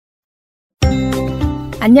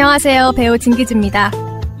안녕하세요. 배우 진기주입니다.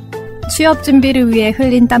 취업 준비를 위해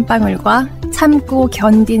흘린 땀방울과 참고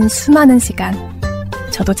견딘 수많은 시간.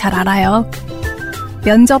 저도 잘 알아요.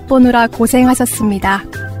 면접 보느라 고생하셨습니다.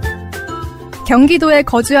 경기도에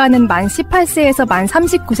거주하는 만 18세에서 만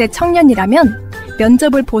 39세 청년이라면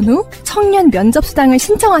면접을 본 후 청년 면접수당을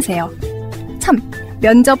신청하세요. 참,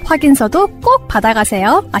 면접 확인서도 꼭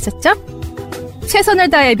받아가세요. 아셨죠? 최선을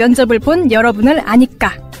다해 면접을 본 여러분을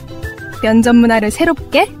아니까. 면접 문화를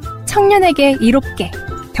새롭게, 청년에게 이롭게.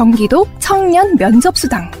 경기도 청년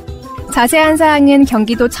면접수당. 자세한 사항은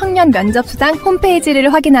경기도 청년 면접수당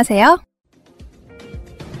홈페이지를 확인하세요.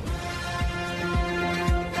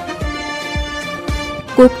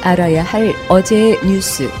 꼭 알아야 할 어제의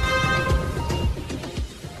뉴스.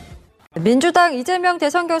 민주당 이재명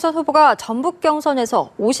대선 경선 후보가 전북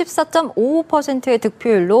경선에서 54.55%의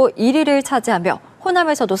득표율로 1위를 차지하며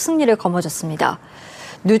호남에서도 승리를 거머쥐었습니다.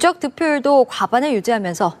 누적 득표율도 과반을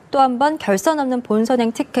유지하면서 또 한 번 결선 없는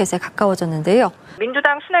본선행 티켓에 가까워졌는데요.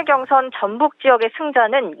 민주당 순회 경선 전북 지역의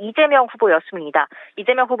승자는 이재명 후보였습니다.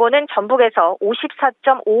 이재명 후보는 전북에서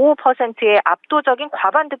 54.55%의 압도적인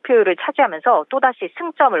과반 득표율을 차지하면서 또다시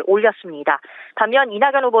승점을 올렸습니다. 반면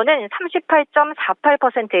이낙연 후보는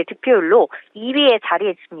 38.48%의 득표율로 2위에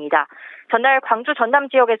자리했습니다. 전날 광주 전남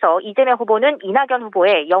지역에서 이재명 후보는 이낙연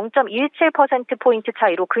후보에 0.17%포인트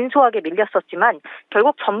차이로 근소하게 밀렸었지만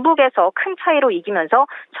결국 전북에서 큰 차이로 이기면서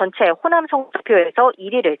전체 호남 성투표에서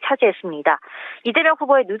 1위를 차지했습니다. 이재명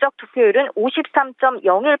후보의 누적 득표율은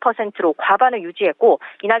 53.01%로 과반을 유지했고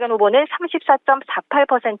이낙연 후보는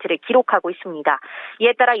 34.48%를 기록하고 있습니다.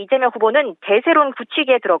 이에 따라 이재명 후보는 대세론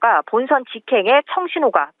굳히기에 들어가 본선 직행에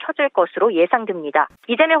청신호가 켜질 것으로 예상됩니다.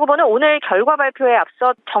 이재명 후보는 오늘 결과 발표에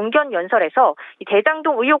앞서 정견 연설에서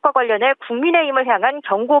대장동 의혹과 관련해 국민의힘을 향한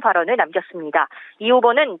경고 발언을 남겼습니다. 이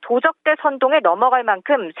후보는 도적대 선동에 넘어갈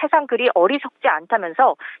만큼 세상 그리 어리석지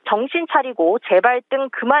않다면서 정신 차리고 재발등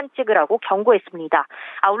그만 찍으라고 경고했습니다.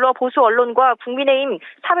 아울러 보수 언론과 국민의힘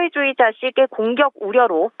사회주의자식의 공격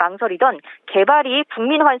우려로 망설이던 개발이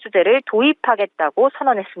국민환수제를 도입하겠다고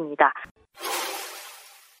선언했습니다.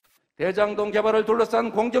 대장동 개발을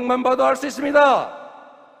둘러싼 공정만 봐도 알 수 있습니다.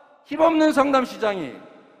 힘없는 성남시장이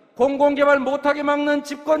공공개발 못하게 막는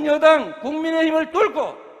집권 여당 국민의힘을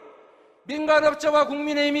뚫고 민간업체와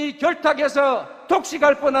국민의힘이 결탁해서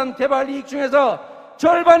독식할 뻔한 개발 이익 중에서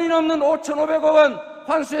절반이 넘는 5,500억 원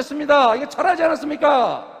환수했습니다. 이게 잘하지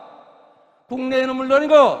않았습니까? 국내에는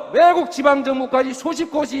물론이고 외국 지방정부까지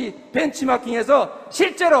수십 곳이 벤치마킹해서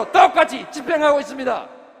실제로 똑같이 집행하고 있습니다.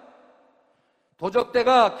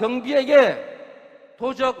 도적대가 경비에게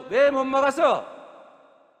도적 왜 못 막아서?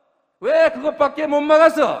 왜 그것밖에 못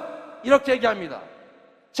막아서? 이렇게 얘기합니다.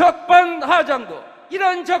 적반하장도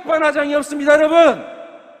이런 적반하장이 없습니다. 여러분,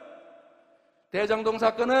 대장동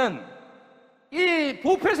사건은 이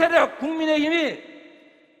부패 세력 국민의힘이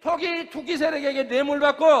투기 세력에게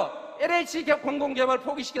뇌물받고 LH 공공개발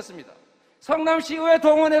포기시켰습니다. 성남시의회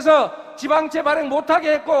동원해서 지방채 발행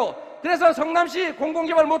못하게 했고 그래서 성남시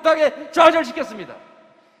공공개발 못하게 좌절시켰습니다.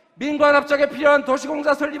 민간합작에 필요한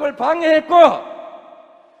도시공사 설립을 방해했고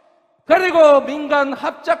그리고 민간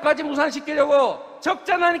합작까지 무산시키려고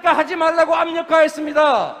적자나니까 하지 말라고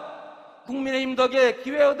압력가했습니다. 국민의힘 덕에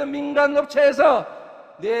기회 얻은 민간 업체에서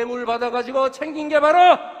뇌물 받아가지고 챙긴 게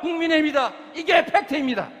바로 국민의힘이다. 이게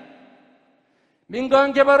팩트입니다.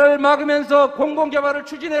 민간 개발을 막으면서 공공 개발을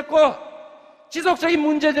추진했고 지속적인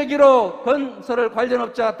문제 제기로 건설을 관련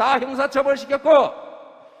업자 다 형사처벌시켰고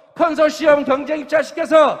컨소시엄 경쟁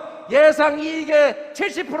입찰시켜서 예상 이익의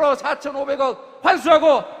 70% 4,500억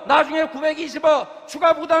환수하고 나중에 920억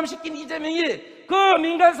추가 부담시킨 이재명이 그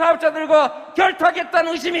민간 사업자들과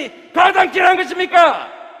결탁했다는 의심이 가당키란 것입니까?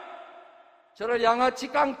 저를 양아치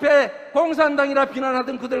깡패 공산당이라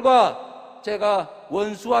비난하던 그들과 제가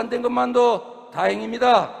원수 안 된 것만도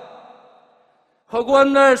다행입니다.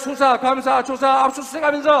 허구한 날 수사, 감사, 조사,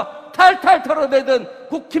 압수수색하면서 탈탈 털어내던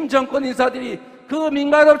국힘 정권 인사들이 그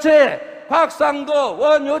민간업체에 곽상도,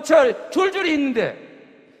 원효철 줄줄이 있는데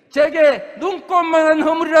제게 눈꼽만한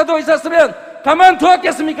허물이라도 있었으면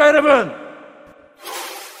가만두었겠습니까, 여러분?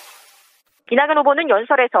 이낙연 후보는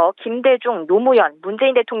연설에서 김대중, 노무현,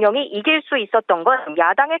 문재인 대통령이 이길 수 있었던 건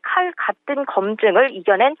야당의 칼 같은 검증을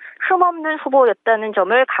이겨낸 흠없는 후보였다는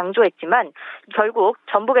점을 강조했지만 결국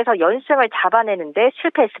전북에서 연승을 잡아내는데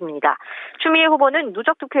실패했습니다. 추미애 후보는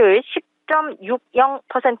누적 득표율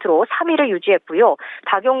 10.60%로 3위를 유지했고요.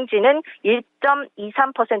 박용진은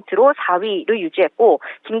 1.23%로 4위를 유지했고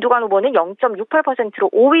김두관 후보는 0.68%로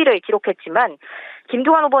 5위를 기록했지만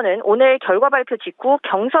김두관 후보는 오늘 결과 발표 직후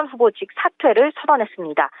경선 후보직 사퇴를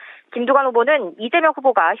선언했습니다. 김두관 후보는 이재명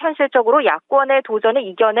후보가 현실적으로 야권의 도전을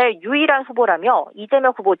이겨낼 유일한 후보라며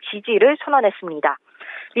이재명 후보 지지를 선언했습니다.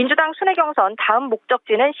 민주당 순회 경선 다음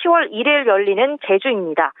목적지는 10월 1일 열리는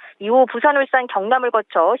제주입니다. 이후 부산, 울산, 경남을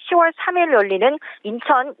거쳐 10월 3일 열리는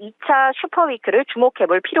인천 2차 슈퍼위크를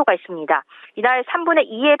주목해볼 필요가 있습니다. 이날 3분의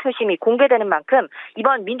 2의 표심이 공개되는 만큼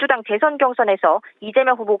이번 민주당 대선 경선에서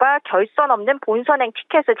이재명 후보가 결선 없는 본선행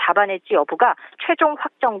티켓을 잡아낼지 여부가 최종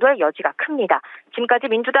확정될 여지가 큽니다. 지금까지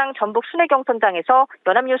민주당 전북 순회 경선장에서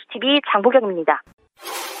연합뉴스TV 장보경입니다.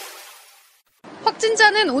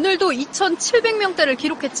 확진자는 오늘도 2,700명대를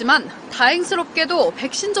기록했지만 다행스럽게도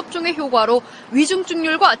백신 접종의 효과로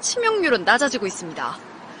위중증률과 치명률은 낮아지고 있습니다.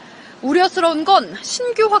 우려스러운 건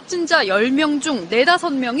신규 확진자 10명 중 4,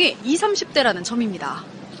 5명이 20, 30대라는 점입니다.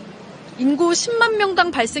 인구 10만 명당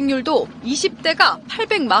발생률도 20대가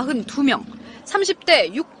 842명,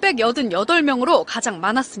 30대 688명으로 가장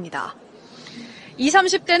많았습니다. 20,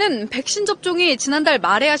 30대는 백신 접종이 지난달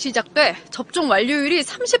말에야 시작돼 접종 완료율이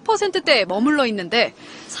 30%대에 머물러 있는데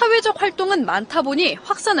사회적 활동은 많다 보니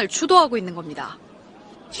확산을 주도하고 있는 겁니다.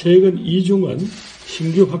 최근 2주간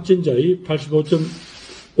신규 확진자의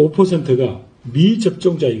 85.5%가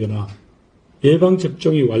미접종자이거나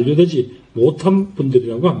예방접종이 완료되지 못한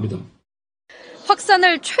분들이라고 합니다.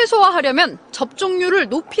 확산을 최소화하려면 접종률을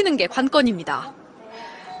높이는 게 관건입니다.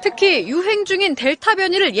 특히 유행 중인 델타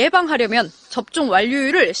변이를 예방하려면 접종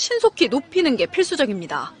완료율을 신속히 높이는 게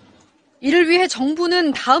필수적입니다. 이를 위해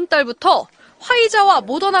정부는 다음 달부터 화이자와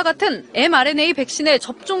모더나 같은 mRNA 백신의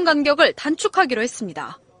접종 간격을 단축하기로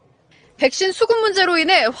했습니다. 백신 수급 문제로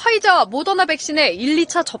인해 화이자와 모더나 백신의 1,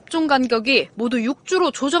 2차 접종 간격이 모두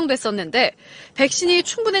 6주로 조정됐었는데 백신이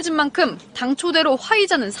충분해진 만큼 당초대로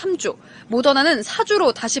화이자는 3주, 모더나는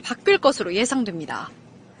 4주로 다시 바뀔 것으로 예상됩니다.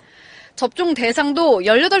 접종 대상도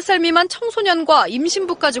 18살 미만 청소년과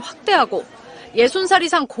임신부까지 확대하고 60살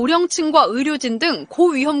이상 고령층과 의료진 등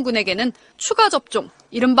고위험군에게는 추가 접종,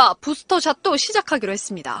 이른바 부스터샷도 시작하기로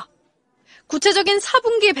했습니다. 구체적인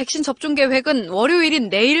 4분기 백신 접종 계획은 월요일인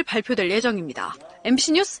내일 발표될 예정입니다.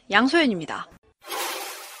 MBC 뉴스 양소연입니다.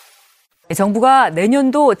 정부가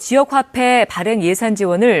내년도 지역화폐 발행 예산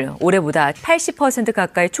지원을 올해보다 80%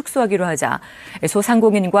 가까이 축소하기로 하자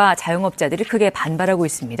소상공인과 자영업자들이 크게 반발하고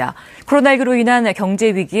있습니다. 코로나19로 인한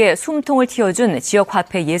경제 위기에 숨통을 틔워준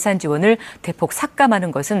지역화폐 예산 지원을 대폭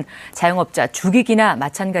삭감하는 것은 자영업자 죽이기나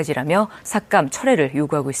마찬가지라며 삭감 철회를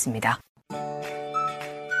요구하고 있습니다.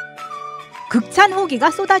 극찬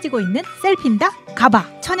후기가 쏟아지고 있는 셀핀다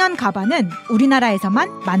가바. 천연 가바는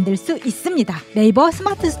우리나라에서만 만들 수 있습니다. 네이버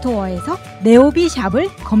스마트 스토어에서 네오비샵을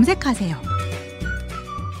검색하세요.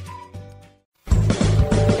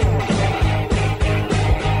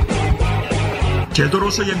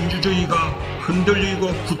 제도로서의 민주주의가 흔들리고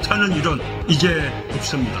구타는 일은 이제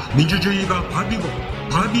없습니다. 민주주의가 밥이고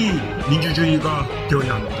밥이 민주주의가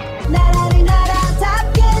되어야 합니다.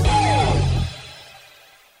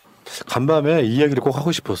 간밤에 이 이야기를 꼭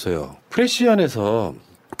하고 싶었어요. 프레시안에서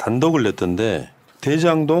단독을 냈던데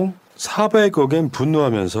대장동 400억엔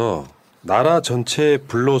분노하면서 나라 전체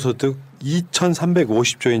불로소득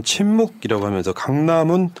 2,350조인 침묵이라고 하면서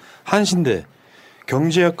강남은 한신대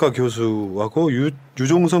경제학과 교수하고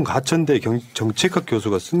유종성 가천대 정책학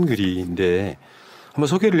교수가 쓴 글인데 한번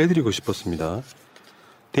소개를 해드리고 싶었습니다.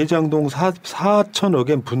 대장동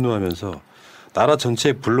 4천억엔 분노하면서 나라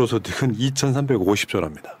전체 불로소득은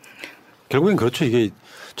 2,350조랍니다. 결국엔 그렇죠. 이게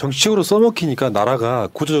정치적으로 써먹히니까 나라가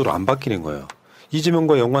구조적으로 안 바뀌는 거예요.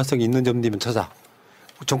 이재명과 연관성이 있는 점들이면 찾아.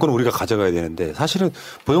 정권은 우리가 가져가야 되는데 사실은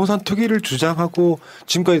부동산 투기를 주장하고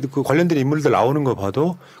지금까지 그 관련된 인물들 나오는 거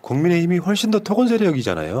봐도 국민의힘이 훨씬 더 토건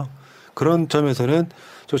세력이잖아요. 그런 점에서는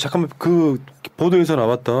저 잠깐만 그 보도에서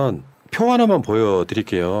나왔던 표 하나만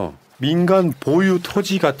보여드릴게요. 민간 보유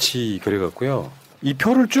토지 가치 그래갖고요. 이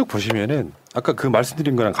표를 쭉 보시면은 아까 그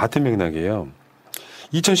말씀드린 거랑 같은 맥락이에요.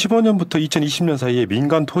 2015년부터 2020년 사이에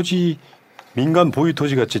민간 보유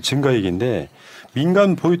토지 가치 증가액인데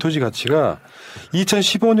민간 보유 토지 가치가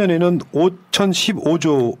 2015년에는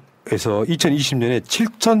 5,015조에서 2020년에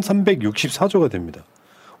 7,364조가 됩니다.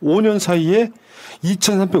 5년 사이에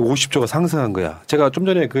 2,350조가 상승한 거야. 제가 좀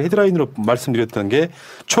전에 그 헤드라인으로 말씀드렸던 게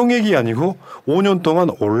총액이 아니고 5년 동안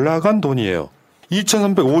올라간 돈이에요.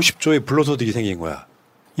 2,350조의 불로소득이 생긴 거야.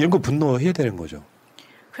 이런 거 분노해야 되는 거죠.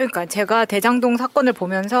 그러니까 제가 대장동 사건을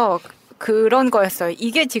보면서 그런 거였어요.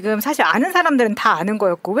 이게 지금 사실 아는 사람들은 다 아는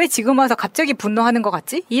거였고 왜 지금 와서 갑자기 분노하는 것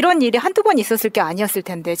같지? 이런 일이 한두 번 있었을 게 아니었을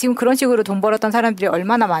텐데 지금 그런 식으로 돈 벌었던 사람들이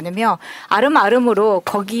얼마나 많으며 아름아름으로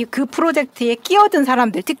거기 그 프로젝트에 끼어든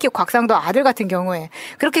사람들, 특히 곽상도 아들 같은 경우에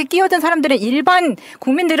그렇게 끼어든 사람들은 일반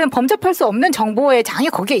국민들은 범접할 수 없는 정보의 장이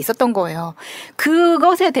거기에 있었던 거예요.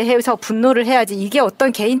 그것에 대해서 분노를 해야지 이게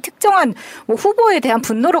어떤 개인 특정한 뭐 후보에 대한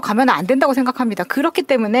분노로 가면 안 된다고 생각합니다. 그렇기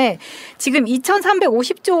때문에 지금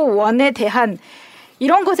 2,350조 원에 대한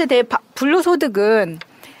이런 것에 대해 불로소득은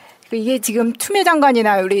이게 지금 추미애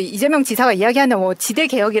장관이나 우리 이재명 지사가 이야기하는 뭐 지대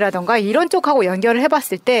개혁이라던가 이런 쪽하고 연결을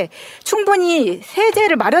해봤을 때 충분히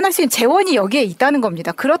세제를 마련할 수 있는 재원이 여기에 있다는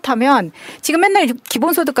겁니다. 그렇다면 지금 맨날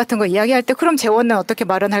기본소득 같은 거 이야기할 때 그럼 재원은 어떻게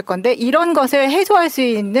마련할 건데 이런 것을 해소할 수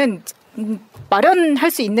있는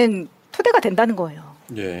마련할 수 있는 토대가 된다는 거예요.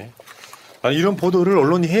 예. 아니, 이런 보도를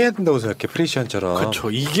언론이 해야 된다고 생각해. 프레시안처럼.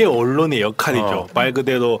 그렇죠. 이게 언론의 역할이죠. 말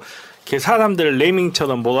그대로 사람들을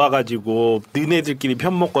레밍처럼 모아가지고 너네들끼리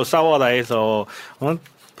편먹고 싸워라 해서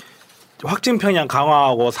확증 편향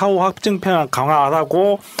강화하고 사후 확증 편향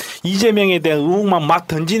강화하라고 이재명에 대한 의혹만 막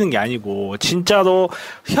던지는 게 아니고 진짜로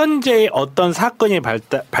현재 어떤 사건이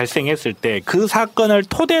발생했을 때 그 사건을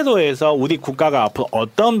토대로 해서 우리 국가가 앞으로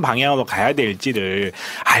어떤 방향으로 가야 될지를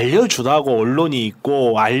알려주라고 언론이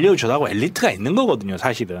있고 알려주라고 엘리트가 있는 거거든요,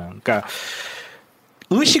 사실은. 그러니까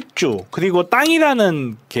의식주 그리고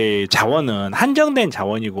땅이라는 게 자원은 한정된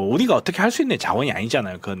자원이고 우리가 어떻게 할 수 있는 자원이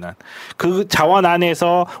아니잖아요. 그거는 그 자원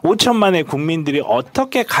안에서 5천만의 국민들이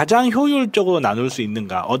어떻게 가장 효율적으로 나눌 수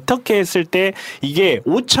있는가, 어떻게 했을 때 이게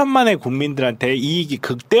 5천만의 국민들한테 이익이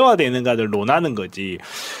극대화되는가를 논하는 거지.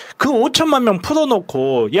 그 5천만 명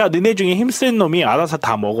풀어놓고 야 너네 중에 힘센 놈이 알아서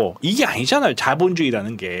다 먹어, 이게 아니잖아요.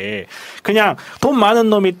 자본주의라는 게 그냥 돈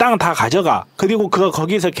많은 놈이 땅 다 가져가, 그리고 그거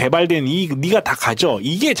거기서 개발된 이익 네가 다 가져,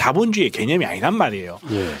 이게 자본주의의 개념이 아니란 말이에요.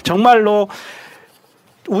 예. 정말로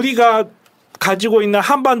우리가 가지고 있는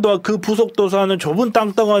한반도와 그 부속도서하는 좁은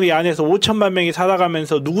땅덩어리 안에서 5천만 명이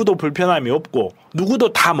살아가면서 누구도 불편함이 없고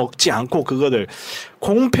누구도 다 먹지 않고 그거를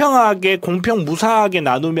공평하게 공평무사하게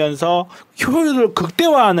나누면서 효율을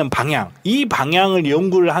극대화하는 방향, 이 방향을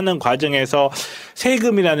연구를 하는 과정에서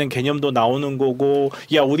세금이라는 개념도 나오는 거고,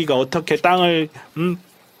 야 우리가 어떻게 땅을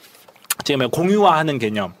지금 공유화하는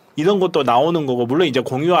개념 이런 것도 나오는 거고, 물론 이제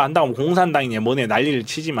공유화한다고 공산당이냐 뭐네 난리를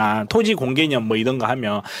치지만 토지 공개념 뭐 이런 거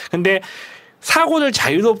하면, 근데 사고를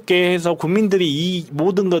자유롭게 해서 국민들이 이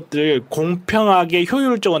모든 것들을 공평하게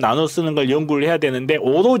효율적으로 나눠 쓰는 걸 연구를 해야 되는데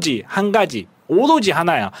오로지 한 가지, 오로지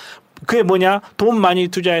하나야. 그게 뭐냐? 돈 많이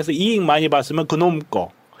투자해서 이익 많이 봤으면 그놈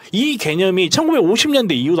거. 이 개념이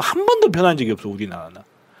 1950년대 이후로 한 번도 변한 적이 없어, 우리나라는.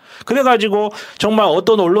 그래가지고 정말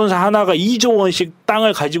어떤 언론사 하나가 2조 원씩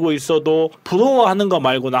땅을 가지고 있어도 부러워하는 거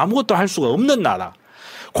말고는 아무것도 할 수가 없는 나라.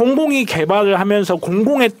 공공이 개발을 하면서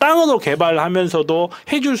공공의 땅으로 개발을 하면서도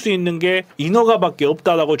해줄 수 있는 게 인허가밖에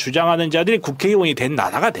없다라고 주장하는 자들이 국회의원이 된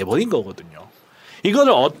나라가 돼버린 거거든요.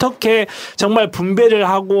 이거를 어떻게 정말 분배를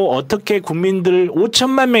하고 어떻게 국민들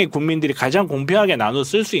 5천만 명의 국민들이 가장 공평하게 나눠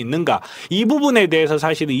쓸 수 있는가, 이 부분에 대해서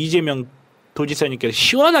사실은 이재명 도지사님께서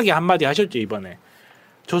시원하게 한마디 하셨죠, 이번에.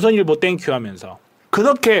 조선일보 땡큐 하면서.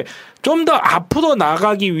 그렇게 좀 더 앞으로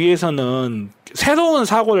나가기 위해서는 새로운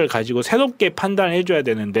사고를 가지고 새롭게 판단을 해줘야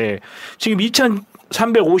되는데 지금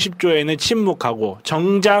 2,350조에는 침묵하고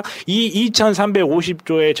정작 이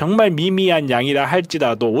 2,350조에 정말 미미한 양이라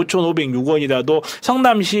할지라도 5,506원이라도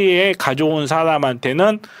성남시에 가져온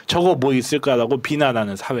사람한테는 저거 뭐 있을까라고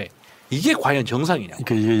비난하는 사회. 이게 과연 정상이냐.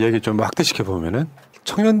 그러니까 이 얘기 좀 확대시켜 보면은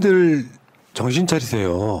청년들 정신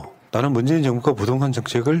차리세요. 나는 문재인 정부가 부동산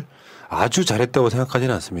정책을 아주 잘했다고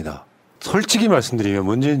생각하지는 않습니다. 솔직히 말씀드리면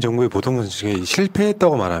문재인 정부의 부동산 정책이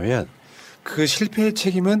실패했다고 말하면 그 실패의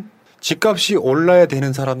책임은 집값이 올라야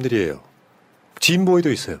되는 사람들이에요.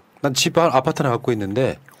 지인보이도 있어요. 난 집 아파트나 갖고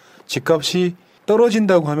있는데 집값이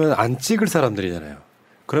떨어진다고 하면 안 찍을 사람들이잖아요.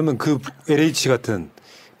 그러면 그 LH 같은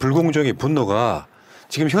불공정의 분노가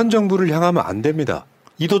지금 현 정부를 향하면 안 됩니다.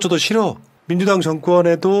 이도저도 싫어. 민주당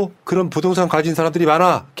정권에도 그런 부동산 가진 사람들이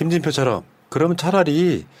많아. 김진표처럼. 그러면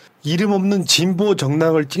차라리 이름 없는 진보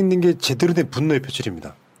정당을 찍는 게 제대로 된 분노의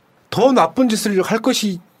표출입니다. 더 나쁜 짓을 할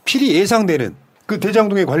것이 필히 예상되는 그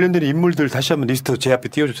대장동에 관련된 인물들 다시 한번 리스트 제 앞에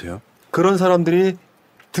띄워주세요. 그런 사람들이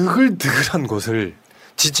드글드글한 것을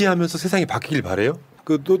지지하면서 세상이 바뀌길 바래요.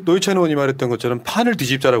 그 노회찬 의원이 말했던 것처럼 판을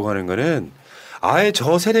뒤집자라고 하는 거는 아예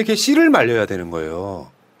저 세력의 씨를 말려야 되는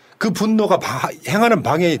거예요. 그 분노가 행하는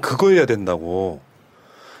방향이 그거여야 된다고.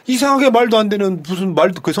 이상하게 말도 안 되는 무슨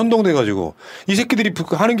말도 그 선동돼가지고 이 새끼들이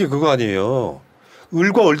하는 게 그거 아니에요.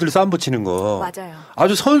 을과 얼들 싸움 붙이는 거. 맞아요.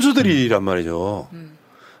 아주 선수들이란 말이죠.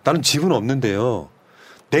 나는 집은 없는데요.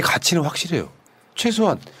 내 가치는 확실해요.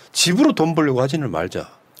 최소한 집으로 돈 벌려고 하지는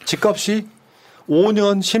말자. 집값이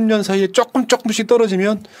 5년, 10년 사이에 조금씩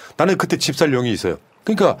떨어지면 나는 그때 집 살 용이 있어요.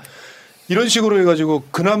 그러니까 이런 식으로 해가지고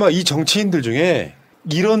그나마 이 정치인들 중에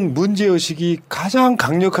이런 문제의식이 가장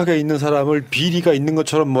강력하게 있는 사람을 비리가 있는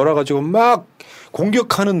것처럼 몰아가지고 막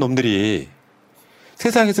공격하는 놈들이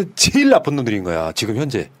세상에서 제일 나쁜 놈들인 거야. 지금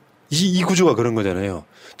현재. 이 구조가 그런 거잖아요.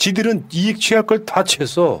 지들은 이익 취할 걸 다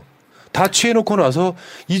취했어. 다 취해놓고 나서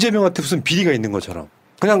이재명한테 무슨 비리가 있는 것처럼.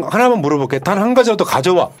 그냥 하나만 물어볼게. 단 한 가지라도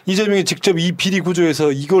가져와. 이재명이 직접 이 비리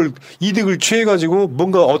구조에서 이걸 이득을 취해가지고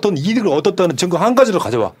뭔가 어떤 이득을 얻었다는 증거 한 가지라도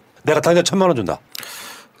가져와. 내가 당장 1,000만 원 준다.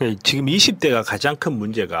 지금 20대가 가장 큰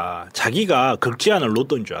문제가 자기가 긁지 않을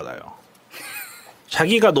로또인 줄 알아요.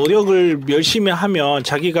 자기가 노력을 열심히 하면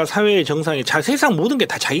자기가 사회의 정상에 세상 모든 게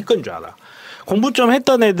다 자기 건 줄 알아. 공부 좀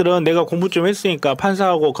했던 애들은 내가 공부 좀 했으니까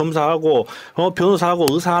판사하고 검사하고 변호사하고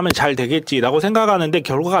의사하면 잘 되겠지라고 생각하는데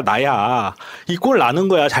결과가 나야. 이 꼴 나는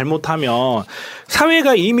거야 잘못하면.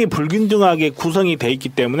 사회가 이미 불균등하게 구성이 돼 있기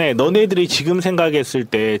때문에 너네들이 지금 생각했을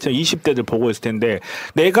때 20대들 보고 있을 텐데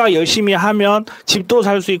내가 열심히 하면 집도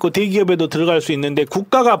살 수 있고 대기업에도 들어갈 수 있는데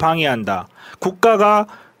국가가 방해한다. 국가가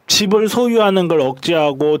집을 소유하는 걸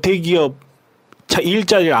억제하고 대기업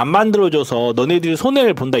일자리를 안 만들어줘서 너네들이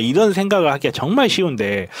손해를 본다 이런 생각을 하기가 정말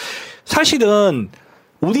쉬운데 사실은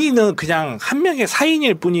우리는 그냥 한 명의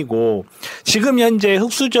사인일 뿐이고 지금 현재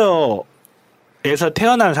흑수저에서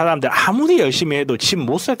태어난 사람들 아무리 열심히 해도 집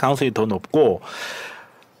못 살 가능성이 더 높고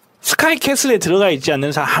스카이캐슬에 들어가 있지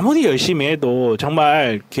않는 사람 아무리 열심히 해도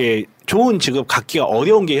정말 이렇게 좋은 직업 갖기가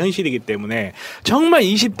어려운 게 현실이기 때문에 정말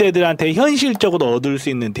 20대들한테 현실적으로 얻을 수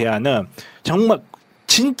있는 대안은 정말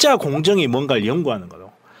진짜 공정이 뭔가를 연구하는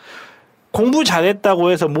거죠. 공부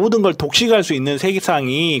잘했다고 해서 모든 걸 독식할 수 있는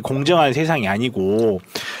세상이 공정한 세상이 아니고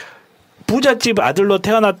부잣집 아들로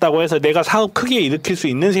태어났다고 해서 내가 사업 크게 일으킬 수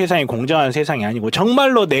있는 세상이 공정한 세상이 아니고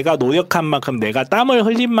정말로 내가 노력한 만큼 내가 땀을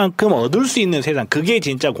흘린 만큼 얻을 수 있는 세상 그게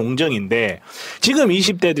진짜 공정인데 지금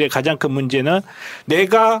 20대들의 가장 큰 문제는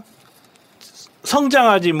내가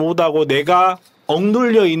성장하지 못하고 내가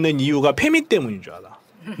억눌려 있는 이유가 패미 때문인 줄 알아.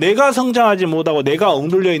 내가 성장하지 못하고 내가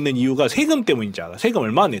억눌려 있는 이유가 세금 때문인 줄 알아. 세금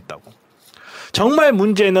얼마나 냈다고. 정말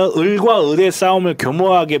문제는 을과 을의 싸움을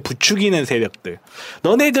교묘하게 부추기는 세력들.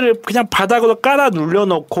 너네들을 그냥 바닥으로 깔아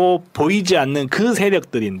눌려놓고 보이지 않는 그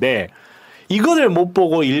세력들인데 이거를 못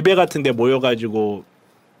보고 일베 같은 데 모여가지고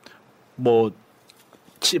뭐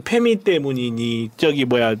페미 때문이니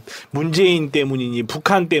문재인 때문이니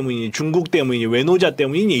북한 때문이니 중국 때문이니 외노자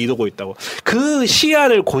때문이니 이러고 있다고. 그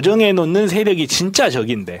시야를 고정해 놓는 세력이 진짜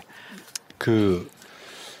적인데. 그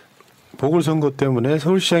보궐선거 때문에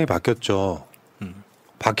서울시장이 바뀌었죠.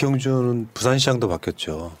 박형준은 부산시장도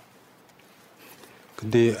바뀌었죠.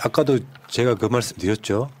 근데 아까도 제가 그 말씀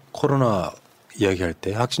드렸죠. 코로나 이야기할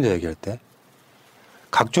때 확진자 이야기할 때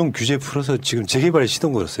각종 규제 풀어서 지금 재개발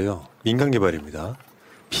시동 걸었어요. 민간 개발입니다.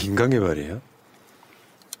 민간 개발이에요.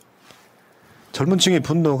 젊은 층의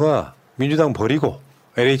분노가 민주당 버리고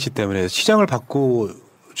LH 때문에 시장을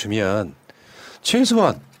바꿔주면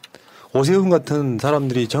최소한 오세훈 같은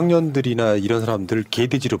사람들이 청년들이나 이런 사람들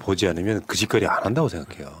개돼지로 보지 않으면 그 짓거리 안 한다고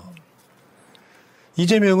생각해요.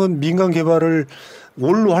 이재명은 민간 개발을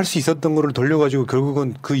원로 할 수 있었던 거를 돌려가지고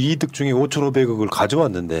결국은 그 이득 중에 5,500억을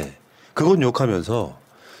가져왔는데 그건 욕하면서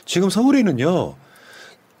지금 서울에는요.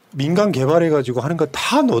 민간 개발해가지고 하는 거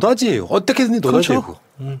다 노다지예요. 어떻게든 노다지고.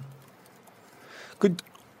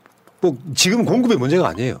 뭐 지금 공급의 문제가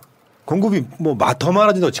아니에요. 공급이 뭐 더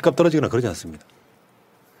많아진다고 집값 떨어지거나 그러지 않습니다.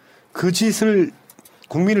 그 짓을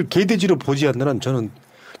국민을 개돼지로 보지 않는 한 저는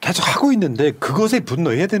계속 하고 있는데 그것에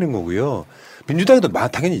분노해야 되는 거고요. 민주당에도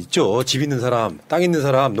당연히 있죠. 집 있는 사람, 땅 있는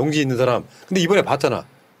사람, 농지 있는 사람. 근데 이번에 봤잖아.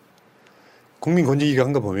 국민 건지기가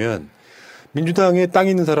한 거 보면 민주당에 땅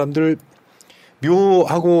있는 사람들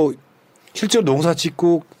묘하고 실제로 농사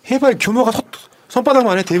짓고 해발 규모가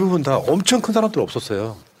손바닥만 해 대부분 다 엄청 큰 사람들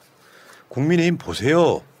없었어요. 국민의힘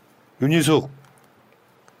보세요. 윤희숙.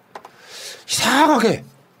 이상하게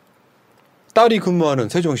딸이 근무하는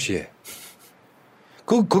세종시에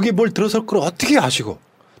거기에 뭘 들어설 걸 어떻게 아시고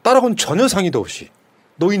딸하고는 전혀 상의도 없이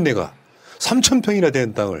노인네가 3,000평이나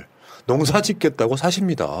되는 땅을 농사 짓겠다고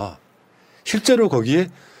사십니다. 실제로 거기에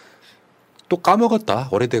또 까먹었다.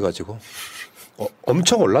 오래돼가지고.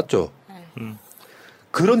 엄청 올랐죠.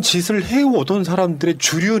 그런 짓을 해오던 사람들의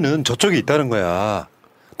주류는 저쪽에 있다는 거야.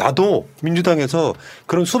 나도 민주당에서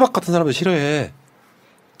그런 수박 같은 사람들 싫어해.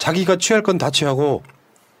 자기가 취할 건 다 취하고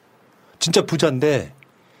진짜 부자인데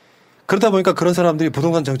그러다 보니까 그런 사람들이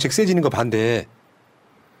부동산 정책 세지는 거 반대해.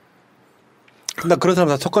 나 그런 사람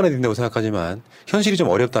다 척간에 된다고 생각하지만 현실이 좀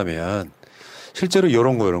어렵다면 실제로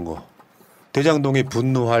이런 거 대장동에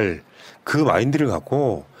분노할 그 마인드를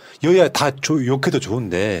갖고 여야 다 욕해도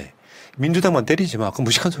좋은데 민주당만 때리지 마. 그건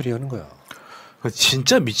무식한 소리 하는 거야.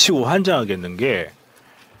 진짜 미치고 환장하겠는 게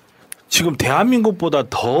지금 대한민국보다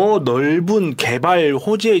더 넓은 개발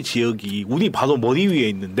호재 지역이 우리 바로 머리 위에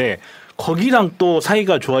있는데 거기랑 또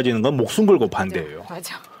사이가 좋아지는 건 목숨 걸고 반대예요.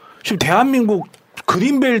 맞아. 지금 대한민국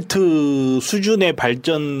그린벨트 수준의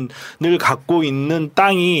발전을 갖고 있는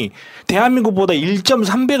땅이 대한민국보다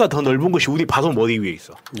 1.3배가 더 넓은 것이 우리 바로 머리 위에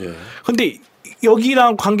있어. 그런데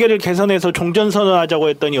여기랑 관계를 개선해서 종전선언 하자고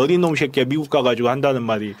했더니 어린 놈 새끼가 미국 가가지고 한다는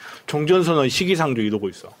말이 종전선언 시기상조 이러고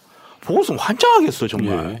있어. 보고서 환장하겠어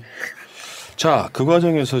정말. 예. 자, 그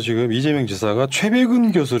과정에서 지금 이재명 지사가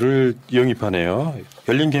최백은 교수를 영입하네요.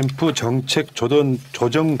 열린캠프 정책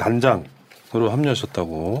조정단장으로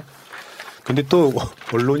합류하셨다고. 근데 또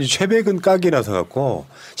언론이 최백은 까기 나서 갖고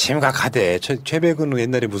심각하대. 최백은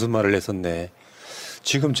옛날에 무슨 말을 했었네.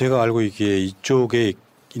 지금 제가 알고 있기에 이쪽에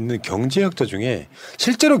있는 경제학자 중에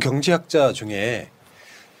실제로 경제학자 중에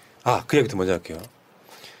그 얘기부터 먼저 할게요.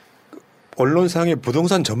 언론상의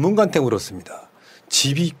부동산 전문가한테 물었습니다.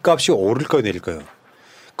 집이 값이 오를까요 내릴까요?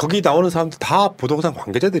 거기 나오는 사람들 다 부동산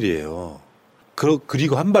관계자들이에요.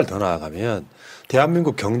 그리고 한 발 더 나아가면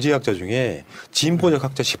대한민국 경제학자 중에 진보적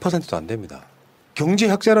학자 10%도 안 됩니다.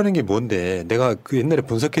 경제학자라는 게 뭔데 내가 그 옛날에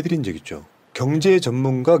분석해드린 적 있죠. 경제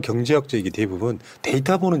전문가 경제학자 이게 대부분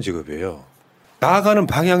데이터 보는 직업이에요. 나아가는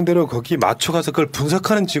방향대로 거기 맞춰가서 그걸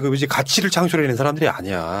분석하는 직업이지 가치를 창출해내는 사람들이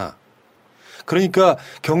아니야. 그러니까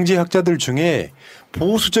경제학자들 중에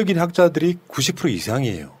보수적인 학자들이 90%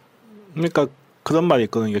 이상이에요. 그러니까 그런 말이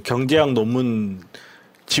있거든요. 경제학 논문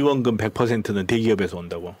지원금 100%는 대기업에서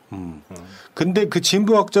온다고. 근데 그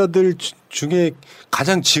진보학자들 중에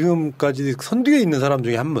가장 지금까지 선두에 있는 사람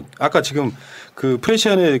중에 한 분. 아까 지금 그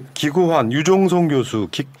프레시안의 기구환, 유종송 교수,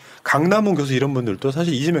 강남훈 교수 이런 분들도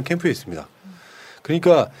사실 이재명 캠프에 있습니다.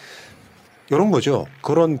 그러니까 이런 거죠.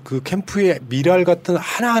 그런 그 캠프의 미랄 같은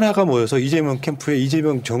하나하나가 모여서 이재명 캠프에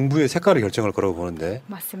이재명 정부의 색깔을 결정할 거라고 보는데.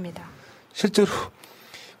 맞습니다. 실제로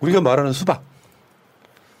우리가 말하는 수박.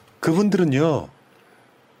 그분들은요.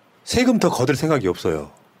 세금 더 거둘 생각이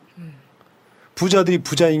없어요. 부자들이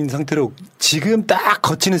부자인 상태로 지금 딱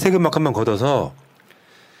거치는 세금만큼만 걷어서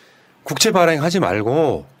국채 발행하지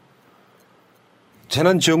말고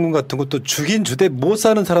재난지원금 같은 것도 주긴 주되 못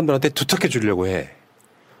사는 사람들한테 두텁게 주려고 해.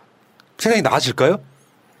 생각이 나아질까요?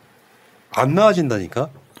 안 나아진다니까.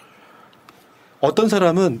 어떤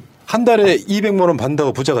사람은 한 달에 200만 원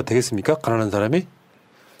받는다고 부자가 되겠습니까? 가난한 사람이?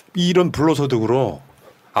 이런 불로소득으로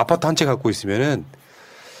아파트 한 채 갖고 있으면은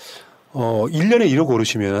 1년에 1억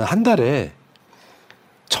오르시면 한 달에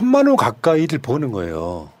 1,000만 원 가까이를 버는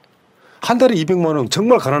거예요. 한 달에 200만 원,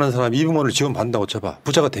 정말 가난한 사람이 200만 원을 지원받는다고 쳐봐.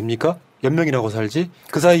 부자가 됩니까? 몇 명이라고 살지?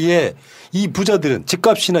 그 사이에 이 부자들은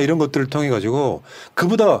집값이나 이런 것들을 통해 가지고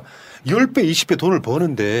그보다 10배, 20배 돈을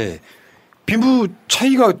버는데 빈부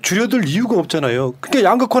차이가 줄어들 이유가 없잖아요. 그러니까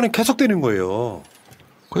양극화는 계속되는 거예요.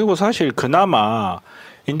 그리고 사실 그나마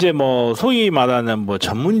이제 뭐 소위 말하는 뭐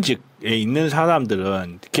전문직에 있는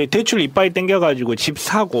사람들은 이렇게 대출 이빨 땡겨가지고 집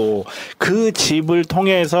사고 그 집을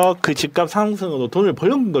통해서 그 집값 상승으로 돈을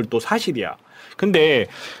버는 걸 또 사실이야. 근데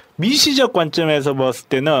미시적 관점에서 봤을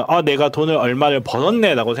때는 내가 돈을 얼마를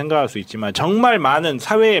벌었네라고 생각할 수 있지만 정말 많은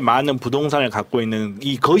사회에 많은 부동산을 갖고 있는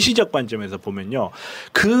이 거시적 관점에서 보면요.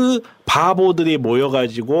 그 바보들이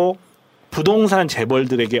모여가지고 부동산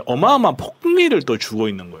재벌들에게 어마어마한 폭리를 또 주고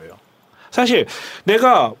있는 거예요. 사실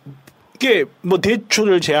내가 이게 뭐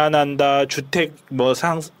대출을 제한한다,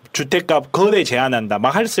 주택값 거래 제한한다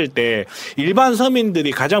막 했을 때 일반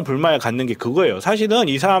서민들이 가장 불만을 갖는 게 그거예요. 사실은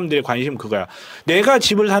이 사람들의 관심 그거야. 내가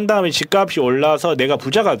집을 산 다음에 집값이 올라서 내가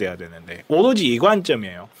부자가 돼야 되는데 오로지 이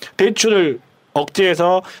관점이에요. 대출을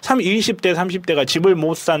억제해서 20대 30대가 집을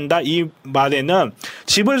못 산다 이 말에는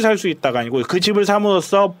집을 살 수 있다가 아니고 그 집을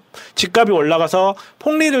삼으로써 집값이 올라가서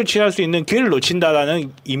폭리를 취할 수 있는 기회를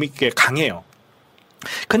놓친다라는 의미가 강해요.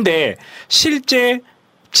 근데 실제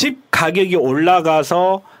집 가격이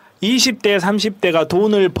올라가서 20대 30대가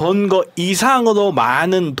돈을 번 거 이상으로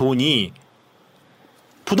많은 돈이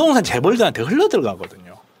부동산 재벌들한테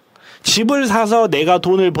흘러들어가거든요. 집을 사서 내가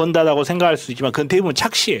돈을 번다라고 생각할 수 있지만 그건 대부분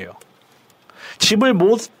착시예요. 집을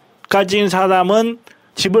못 가진 사람은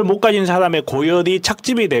집을 못 가진 사람의 고열이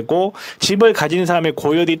착집이 되고 집을 가진 사람의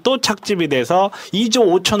고열이 또 착집이 돼서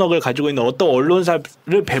 2조 5천억을 가지고 있는 어떤 언론사를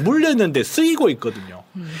배불리는 데 쓰이고 있거든요.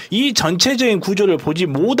 이 전체적인 구조를 보지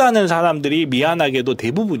못하는 사람들이 미안하게도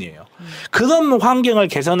대부분이에요. 그런 환경을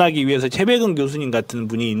개선하기 위해서 최백은 교수님 같은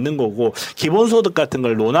분이 있는 거고 기본소득 같은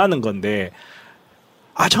걸 논하는 건데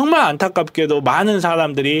정말 안타깝게도 많은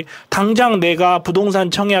사람들이 당장 내가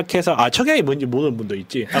부동산 청약해서 청약이 뭔지 모르는 분도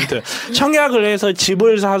있지. 아무튼 청약을 해서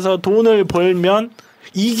집을 사서 돈을 벌면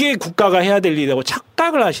이게 국가가 해야 될 일이라고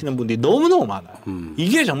착각을 하시는 분들이 너무너무 많아요.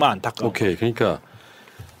 이게 정말 안타까워요. 오케이. 그러니까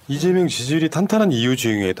이재명 지지율이 탄탄한 이유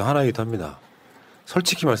중에 또 하나이기도 합니다.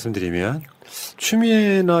 솔직히 말씀드리면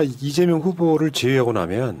추미애나 이재명 후보를 제외하고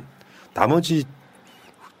나면 나머지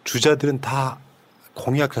주자들은 다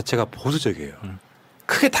공약 자체가 보수적이에요.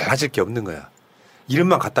 크게 달라질 게 없는 거야.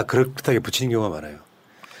 이름만 갖다 그렇게 붙이는 경우가 많아요.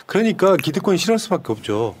 그러니까 기득권이 싫어할 수밖에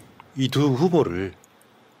없죠. 이 두 후보를.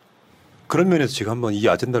 그런 면에서 지금 한번 이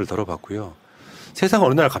아젠다를 다뤄봤고요. 세상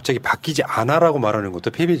어느 날 갑자기 바뀌지 않아라고 말하는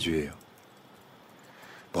것도 패배주의예요.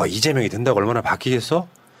 뭐 이재명이 된다고 얼마나 바뀌겠어?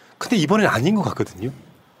 근데 이번엔 아닌 것 같거든요.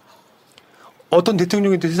 어떤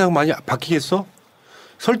대통령인데 세상 많이 바뀌겠어?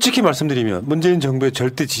 솔직히 말씀드리면 문재인 정부의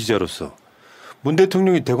절대 지지자로서 문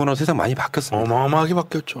대통령이 되고 나서 세상 많이 바뀌었습니다. 어마어마하게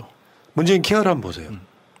바뀌었죠. 문재인 케어를 한번 보세요.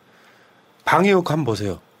 방해역 한번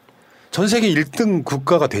보세요. 전 세계 1등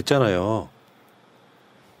국가가 됐잖아요.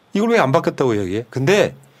 이걸 왜 안 바뀌었다고 이야기해?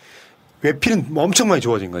 근데 외피는 엄청 많이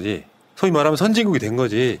좋아진 거지. 소위 말하면 선진국이 된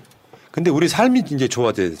거지. 근데 우리 삶이 이제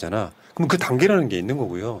좋아져야 되잖아. 그럼 그 단계라는 게 있는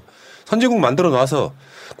거고요. 선진국 만들어 놔서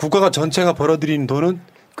국가가 전체가 벌어들이는 돈은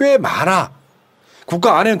꽤 많아.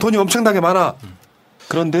 국가 안에는 돈이 엄청나게 많아.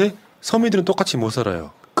 그런데 서민들은 똑같이 못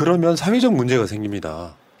살아요. 그러면 사회적 문제가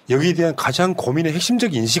생깁니다. 여기에 대한 가장 고민의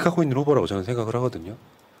핵심적 인식하고 있는 후보라고 저는 생각을 하거든요.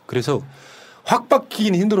 그래서 확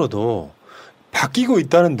바뀌긴 힘들어도 바뀌고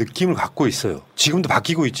있다는 느낌을 갖고 있어요. 지금도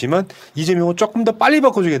바뀌고 있지만 이재명은 조금 더 빨리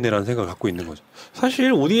바꿔주겠네라는 생각을 갖고 있는 거죠.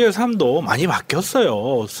 사실 우리의 삶도 많이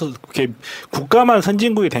바뀌었어요. 국가만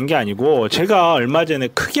선진국이 된 게 아니고 제가 얼마 전에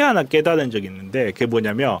크게 하나 깨달은 적이 있는데 그게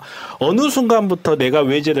뭐냐면 어느 순간부터 내가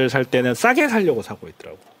외제를 살 때는 싸게 살려고 사고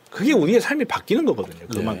있더라고. 그게 우리의 삶이 바뀌는 거거든요.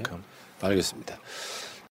 그만큼. 네, 알겠습니다.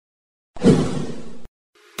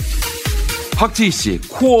 박지희 씨,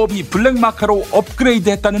 코업이 블랙마카로 업그레이드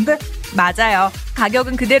했다는데? 맞아요.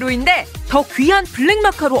 가격은 그대로인데 더 귀한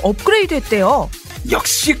블랙마카로 업그레이드 했대요.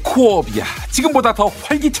 역시 코업이야. 지금보다 더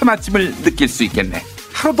활기찬 아침을 느낄 수 있겠네.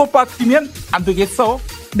 하루도 빠뜨리면 안 되겠어.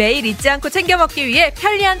 매일 잊지 않고 챙겨 먹기 위해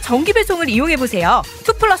편리한 정기 배송을 이용해보세요.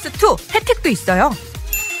 2+2 혜택도 있어요.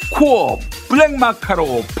 코업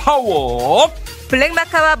블랙마카로 파워.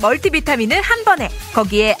 블랙마카와 멀티비타민을 한 번에.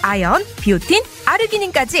 거기에 아연, 비오틴,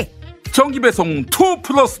 아르기닌까지. 정기배송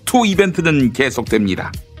 2+2 이벤트는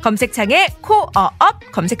계속됩니다. 검색창에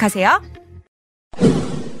코어업 검색하세요.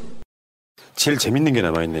 제일 재밌는 게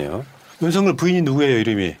남아있네요. 윤석열 부인이 누구예요,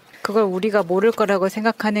 이름이? 그걸 우리가 모를 거라고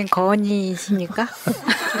생각하는 건이십니까?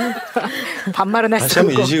 반말은 할 수 없고. 다시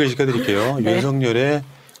한번 인식을 시켜드릴게요. 네. 윤석열의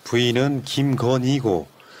부인은 김건희고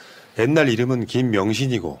옛날 이름은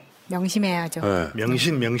김명신이고. 명심해야죠. 네.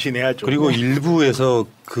 명신해야죠. 그리고 일부에서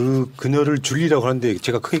그녀를 줄리라고 하는데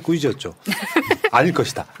제가 크게 꾸짖었죠. 아닐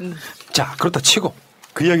것이다. 자, 그렇다 치고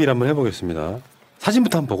그 이야기를 한번 해보겠습니다.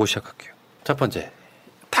 사진부터 한번 보고 시작할게요. 첫 번째,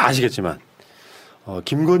 다 아시겠지만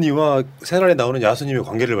김건희와 새날에 나오는 야수님의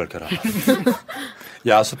관계를 밝혀라.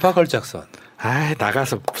 야수파 걸작선.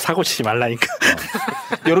 나가서 사고 치지 말라니까.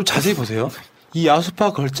 여러분 자세히 보세요. 이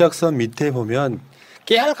야수파 걸작선 밑에 보면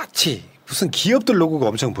깨알같이 무슨 기업들 로고가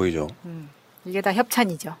엄청 보이죠. 이게 다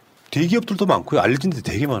협찬이죠. 대기업들도 많고요. 알려진 데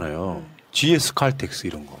되게 많아요. GS 칼텍스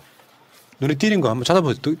이런 거. 눈에 띄는 거 한번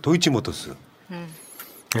찾아보세요. 도이치모터스.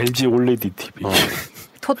 LG 올레드 TV.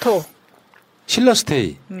 토토.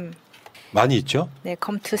 신라스테이. 많이 있죠. 네,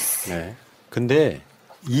 컴투스. 네. 근데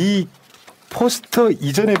이 포스터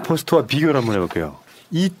이전의 포스터와 비교를 한번 해볼게요.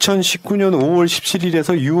 2019년 5월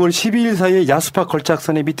 17일에서 6월 12일 사이에 야수파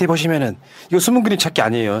걸작선의 밑에 보시면은 이거 숨은 그림 찾기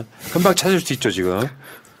아니에요. 금방 찾을 수 있죠 지금.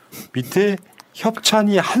 밑에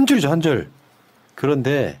협찬이 한 줄이죠 한 줄.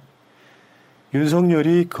 그런데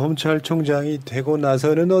윤석열이 검찰총장이 되고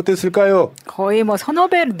나서는 어땠을까요? 거의 뭐 서너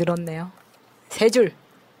배를 늘었네요. 세 줄.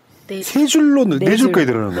 세 줄로 네 줄까지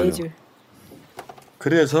늘어난 거예요. 네 줄.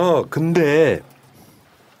 그래서 근데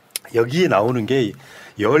여기에 나오는 게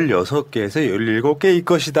 16개에서 17개일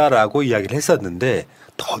것이다라고 이야기를 했었는데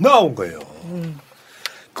더 나온 거예요.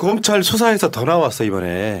 검찰 수사에서 더 나왔어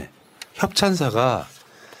이번에. 협찬사가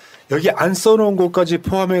여기 안 써놓은 곳까지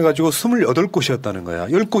포함해가지고 28곳이었다는 거야.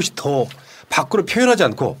 10곳이 더 밖으로 표현하지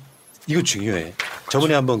않고. 이거 중요해.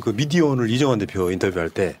 저번에 한번 그 미디어오늘 이정환 대표 인터뷰할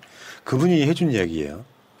때 그분이 해준 이야기예요.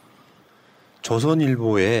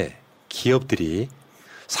 조선일보에 기업들이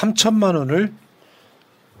 3천만 원을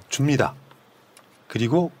줍니다.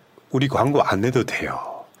 그리고 우리 광고 안 내도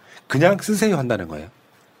돼요. 그냥 쓰세요 한다는 거예요.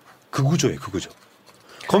 그 구조예요. 그 구조.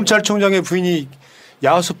 검찰총장의 부인이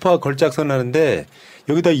야수파 걸작선 하는데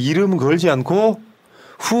여기다 이름 걸지 않고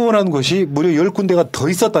후원한 것이 무려 10군데가 더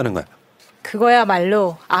있었다는 거야.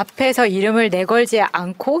 그거야말로 앞에서 이름을 내걸지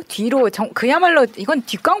않고 뒤로 그야말로 이건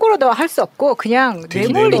뒷광고로도 할 수 없고 그냥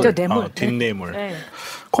뇌물이죠, 뇌물. 뒷뇌물. 네.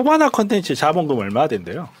 코바나 컨텐츠 자본금 얼마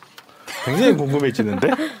된대요? 굉장히 궁금해지는데?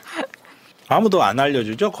 아무도 안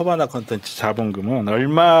알려주죠. 코바나 컨텐츠 자본금은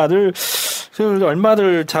얼마를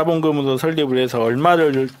자본금으로 설립을 해서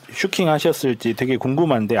얼마를 슈킹하셨을지 되게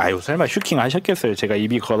궁금한데 설마 슈킹하셨겠어요. 제가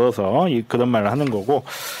입이 걸어서 그런 말을 하는 거고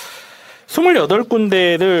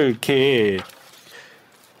 28군데를 이렇게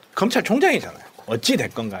검찰총장이잖아요. 어찌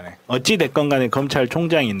됐건 간에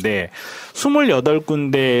검찰총장인데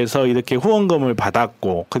 28군데에서 이렇게 후원금을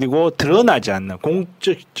받았고 그리고 드러나지 않는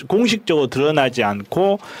공식적으로 드러나지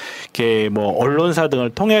않고 이렇게 뭐 언론사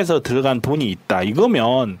등을 통해서 들어간 돈이 있다.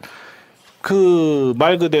 이거면 그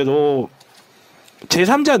말 그대로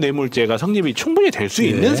제3자 뇌물죄가 성립이 충분히 될 수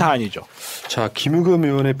있는 사안이죠. 자, 김우겸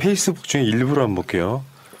의원의 페이스북 중에 일부를 한번 볼게요.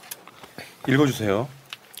 읽어주세요.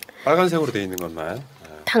 빨간색으로 되어 있는 것만.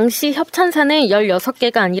 당시 협찬사는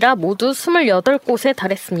 16개가 아니라 모두 28곳에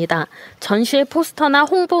달했습니다. 전시회 포스터나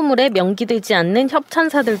홍보물에 명기되지 않는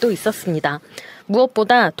협찬사들도 있었습니다.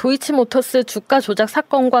 무엇보다 도이치모터스 주가 조작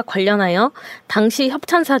사건과 관련하여 당시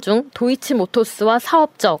협찬사 중 도이치모터스와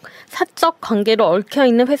사업적, 사적 관계로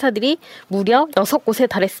얽혀있는 회사들이 무려 6곳에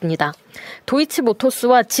달했습니다.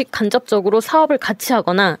 도이치모터스와 직간접적으로 사업을 같이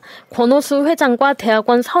하거나 권오수 회장과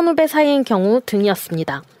대학원 선후배 사이인 경우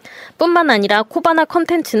등이었습니다. 뿐만 아니라 코바나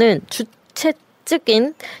컨텐츠는 주최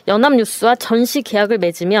측인 연합뉴스와 전시 계약을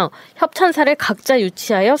맺으며 협찬사를 각자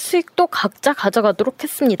유치하여 수익도 각자 가져가도록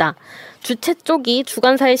했습니다. 주최 쪽이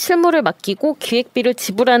주관사의 실무를 맡기고 기획비를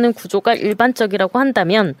지불하는 구조가 일반적이라고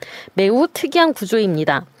한다면 매우 특이한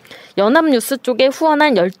구조입니다. 연합뉴스 쪽에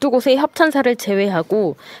후원한 12곳의 협찬사를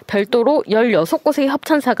제외하고 별도로 16곳의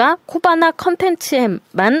협찬사가 코바나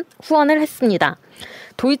컨텐츠에만 후원을 했습니다.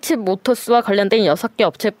 도이치모터스와 관련된 6개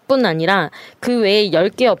업체뿐 아니라 그 외에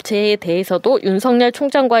 10개 업체에 대해서도 윤석열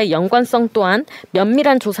총장과의 연관성 또한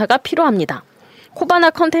면밀한 조사가 필요합니다. 코바나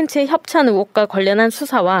컨텐츠의 협찬 의혹과 관련한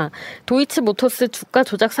수사와 도이치모터스 주가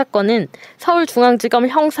조작 사건은 서울중앙지검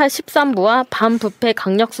형사 13부와 반부패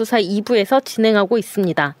강력수사 2부에서 진행하고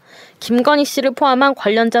있습니다. 김건희 씨를 포함한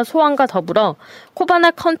관련자 소환과 더불어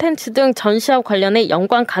코바나 컨텐츠 등 전시와 관련해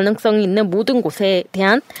연관 가능성이 있는 모든 곳에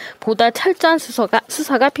대한 보다 철저한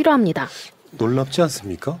수사가 필요합니다. 놀랍지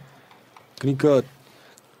않습니까? 그러니까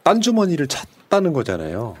딴 주머니를 찾다는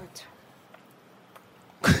거잖아요.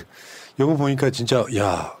 그렇죠. 이거 보니까 진짜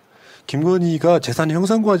김건희가 재산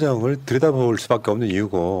형성 과정을 들여다볼 수밖에 없는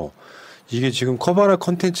이유고 이게 지금 코바나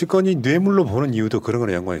컨텐츠 건이 뇌물로 보는 이유도 그런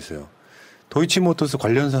거랑 연관이 있어요. 도이치모터스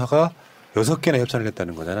관련사가 6개나 협찬을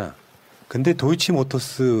했다는 거잖아. 근데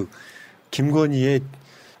도이치모터스 김건희의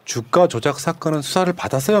주가 조작 사건은 수사를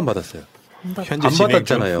받았어요, 안 받았어요? 안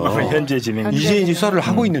받았잖아요. 현재 진행. 이제 수사를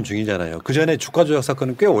하고 있는 중이잖아요. 그 전에 주가 조작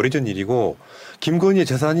사건은 꽤 오래전 일이고 김건희의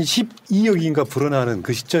재산이 12억인가 불어나는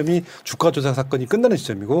그 시점이 주가 조작 사건이 끝나는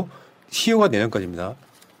시점이고 시효가 내년까지입니다.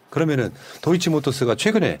 그러면은 도이치모터스가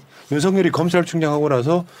최근에 윤석열이 검찰총장하고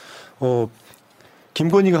나서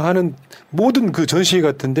김건희가 하는 모든 그 전시회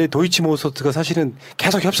같은데 도이치모터스가 사실은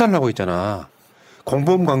계속 협찬을 하고 있잖아.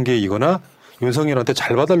 공범 관계이거나 윤석열한테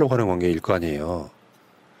잘 봐달라고 하는 관계일 거 아니에요.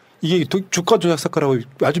 이게 주가 조작 사건하고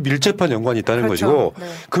아주 밀접한 연관이 있다는 것이고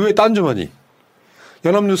그 외에 딴 주머니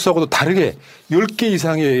연합뉴스하고도 다르게 10개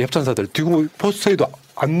이상의 협찬사들 뒤고 포스터에도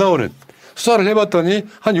안 나오는 수사를 해봤더니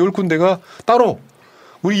한 10군데가 따로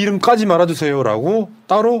우리 이름 까지 말아주세요라고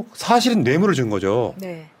따로 사실은 뇌물을 준 거죠.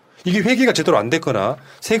 네. 이게 회계가 제대로 안 됐거나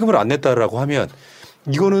세금을 안 냈다라고 하면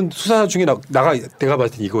이거는 수사 중에 내가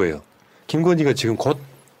봤을 때 이거예요. 김건희가 지금 곧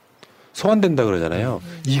소환된다 그러잖아요.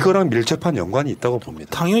 이거랑 밀접한 연관이 있다고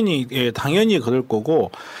봅니다. 당연히 그럴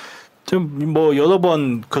거고 좀 뭐 여러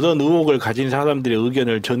번 그런 의혹을 가진 사람들의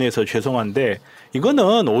의견을 전해서 죄송한데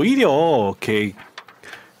이거는 오히려 이렇게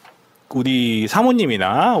우리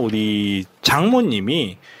사모님이나 우리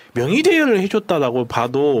장모님이 명의대여를 해줬다라고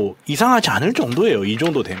봐도 이상하지 않을 정도예요. 이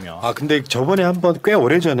정도 되면. 근데 저번에 한번 꽤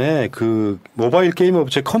오래전에 그 모바일 게임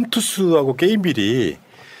업체 컴투스하고 게임빌이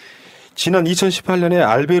지난 2018년에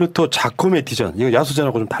알베르토 자코메티전, 이거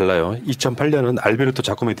야수전하고 좀 달라요. 2008년은 알베르토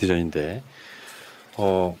자코메티전인데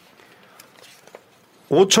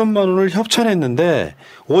 5천만 원을 협찬했는데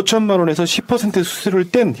 5천만 원에서 10%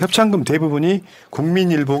 수수료를 뗀 협찬금 대부분이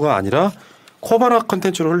국민일보가 아니라 코바나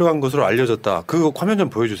컨텐츠로 흘러간 것으로 알려졌다. 그거 화면 좀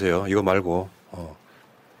보여주세요. 이거 말고.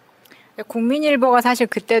 국민일보가 사실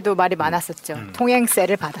그때도 말이 많았었죠.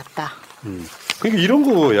 통행세를 받았다. 그러니까 이런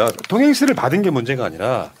거야. 통행세를 받은 게 문제가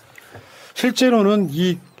아니라 실제로는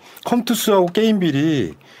이 컴투스하고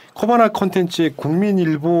게임빌이 코바나 컨텐츠의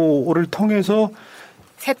국민일보를 통해서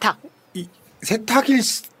세탁. 세탁일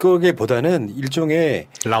거기보다는 일종의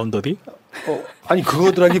라운더리? 아니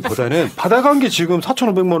그거들하기보다는 받아간 게 지금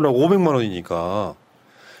 4,500만 원하고 500만 원이니까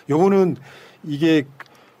요거는 이게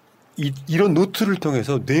이런 노트를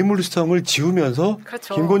통해서 뇌물성을 지우면서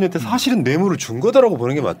그렇죠. 김건희한테 사실은 뇌물을 준 거다라고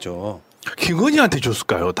보는 게 맞죠. 김건희한테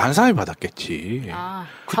줬을까요? 다른 사람이 받았겠지.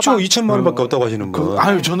 그쵸. 2천만 원밖에 없다고 하시는 분.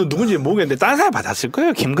 아유 저는 누군지 모르겠는데 다른 사람이 받았을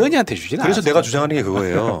거예요. 김건희한테 주진 않았어요. 그래서 내가 주장하는 게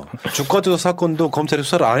그거예요. 주가 조작 사건도 검찰이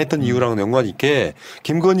수사를 안 했던 이유랑 연관이 있게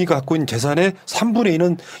김건희가 갖고 있는 재산의 3분의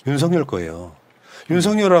 2는 윤석열 거예요.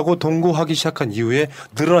 윤석열하고 동거하기 시작한 이후에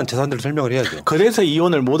늘어난 재산들을 설명을 해야죠. 그래서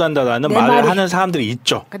이혼을 못한다라는 말을 하는 사람들이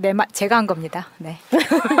있죠. 제가 한 겁니다. 네.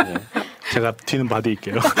 제가 뒤는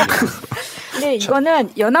봐드릴게요. 네,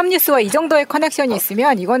 이거는 연합뉴스와 이 정도의 커넥션이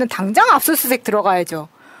있으면 이거는 당장 압수수색 들어가야죠.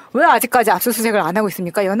 왜 아직까지 압수수색을 안 하고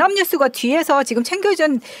있습니까? 연합뉴스가 뒤에서 지금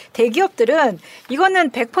챙겨준 대기업들은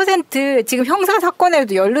이거는 100% 지금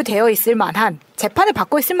형사사건에도 연루되어 있을 만한 재판을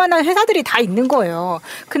받고 있을 만한 회사들이 다 있는 거예요.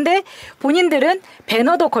 근데 본인들은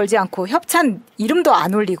배너도 걸지 않고 협찬 이름도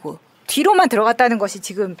안 올리고 뒤로만 들어갔다는 것이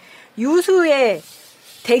지금 유수의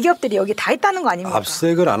대기업들이 여기 다 있다는 거 아닙니까?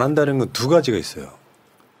 압색을 안 한다는 건 두 가지가 있어요.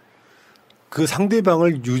 그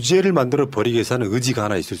상대방을 유죄를 만들어 버리기 위해서는 의지가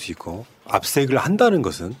하나 있을 수 있고 압색을 한다는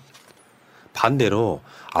것은 반대로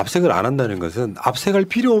압색을 안 한다는 것은 압색할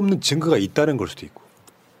필요 없는 증거가 있다는 걸 수도 있고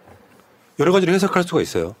여러 가지로 해석할 수가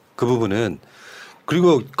있어요. 그 부분은.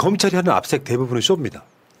 그리고 검찰이 하는 압색 대부분은 쇼입니다.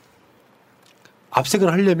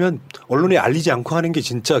 압색을 하려면 언론에 알리지 않고 하는 게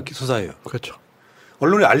진짜 수사예요. 그렇죠.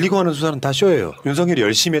 언론에 알리고 하는 수사는 다 쇼예요. 윤석열이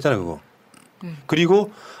열심히 했잖아요. 그거.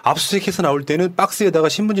 그리고 압수수색해서 나올 때는 박스에다가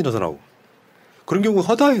신문지 넣어서 나오고 그런 경우가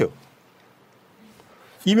허다해요.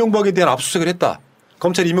 이명박에 대한 압수수색을 했다.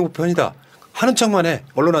 검찰이 이명박 편이다. 하는 척만 해.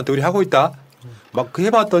 언론한테 우리 하고 있다. 막 그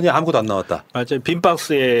해봤더니 아무것도 안 나왔다. 맞아요. 빈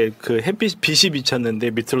박스에 그 햇빛 빛이 비쳤는데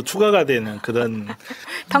밑으로 추가가 되는 그런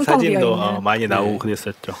사진도 많이 나오고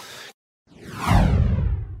그랬었죠.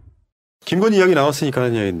 김건희 이야기 나왔으니까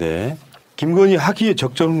하는 이야기인데 김건희 학위의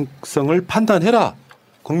적정성을 판단해라.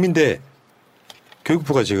 국민대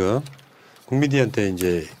교육부가 지금 국민들한테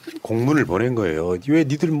이제 공문을 보낸 거예요. 왜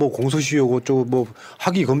니들 뭐 공소시효고 어쩌고 뭐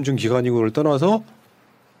학위 검증 기관이고를 떠나서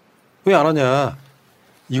왜 안 하냐.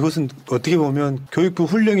 이것은 어떻게 보면 교육부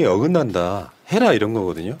훈령에 어긋난다. 해라 이런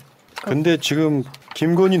거거든요. 근데 지금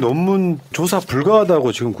김건희 논문 조사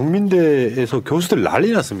불가하다고 지금 국민대에서 교수들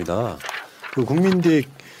난리 났습니다. 그 국민대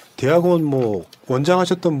대학원 뭐 원장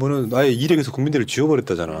하셨던 분은 아예 이력에서 국민대를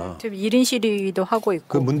지워버렸다잖아. 지금 1인 시위도 하고 있고.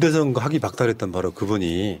 그 문대성 학위 박탈했던 바로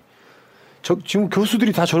그분이. 지금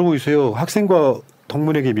교수들이 다 저러고 있어요. 학생과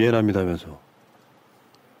동문에게 미안합니다면서.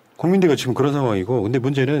 국민대가 지금 그런 상황이고. 근데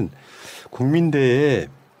문제는 국민대에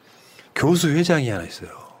교수 회장이 하나 있어요.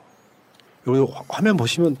 여기 화면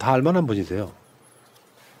보시면 다 알만한 분이세요.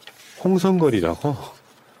 홍성걸이라고.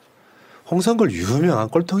 홍성걸 유명한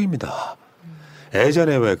꼴통입니다.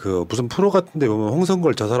 예전에 왜 그 무슨 프로 같은데 보면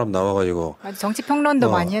홍성걸 저 사람 나와가지고 정치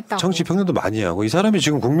평론도 많이 했다고. 정치 평론도 많이 하고 이 사람이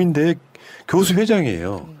지금 국민대 교수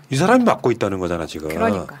회장이에요. 이 사람이 맡고 있다는 거잖아 지금.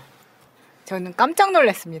 그러니까 저는 깜짝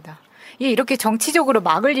놀랐습니다. 이게 이렇게 정치적으로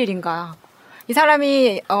막을 일인가? 이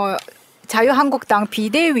사람이 자유한국당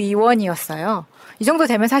비대위원이었어요. 이 정도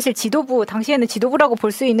되면 사실 지도부 당시에는 지도부라고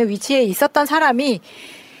볼 수 있는 위치에 있었던 사람이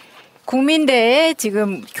국민대의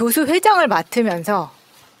지금 교수 회장을 맡으면서.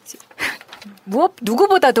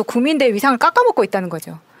 누구보다도 국민대 위상을 깎아먹고 있다는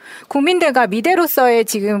거죠. 국민대가 미대로서의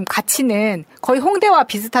지금 가치는 거의 홍대와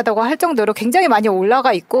비슷하다고 할 정도로 굉장히 많이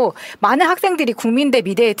올라가 있고 많은 학생들이 국민대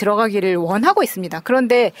미대에 들어가기를 원하고 있습니다.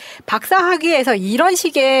 그런데 박사학위에서 이런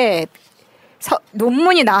식의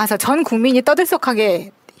논문이 나와서 전 국민이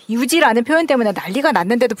떠들썩하게 유지라는 표현 때문에 난리가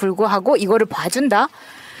났는데도 불구하고 이거를 봐준다?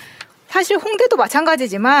 사실 홍대도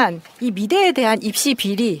마찬가지지만 이 미대에 대한 입시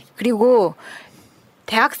비리 그리고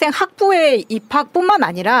대학생 학부의 입학뿐만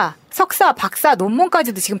아니라 석사, 박사,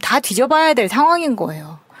 논문까지도 지금 다 뒤져봐야 될 상황인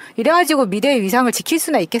거예요. 이래가지고 미대의 위상을 지킬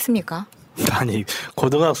수나 있겠습니까? 아니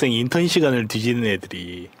고등학생 인턴 시간을 뒤지는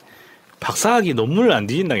애들이 박사학위 논문을 안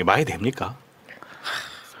뒤진다는 게 말이 됩니까?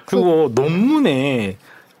 그리고 논문에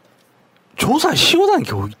조사 시효라는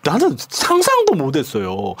게 나는 상상도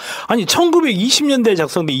못했어요. 아니 1920년대에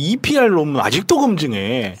작성된 EPR 논문 아직도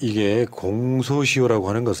검증해. 이게 공소시효라고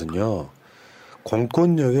하는 것은요.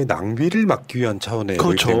 공권력의 낭비를 막기 위한 차원의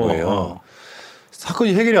그렇죠. 거예요.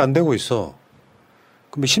 사건이 해결이 안 되고 있어.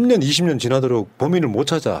 그럼 10년, 20년 지나도록 범인을 못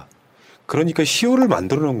찾아. 그러니까 시효를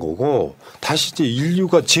만들어 놓은 거고 다시 이제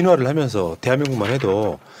인류가 진화를 하면서 대한민국만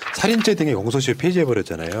해도 살인죄 등의 공소시효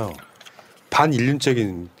폐지해버렸잖아요.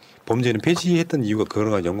 반인륜적인 범죄는 폐지했던 이유가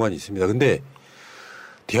그거랑 연관이 있습니다. 근데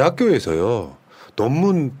대학교에서요.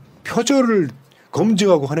 논문 표절을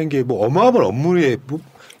검증하고 하는 게 뭐 어마어마한 업무에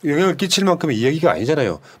영향을 끼칠 만큼의 이야기가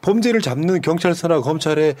아니잖아요. 범죄를 잡는 경찰서나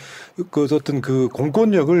검찰의 그 어떤 그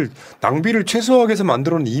공권력을 낭비를 최소화하기 위해서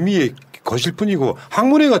만들어 놓은 임의의 것일 뿐이고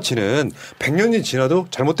학문의 가치는 100년이 지나도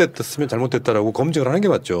잘못됐으면 잘못됐다라고 검증을 하는 게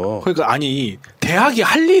맞죠. 그러니까 아니 대학이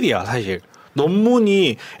할 일이야 사실.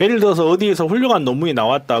 논문이 예를 들어서 어디에서 훌륭한 논문이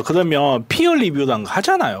나왔다 그러면 피어 리뷰도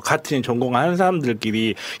하잖아요. 같은 전공하는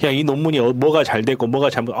사람들끼리 야 이 논문이 뭐가 잘 됐고 뭐가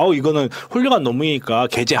잘못 이거는 훌륭한 논문이니까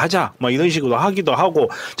게재하자 막 이런 식으로 하기도 하고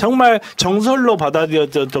정말 정설로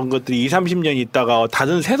받아들여졌던 것들이 20-30년 있다가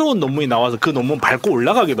다른 새로운 논문이 나와서 그 논문 밟고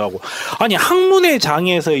올라가기도 하고 아니 학문의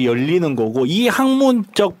장에서 열리는 거고 이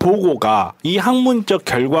학문적 보고가 이 학문적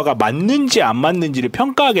결과가 맞는지 안 맞는지를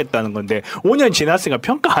평가하겠다는 건데 5년 지났으니까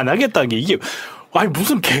평가 안 하겠다는 게 이게 아니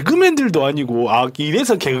무슨 개그맨들도 아니고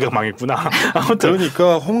이래서 개그가 망했구나. 아무튼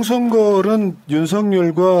그러니까 홍성걸은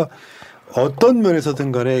윤석열과 어떤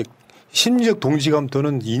면에서든 간에 심리적 동지감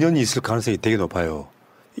또는 인연이 있을 가능성이 되게 높아요.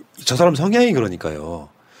 저 사람 성향이 그러니까요.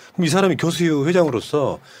 그럼 이 사람이 교수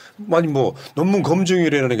회장으로서 아니 뭐 논문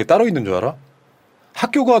검증이라는 게 따로 있는 줄 알아?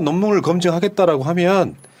 학교가 논문을 검증하겠다라고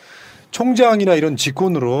하면 총장이나 이런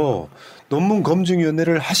직권으로 논문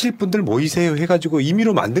검증위원회를 하실 분들 모이세요 해가지고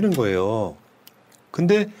임의로 만드는 거예요.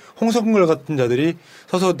 근데 홍성걸 같은 자들이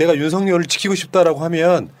서서 내가 윤석열을 지키고 싶다라고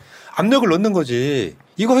하면 압력을 넣는 거지.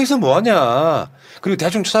 이거 해서 뭐하냐. 그리고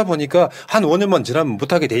대충 찾아보니까 한 5년만 지나면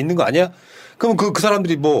못하게 돼 있는 거 아니야? 그럼 그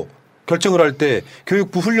사람들이 뭐 결정을 할 때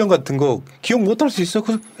교육부 훈련 같은 거 기억 못할 수 있어.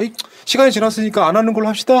 시간이 지났으니까 안 하는 걸로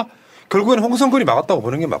합시다. 결국에는 홍성걸이 막았다고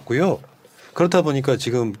보는 게 맞고요. 그렇다 보니까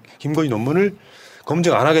지금 김건희 논문을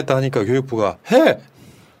검증 안 하겠다 하니까 교육부가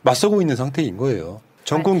맞서고 있는 상태인 거예요.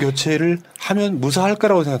 정권 교체를 하면 무사할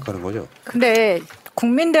거라고 생각하는 거죠. 근데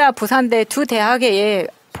국민대와 부산대 두 대학에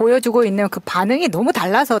보여주고 있는 그 반응이 너무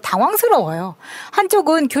달라서 당황스러워요.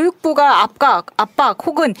 한쪽은 교육부가 압박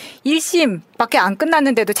혹은 1심밖에 안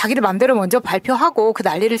끝났는데도 자기를 마음대로 먼저 발표하고 그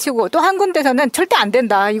난리를 치고 또 한 군데서는 절대 안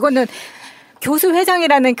된다. 이거는 교수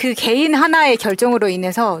회장이라는 그 개인 하나의 결정으로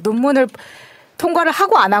인해서 논문을 통과를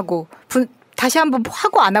하고 안 하고 다시 한번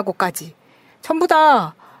하고 안 하고까지 전부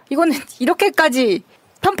다 이거는 이렇게까지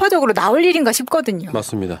편파적으로 나올 일인가 싶거든요.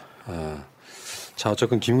 맞습니다. 자,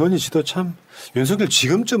 어쨌든 김건희 씨도 참 윤석열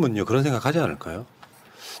지금쯤은요 그런 생각하지 않을까요?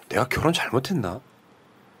 내가 결혼 잘못했나?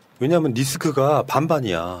 왜냐하면 리스크가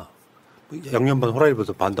반반이야. 양념반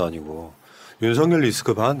호라이버도 반도 아니고 윤석열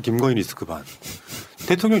리스크 반, 김건희 리스크 반.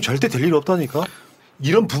 대통령 절대 될 일 없다니까.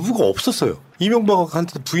 이런 부부가 없었어요.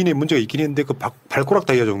 이명박한테 부인의 문제가 있긴 했는데 그 발꼬락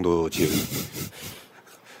다이아 정도지.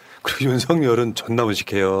 그리고 윤석열은 존나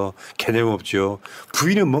무식해요. 개념 없죠.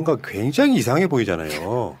 부인은 뭔가 굉장히 이상해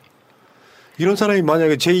보이잖아요. 이런 사람이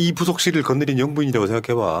만약에 제2 부속실을 건드린 영부인이라고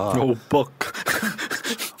생각해봐. 오빠.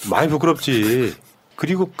 많이 부끄럽지.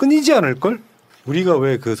 그리고 끊이지 않을걸? 우리가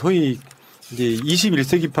왜 그 소위 이제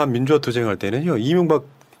 21세기판 민주화 투쟁할 때는요. 이명박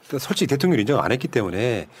솔직히 대통령 인정 안 했기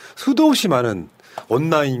때문에 수도 없이 많은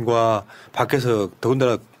온라인과 밖에서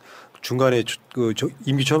더군다나 중간에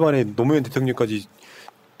임기 초반에 노무현 대통령까지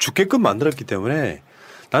죽게끔 만들었기 때문에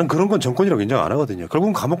나는 그런 건 정권이라고 인정 안 하거든요.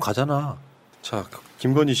 결국은 감옥 가잖아. 자,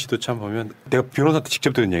 김건희 씨도 참 보면 내가 변호사한테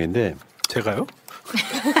직접 들은 얘기인데 제가요?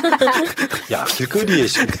 야, 길거리에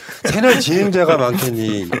채널 진행자가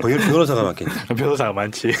많겠니? 변호사가 많겠니? 변호사가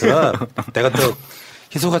많지. 내가 또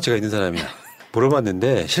희소 가치가 있는 사람이야.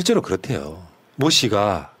 물어봤는데 실제로 그렇대요. 모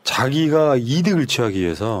씨가 자기가 이득을 취하기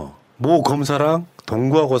위해서 모 검사랑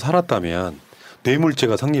동거하고 살았다면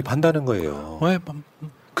뇌물죄가 성립한다는 거예요. 왜?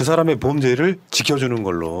 그 사람의 범죄를 지켜주는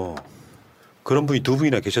걸로. 그런 분이 두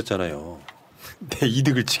분이나 계셨잖아요. 내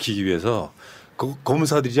이득을 지키기 위해서 그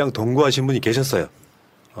검사들이랑 동거하신 분이 계셨어요.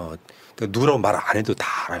 누구라고 말 안 해도 다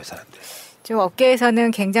알아요, 사람들. 지금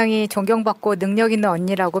업계에서는 굉장히 존경받고 능력 있는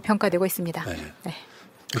언니라고 평가되고 있습니다. 네.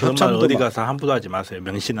 그런 말 어디 가서 함부로 하지 마세요.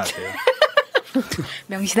 명신하세요.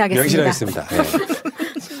 명신하겠습니다. 명신하겠습니다. 네.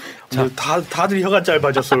 자, 다들 혀가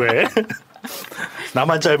짧아졌어 왜?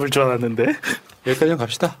 나만 짧을 줄 알았는데. 여기까지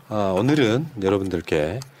갑시다. 오늘은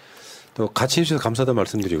여러분들께 또 같이 해주셔서 감사하다는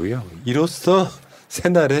말씀드리고요. 이로써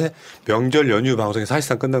새날의 명절 연휴 방송이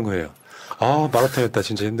사실상 끝난 거예요. 마라톤이었다.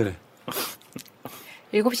 진짜 힘드네.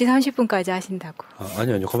 7시 30분까지 하신다고.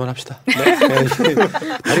 아니요. 그만합시다. 네?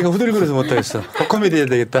 다리가 후들거려서 못하겠어. 코코메디 해야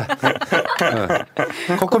되겠다.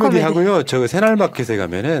 코코메디 하고요. 저 새날마켓에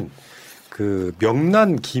가면은 그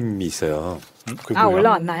명란 김이 있어요.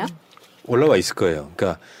 올라왔나요? 올라와 있을 거예요.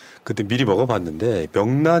 그러니까 그때 미리 먹어봤는데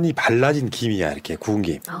명란이 발라진 김이야. 이렇게 구운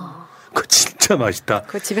김. 그거 진짜 맛있다.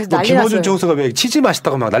 그 집에서 난리 났어요. 김어준 총수가 왜 치즈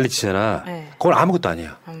맛있다고 막 난리치잖아. 네. 그건 아무것도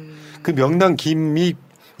아니야. 그 명란 김이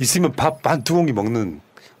있으면 밥 한 2공기 먹는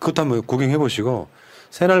그것도 한번 구경해 보시고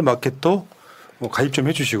새날 마켓도 가입 좀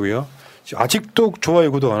해주시고요. 아직도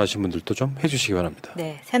좋아요, 구독 안 하신 분들도 좀 해주시기 바랍니다.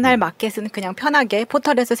 네, 새날 마켓은 그냥 편하게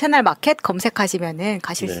포털에서 새날 마켓 검색하시면은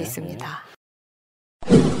가실 수 있습니다.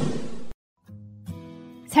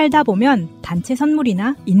 살다 보면 단체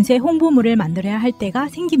선물이나 인쇄 홍보물을 만들어야 할 때가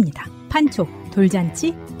생깁니다. 판촉,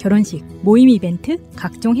 돌잔치, 결혼식, 모임 이벤트,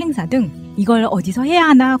 각종 행사 등 이걸 어디서 해야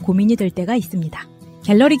하나 고민이 될 때가 있습니다.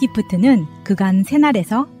 갤러리 기프트는 그간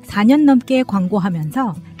새날에서 4년 넘게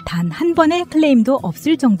광고하면서 단 한 번의 클레임도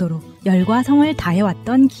없을 정도로 열과 성을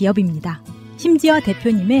다해왔던 기업입니다. 심지어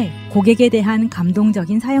대표님의 고객에 대한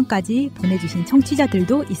감동적인 사연까지 보내주신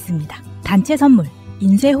청취자들도 있습니다. 단체 선물,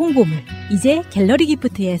 인쇄 홍보물, 이제 갤러리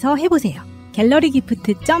기프트에서 해보세요.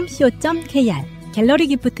 갤러리기프트.co.kr 갤러리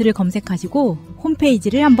기프트를 검색하시고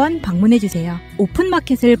홈페이지를 한번 방문해주세요.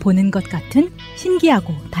 오픈마켓을 보는 것 같은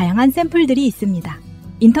신기하고 다양한 샘플들이 있습니다.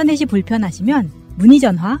 인터넷이 불편하시면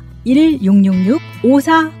문의전화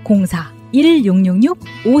 1666-5404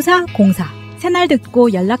 1666-5404 새날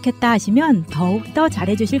듣고 연락했다 하시면 더욱더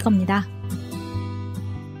잘해주실 겁니다.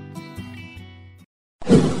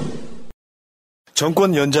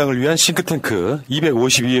 정권 연장을 위한 싱크탱크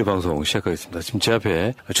 252회 방송 시작하겠습니다. 지금 제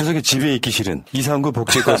앞에 추석에 집에 있기 싫은 이상구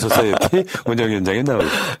복지과 소사이어티 원장위원장이 나오고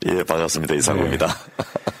있습니다. 예, 반갑습니다. 이상구입니다. 네.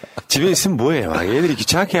 집에 있으면 뭐해? 막 애들이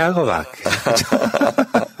귀찮게 하고 막.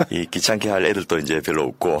 이 귀찮게 할 애들도 이제 별로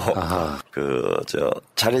없고,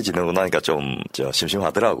 차례 지내고 나니까 좀,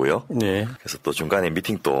 심심하더라고요. 네. 그래서 또 중간에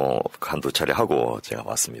미팅도 한두 차례 하고 제가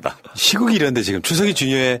왔습니다. 시국이 이런데 지금 추석이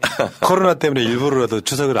중요해. 코로나 때문에 일부러라도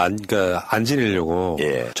추석을 안 지내려고.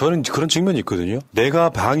 예. 저는 그런 측면이 있거든요.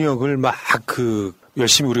 내가 방역을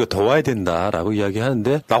열심히 우리가 도와야 된다라고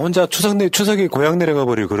이야기하는데 나 혼자 추석에 고향 내려가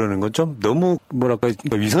버리고 그러는 건 좀 너무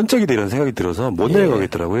위선적이다 이런 생각이 들어서 못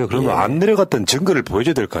내려가겠더라고요. 그러면 안 내려갔던 증거를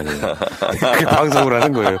보여줘야 될 거 아니에요. 그게 방송을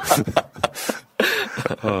하는 거예요.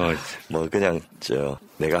 그냥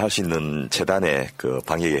내가 할 수 있는 재단에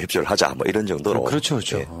방역에 협조를 하자 이런 정도로. 그렇죠.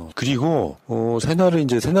 그리고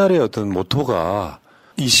새날의 어떤 모토가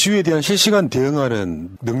이슈에 대한 실시간 대응하는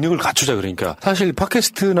능력을 갖추자. 그러니까 사실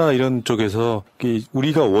팟캐스트나 이런 쪽에서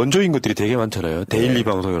우리가 원조인 것들이 되게 많잖아요. 데일리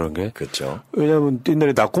방송 이런 게. 그렇죠. 왜냐하면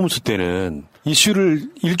옛날에 낙고무스 때는 이슈를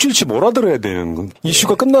일주일치 몰아들어야 되는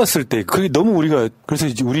이슈가 끝났을 때 그게 너무 그래서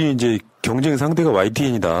우리 이제 경쟁 상대가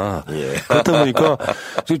YTN이다. 예. 그렇다 보니까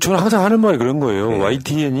저는 항상 하는 말이 그런 거예요.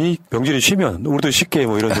 YTN이 병진이 쉬면 우리도 쉽게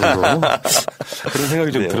이런 정도 그런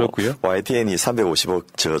생각이 좀 들었고요. YTN이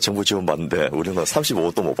 350억 정부 지원 받는데 우리는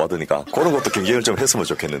 35억도 못 받으니까 그런 것도 경쟁을 좀 했으면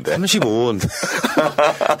좋겠는데. 35원.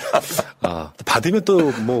 받으면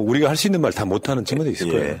또 우리가 할 수 있는 말 다 못하는 친구도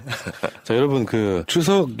있을 거예요. 자, 여러분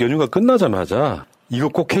추석 연휴가 끝나자마자 이거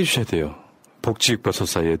꼭 해주셔야 돼요. 복지과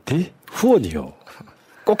소사이어티 후원이요.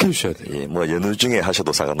 꼭 해주셔야 돼요. 예, 연휴 중에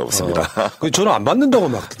하셔도 상관없습니다. 전화 안 받는다고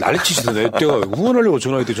막 난리치시던데. 내가 후원하려고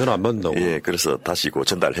전화했더니 전화 안 받는다고. 예, 그래서 다시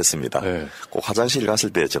전달했습니다. 예. 꼭 화장실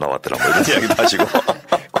갔을 때 전화 왔더라고요. 이런 이야기도 하시고.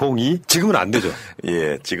 02? 지금은 안 되죠?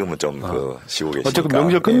 예, 지금은 좀 쉬고 계시니까. 어쨌든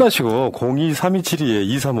명절 끝나시고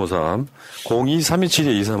 02-3272-2353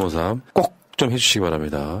 02-3272-2353 꼭 좀 해주시기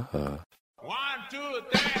바랍니다.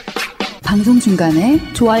 방송 중간에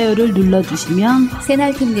좋아요를 눌러주시면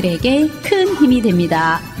새날팀들에게 큰 힘이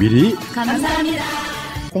됩니다. 미리 감사합니다.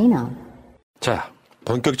 자,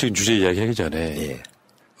 본격적인 주제 이야기하기 전에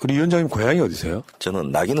우리 위원장님 고향이 어디세요?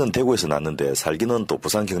 저는 나기는 대구에서 났는데 살기는 또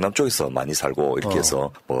부산 경남 쪽에서 많이 살고 이렇게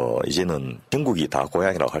해서 이제는 전국이 다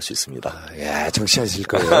고향이라고 할 수 있습니다. 정치하실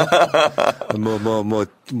거예요.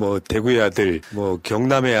 대구의 아들,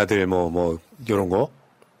 경남의 아들, 이런 거?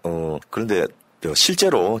 그런데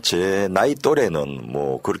실제로 제 나이 또래는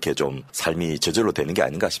그렇게 좀 삶이 저절로 되는 게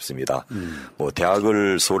아닌가 싶습니다.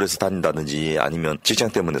 대학을 서울에서 다닌다든지 아니면 직장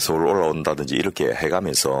때문에 서울 올라온다든지 이렇게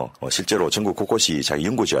해가면서 실제로 전국 곳곳이 자기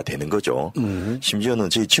연고지가 되는 거죠. 심지어는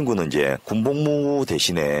저희 친구는 이제 군복무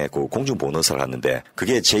대신에 공중보너사를 하는데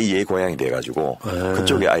그게 제2의 고향이 돼가지고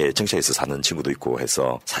그쪽에 아예 정착해서 사는 친구도 있고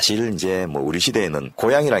해서 사실 이제 우리 시대에는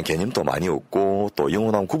고향이라는 개념도 많이 없고 또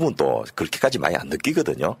영원한 구분도 그렇게까지 많이 안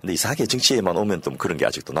느끼거든요. 근데 이상하게 정치에만 오면 좀 그런 게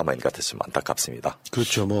아직도 남아있는 것 같아서 좀 안타깝습니다.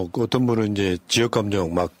 그렇죠. 어떤 분은 이제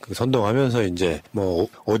지역감정 막 선동하면서 이제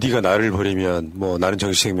어디가 나를 버리면 나는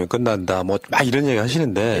정치생명 끝난다 막 이런 얘기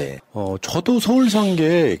하시는데 저도 서울 산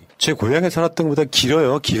게 제 고향에 살았던 것보다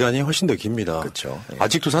길어요. 기간이 훨씬 더 깁니다. 그렇죠.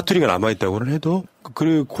 아직도 사투리가 남아있다고는 해도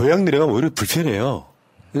그리고 고향 내려가면 오히려 불편해요.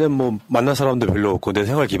 왜냐면 뭐 만날 사람도 별로 없고 내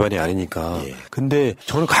생활 기반이 아니니까. 근데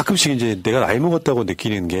저는 가끔씩 이제 내가 나이 먹었다고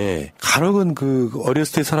느끼는 게 간혹은 그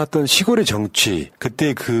어렸을 때 살았던 시골의 정치,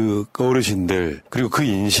 그때 그 어르신들 그리고 그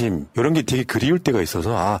인심 이런 게 되게 그리울 때가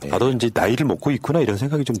있어서 나도 이제 나이를 먹고 있구나 이런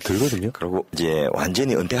생각이 좀 들거든요. 그리고 이제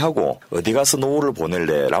완전히 은퇴하고 어디 가서 노후를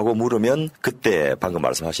보낼래라고 물으면 그때 방금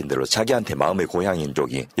말씀하신 대로 자기한테 마음의 고향인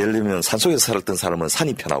쪽이 예를 들면 산속에서 살았던 사람은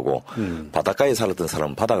산이 편하고 바닷가에 살았던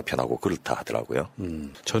사람은 바다가 편하고 그렇다 하더라고요.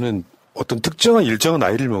 저는 어떤 특정한 일정한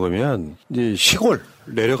나이를 먹으면 이제 시골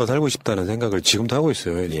내려가 살고 싶다는 생각을 지금도 하고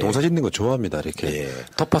있어요. 농사 짓는 거 좋아합니다. 이렇게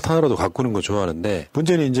텃밭 하나라도 가꾸는 거 좋아하는데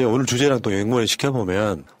문제는 이제 오늘 주제랑 또 연관을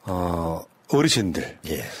시켜보면 어르신들.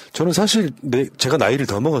 저는 사실 제가 나이를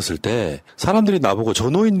더 먹었을 때 사람들이 나보고 저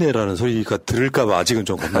노인네라는 소리가 들을까봐 아직은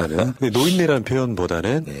좀 겁나는. 근데 노인네라는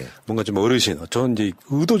표현보다는 뭔가 좀 어르신. 저는 이제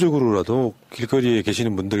의도적으로라도 길거리에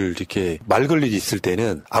계시는 분들 이렇게 말 걸일 일이 있을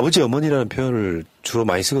때는 아버지 어머니라는 표현을 주로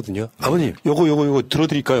많이 쓰거든요. 아버님, 요거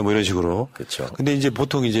들어드릴까요? 뭐 이런 식으로. 그렇죠. 근데 이제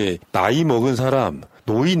보통 이제 나이 먹은 사람,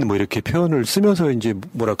 노인 뭐 이렇게 표현을 쓰면서 이제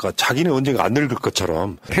뭐랄까 자기는 언젠가 안 늙을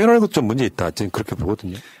것처럼 표현하는 것도 좀 문제 있다. 저는 그렇게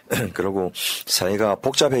보거든요. 그리고 사회가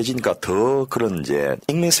복잡해지니까 더 그런 이제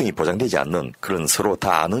익명성이 보장되지 않는 그런 서로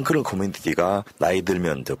다 아는 그런 커뮤니티가 나이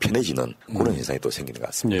들면 더 편해지는 그런 현상이 또 생기는 것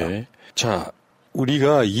같습니다. 예. 자,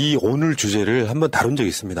 우리가 이 오늘 주제를 한번 다룬 적이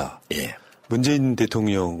있습니다. 예. 문재인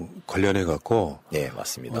대통령 관련해 갖고. 네,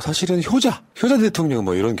 맞습니다. 사실은 효자 대통령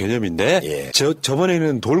뭐 이런 개념인데.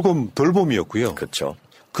 저번에는 돌봄이었고요. 그렇죠.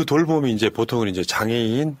 그 돌봄이 이제 보통은 이제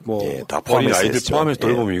장애인 뭐 다 어린 아이들 했죠. 포함해서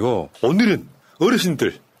돌봄이고. 오늘은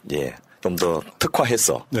어르신들. 좀 더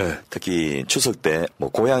특화해서 특히 추석 때 뭐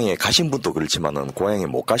고향에 가신 분도 그렇지만은 고향에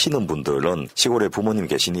못 가시는 분들은 시골에 부모님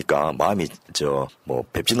계시니까 마음이 뭐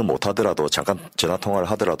뵙지는 못하더라도 잠깐 전화 통화를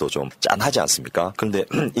하더라도 좀 짠하지 않습니까? 그런데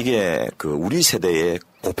이게 그 우리 세대의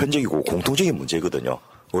보편적이고 공통적인 문제거든요.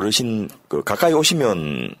 어르신 가까이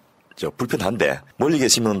오시면 불편한데 멀리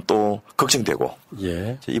계시면 또 걱정되고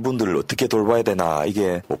이분들을 어떻게 돌봐야 되나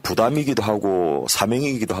이게 뭐 부담이기도 하고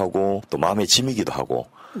사명이기도 하고 또 마음의 짐이기도 하고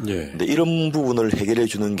근데 이런 부분을 해결해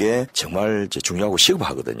주는 게 정말 중요하고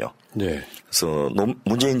시급하거든요. 그래서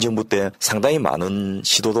문재인 정부 때 상당히 많은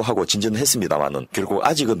시도도 하고 진전을 했습니다만은 결국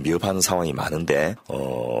아직은 미흡한 상황이 많은데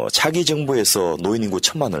차기 정부에서 노인 인구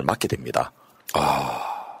 1,000만을 맞게 됩니다.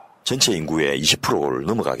 전체 인구의 20%를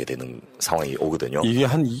넘어가게 되는 상황이 오거든요. 이게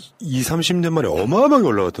한 20-30년 만에 어마어마하게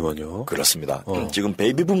올라갔더만요. 그렇습니다. 지금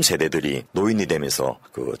베이비붐 세대들이 노인이 되면서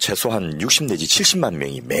최소한 60 내지 70만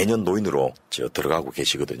명이 매년 노인으로 들어가고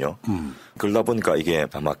계시거든요. 그러다 보니까 이게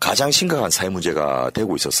아마 가장 심각한 사회 문제가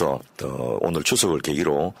되고 있어서 오늘 추석을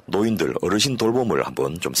계기로 노인들, 어르신 돌봄을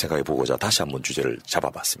한번 좀 생각해 보고자 다시 한번 주제를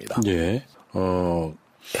잡아봤습니다.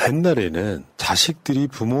 옛날에는 자식들이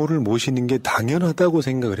부모를 모시는 게 당연하다고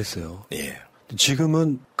생각을 했어요.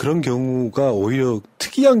 지금은 그런 경우가 오히려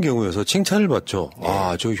특이한 경우여서 칭찬을 받죠.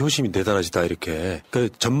 저 효심이 대단하시다 이렇게.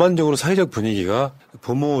 그러니까 전반적으로 사회적 분위기가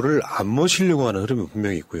부모를 안 모시려고 하는 흐름이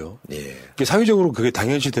분명히 있고요. 사회적으로 그게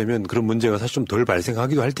당연시되면 그런 문제가 사실 좀 덜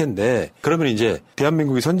발생하기도 할 텐데 그러면 이제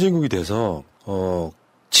대한민국이 선진국이 돼서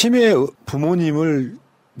치매 부모님을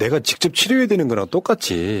내가 직접 치료해야 되는 거랑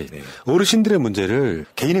똑같이 어르신들의 문제를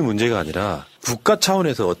개인의 문제가 아니라 국가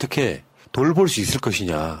차원에서 어떻게 돌볼 수 있을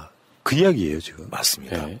것이냐. 그 이야기예요, 지금.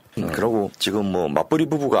 맞습니다. 그리고 지금 뭐 맞벌이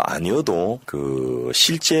부부가 아니어도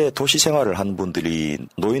실제 도시 생활을 한 분들이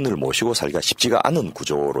노인을 모시고 살기가 쉽지가 않은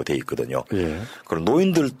구조로 돼 있거든요. 그리고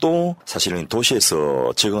노인들도 사실은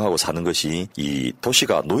도시에서 적응하고 사는 것이 이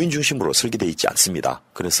도시가 노인 중심으로 설계돼 있지 않습니다.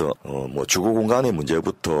 그래서 뭐 주거 공간의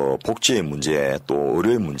문제부터 복지의 문제 또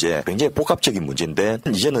의료의 문제 굉장히 복합적인 문제인데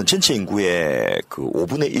이제는 전체 인구의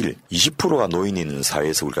 5분의 1, 20%가 노인인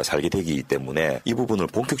사회에서 우리가 살게 되기 때문에 이 부분을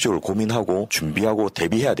본격적으로 고민하고 준비하고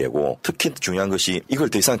대비해야 되고 특히 중요한 것이 이걸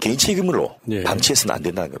더 이상 개인 책임으로 방치해서는 안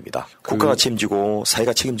된다는 겁니다. 국가가 책임지고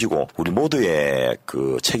사회가 책임지고 우리 모두의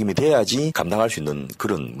책임이 돼야지 감당할 수 있는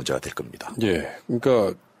그런 문제가 될 겁니다.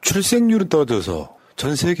 그러니까 출생률은 떨어져서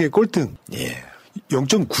전 세계 꼴등.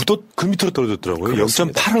 0.9도 그 밑으로 떨어졌더라고요.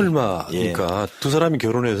 0.8 얼마니까 두 사람이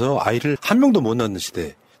결혼해서 아이를 한 명도 못 낳는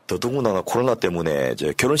시대. 더더군다나 코로나 때문에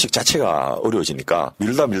결혼식 자체가 어려워지니까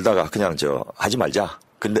밀다가 그냥 하지 말자.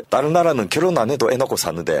 근데 다른 나라는 결혼 안 해도 애 낳고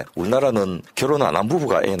사는데 우리나라는 결혼 안 한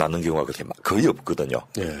부부가 애 낳는 경우가 그렇게 거의 없거든요.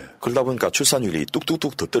 그러다 보니까 출산율이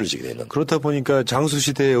뚝뚝뚝 더 떨어지게 되는. 그렇다 보니까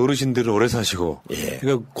장수시대의 어르신들은 오래 사시고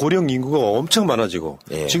그러니까 고령 인구가 엄청 많아지고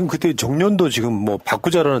지금 그때 정년도 지금 뭐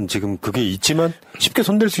바꾸자라는 지금 그게 있지만 쉽게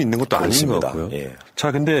손댈 수 있는 것도 아닌 것 같고요.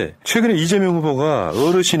 자, 근데 최근에 이재명 후보가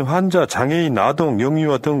어르신, 환자, 장애인, 아동,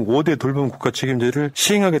 영유아 등 5대 돌봄 국가 책임제를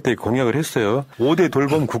시행하겠다 공약을 했어요. 5대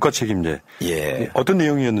돌봄 국가 책임제. 예. 어떤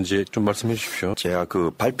내용이었는지 좀 말씀해 주십시오. 제가 그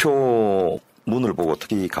발표문을 보고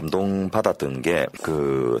특히 감동받았던 게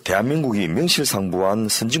대한민국이 명실상부한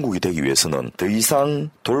선진국이 되기 위해서는 더 이상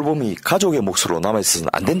돌봄이 가족의 몫으로 남아있어서는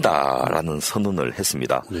안 된다라는 선언을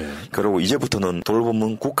했습니다. 예. 그리고 이제부터는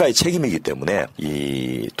돌봄은 국가의 책임이기 때문에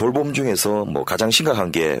이 돌봄 중에서 뭐 가장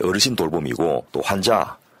심각한 게 어르신 돌봄이고 또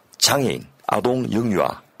환자, 장애인, 아동,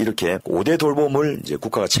 영유아 이렇게 5대 돌봄을 이제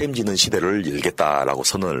국가가 책임지는 시대를 열겠다라고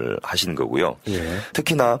선언을 하시는 거고요. 예.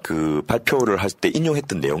 특히나 그 발표를 할 때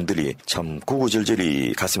인용했던 내용들이 참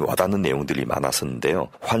구구절절히 가슴에 와닿는 내용들이 많았었는데요.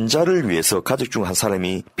 환자를 위해서 가족 중 한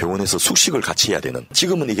사람이 병원에서 숙식을 같이 해야 되는,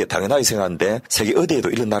 지금은 이게 당연하게 생각하는데 세계 어디에도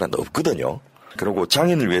이런 나라는 없거든요. 그리고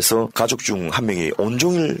장애인을 위해서 가족 중 한 명이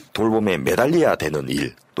온종일 돌봄에 매달려야 되는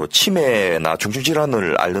일, 또 치매나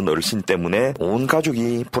중증질환을 앓는 어르신 때문에 온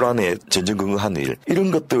가족이 불안에 전전긍긍하는 일, 이런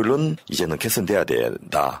것들은 이제는 개선돼야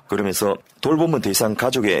된다. 그러면서 돌봄은 더 이상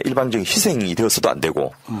가족의 일방적인 희생이 되어서도 안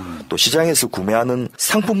되고 또 시장에서 구매하는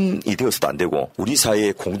상품이 되어서도 안 되고 우리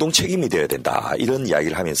사회의 공동 책임이 되어야 된다. 이런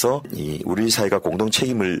이야기를 하면서 우리 사회가 공동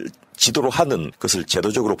책임을 지도로 하는 것을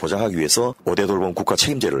제도적으로 보장하기 위해서 5대 돌봄 국가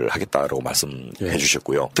책임제를 하겠다라고 말씀해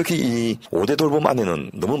주셨고요. 특히 이 5대 돌봄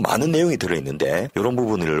안에는 너무 많은 내용이 들어있는데 이런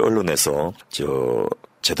부분을 언론에서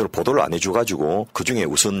제대로 보도를 안 해줘가지고 그중에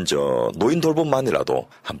우선 노인 돌봄만이라도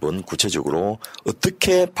한번 구체적으로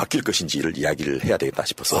어떻게 바뀔 것인지를 이야기를 해야 되겠다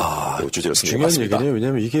싶어서 주제를 선정해봤습니다. 중요한 얘기네요.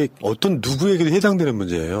 왜냐하면 이게 어떤 누구에게도 해당되는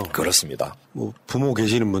문제예요. 그렇습니다. 뭐 부모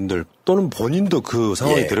계시는 분들 또는 본인도 그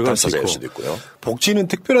상황에 들어갈 수 있고 수도 있고요. 복지는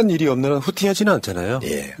특별한 일이 없는 한 후퇴하지는 않잖아요.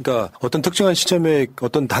 예. 그러니까 어떤 특정한 시점에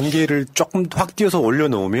어떤 단계를 조금 확 뛰어서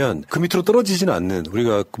올려놓으면 그 밑으로 떨어지지는 않는,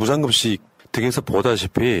 우리가 무상급식 등에서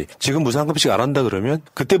보다시피 지금 무상급식 안 한다 그러면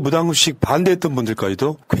그때 무상급식 반대했던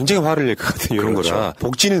분들까지도 굉장히 화를 낼 것 같은 이런 그렇죠. 거라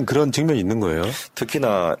복지는 그런 측면이 있는 거예요.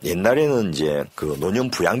 특히나 옛날에는 이제 그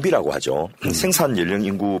노년 부양비라고 하죠. 생산 연령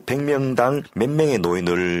인구 100명당 몇 명의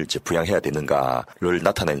노인을 이제 부양해야 되는가를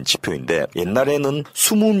나타내는 지표인데 옛날에는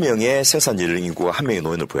 20명의 생산 연령 인구가 1명의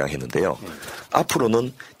노인을 부양했는데요.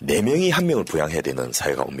 앞으로는 4명이 1명을 부양해야 되는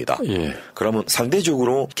사회가 옵니다. 예. 그러면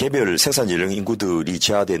상대적으로 개별 생산 연령 인구들이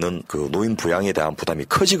제한되는 그 노인 부양에 대한 부담이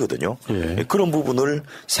커지거든요. 예. 그런 부분을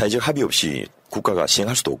사회적 합의 없이 국가가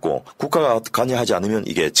시행할 수도 없고 국가가 관여하지 않으면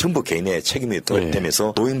이게 전부 개인의 책임이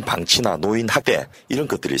되면서 노인 방치나 노인 학대 이런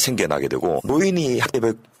것들이 생겨나게 되고 노인이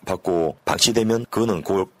학대받고 방치되면 그거는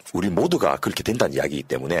우리 모두가 그렇게 된다는 이야기이기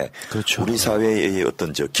때문에 그렇죠. 우리 사회의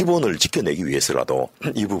어떤 기본을 지켜내기 위해서라도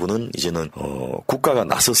이 부분은 이제는 국가가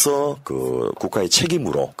나서서 그 국가의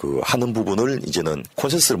책임으로 하는 부분을 이제는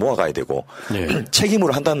콘센서스를 모아가야 되고 예.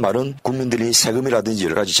 책임으로 한다는 말은 국민들이 세금이라든지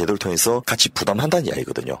여러 가지 제도를 통해서 같이 부담한다는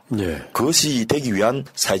이야기거든요. 예. 그것이 되기 위한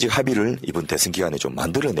사회적 합의를 이번 대선 기간에 좀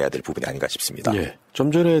만들어내야 될 부분이 아닌가 싶습니다. 예.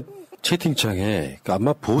 좀 전에 채팅창에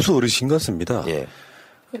아마 보수 어르신 같습니다. 예.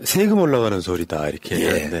 세금 올라가는 소리다 이렇게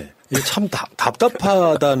얘기하는데 이게 참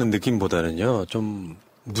답답하다는 느낌보다는요 좀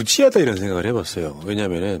무지하다 이런 생각을 해봤어요.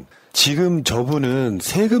 왜냐하면은 지금 저분은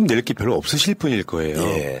세금 낼 게 별로 없으실 분일 거예요.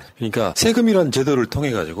 예. 그러니까 세금이라는 제도를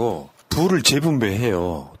통해 가지고 부를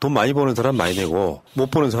재분배해요. 돈 많이 버는 사람 많이 내고 못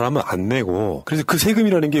버는 사람은 안 내고, 그래서 그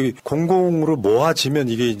세금이라는 게 공공으로 모아지면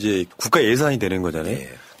이게 이제 국가 예산이 되는 거잖아요. 예.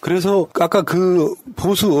 그래서 아까 그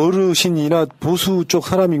보수 어르신이나 보수 쪽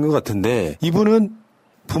사람인 것 같은데 이분은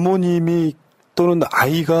부모님이 또는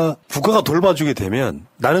아이가 국가가 돌봐주게 되면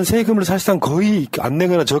나는 세금을 사실상 거의 안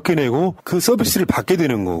내거나 적게 내고 그 서비스를 받게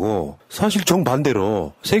되는 거고, 사실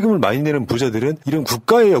정반대로 세금을 많이 내는 부자들은 이런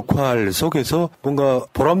국가의 역할 속에서 뭔가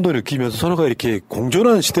보람도 느끼면서 서로가 이렇게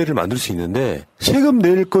공존하는 시대를 만들 수 있는데, 세금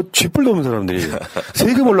낼 것 쥐뿔도 없는 사람들이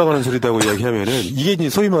세금 올라가는 소리다고 이야기하면은 이게 이제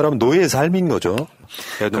소위 말하면 노예의 삶인 거죠.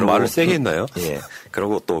 너무 말을 세게 했나요? 예.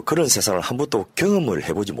 그리고 또 그런 세상을 한 번도 경험을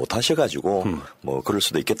해보지 못하셔가지고 뭐 그럴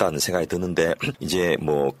수도 있겠다는 생각이 드는데, 이제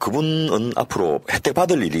뭐 그분은 앞으로 혜택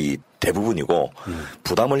받을 일이 대부분이고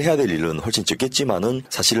부담을 해야 될 일은 훨씬 적겠지만은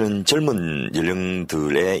사실은 젊은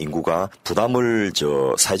연령들의 인구가 부담을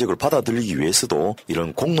사회적으로 받아들이기 위해서도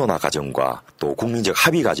이런 공론화 과정과 또 국민적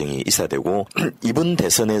합의 과정이 있어야 되고, 이번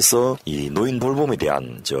대선에서 이 노인 돌봄에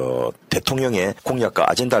대한 대통령의 공약과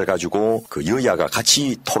아젠다를 가지고 그 여야가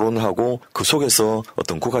같이 토론하고 그 속에서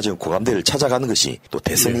어떤 국가적인 공감대를 찾아가는 것이 또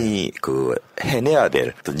대선이 해내야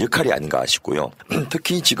될 어떤 역할이 아닌가 싶고요.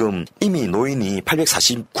 특히 지금 이미 노인이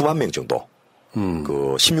 849만 명 정도,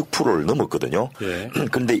 그 16%를 넘었거든요. 예.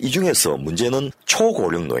 그런데 이 중에서 문제는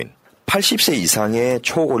초고령 노인, 80세 이상의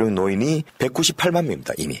초고령 노인이 198만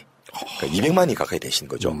명입니다, 이미. 그러니까 200만이 가까이 되신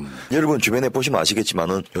거죠. 여러분 주변에 보시면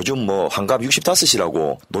아시겠지만은 요즘 뭐 환갑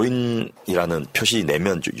 65이라고 노인이라는 표시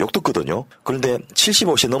내면 욕 듣거든요. 그런데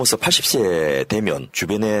 75세 넘어서 80세 되면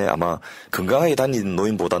주변에 아마 건강하게 다니는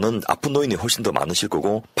노인보다는 아픈 노인이 훨씬 더 많으실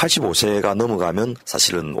거고 85세가 넘어가면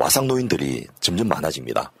사실은 와상 노인들이 점점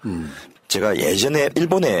많아집니다. 제가 예전에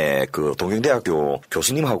일본의 그 동경대학교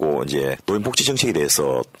교수님하고 이제 노인복지 정책에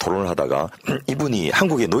대해서 토론을 하다가 이분이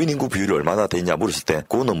한국의 노인 인구 비율이 얼마나 되냐 물었을 때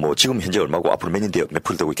그거는 뭐 지금 현재 얼마고 앞으로 몇 년 뒤에 몇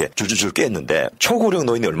프로 되고 이렇게 줄줄줄 깼는데 초고령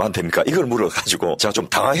노인이 얼마나 됩니까? 이걸 물어가지고 제가 좀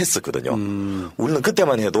당황했었거든요. 우리는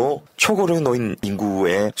그때만 해도 초고령 노인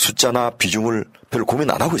인구의 숫자나 비중을 별로 고민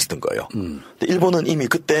안 하고 있었던 거예요. 근데 일본은 이미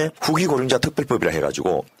그때 후기 고령자 특별법이라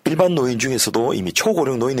해가지고 일반 노인 중에서도 이미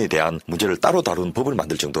초고령 노인에 대한 문제를 따로 다룬 법을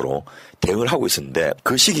만들 정도로 대응을 하고 있었는데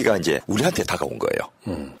그 시기가 이제 우리한테 다가온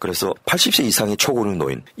거예요. 그래서 80세 이상의 초고령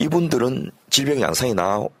노인 이분들은 질병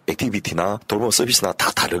양상이나 액티비티나 돌봄 서비스나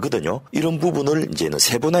다 다르거든요. 이런 부분을 이제는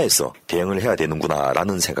세분화해서 대응을 해야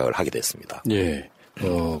되는구나라는 생각을 하게 됐습니다. 예.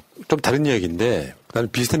 좀 다른 이야기인데 나는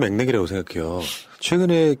비슷한 맥락이라고 생각해요.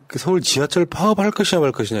 최근에 그 서울 지하철 파업할 것이냐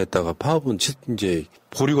말 것이냐 했다가 파업은 이제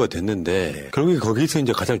보류가 됐는데 결국에 거기서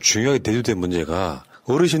이제 가장 중요하게 대두된 문제가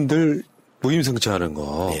어르신들 무임승차하는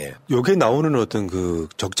거. 요게 나오는 어떤 그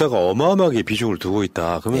적자가 어마어마하게 비중을 두고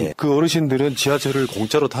있다. 그러면 그 어르신들은 지하철을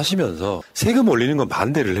공짜로 타시면서 세금 올리는 건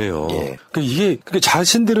반대를 해요. 이게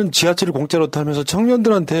자신들은 지하철을 공짜로 타면서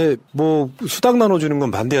청년들한테 뭐 수당 나눠주는 건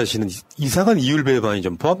반대하시는 이상한 이율 배반이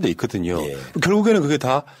좀 포함되어 있거든요. 결국에는 그게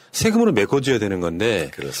다 세금으로 메꿔줘야 되는 건데.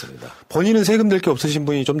 그렇습니다. 본인은 세금 낼 게 없으신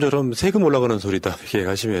분이 좀처럼 세금 올라가는 소리다 이렇게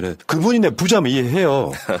하시면은 그분이 내 부자면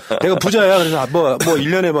이해해요. 내가 부자야. 그래서 뭐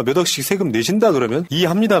 1년에 몇 억씩 세금 내신다 그러면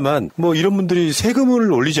이해합니다만 뭐 이런 분들이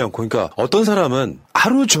세금을 올리지 않고 그러니까 어떤 사람은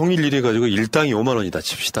하루 종일 일해가지고 일당이 5만 원이다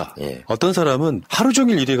칩시다. 어떤 사람은 하루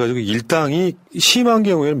종일 일해가지고 일당이 심한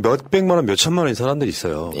경우에는 몇백만 원, 몇천만 원인 사람들이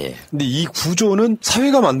있어요. 근데 이 구조는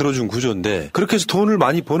사회가 만들어준 구조인데 그렇게 해서 돈을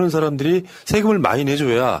많이 버는 사람들이 세금을 많이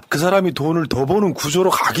내줘야 그 사람이 돈을 더 버는 구조로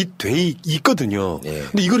가게 돼 있거든요.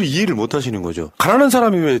 근데 이걸 이해를 못 하시는 거죠. 가난한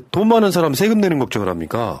사람이 왜 돈 많은 사람 세금 내는 걱정을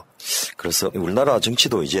합니까? 그래서 우리나라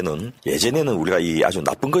정치도 이제는 예전에는 우리가 이 아주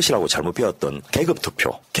나쁜 것이라고 잘못 배웠던 계급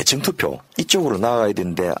투표, 계층 투표 이쪽으로 나아가야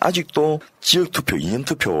되는데 아직도 지역 투표, 이념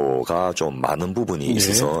투표가 좀 많은 부분이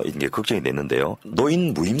있어서 이게 걱정이 됐는데요.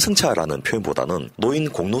 노인 무임승차라는 표현보다는 노인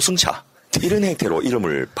공로승차 이런 형태로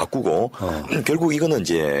이름을 바꾸고 결국 이거는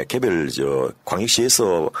이제 개별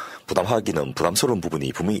광역시에서 부담하기는 부담스러운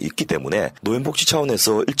부분이 분명히 있기 때문에 노인복지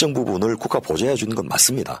차원에서 일정 부분을 국가 보조해 주는 건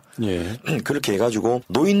맞습니다. 그렇게 해가지고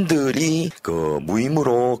노인들이 그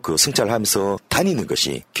무임으로 그 승차를 하면서 다니는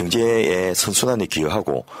것이 경제의 선순환에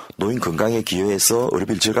기여하고 노인 건강에 기여해서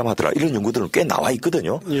의료비를 절감하더라 이런 연구들은 꽤 나와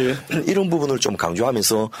있거든요. 이런 부분을 좀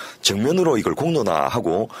강조하면서 정면으로 이걸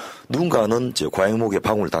공론화하고 누군가는 과잉목에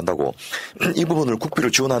방울을 단다고 이 부분을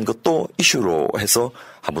국비를 지원하는 것도 이슈로 해서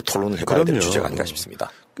한번 토론을 해봐야 될 주제가 아닌가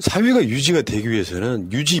싶습니다. 사회가 유지가 되기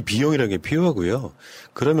위해서는 유지 비용이라는 게 필요하고요.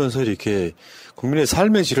 그러면서 이렇게 국민의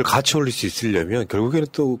삶의 질을 같이 올릴 수 있으려면 결국에는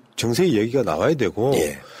또 정세의 얘기가 나와야 되고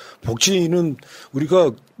복지는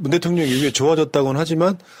우리가 문 대통령 이후에 좋아졌다고는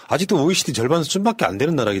하지만 아직도 OECD 절반 수준밖에 안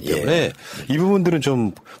되는 나라이기 때문에 이 부분들은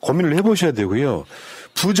좀 고민을 해보셔야 되고요.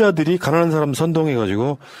 부자들이 가난한 사람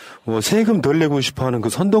선동해가지고 뭐 세금 덜 내고 싶어하는 그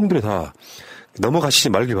선동들에 다 넘어가시지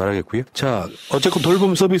말길 바라겠고요. 자, 어쨌건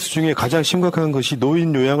돌봄 서비스 중에 가장 심각한 것이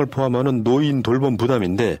노인 요양을 포함하는 노인 돌봄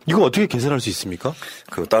부담인데 이거 어떻게 개선할 수 있습니까?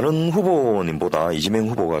 그 다른 후보님보다 이재명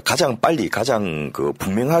후보가 가장 빨리 가장 그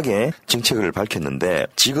분명하게 정책을 밝혔는데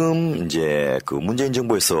지금 이제 그 문재인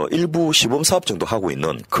정부에서 일부 시범 사업 정도 하고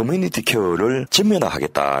있는 커뮤니티 케어를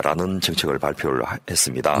전면화하겠다라는 정책을 발표를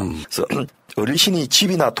했습니다. 그래서 어르신이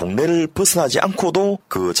집이나 동네를 벗어나지 않고도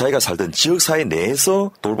그 자기가 살던 지역사회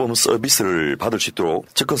내에서 돌봄 서비스를 받을 수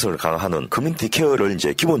있도록 접근성을 강화하는 커뮤니티 케어를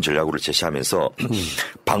이제 기본 전략으로 제시하면서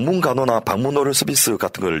방문 간호나 방문 의료 서비스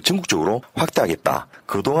같은 걸 전국적으로 확대하겠다.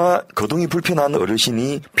 거동이 불편한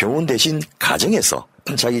어르신이 병원 대신 가정에서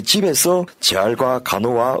자기 집에서 재활과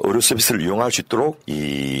간호와 의료 서비스를 이용할 수 있도록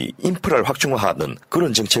이 인프라를 확충하는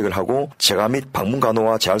그런 정책을 하고 재가 및 방문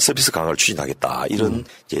간호와 재활 서비스 강화를 추진하겠다. 이런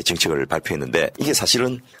이제 정책을 발표했는데 이게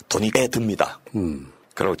사실은 돈이 꽤 듭니다.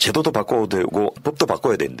 그리고 제도도 바꿔야 되고 법도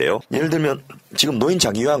바꿔야 되는데요. 예를 들면 지금 노인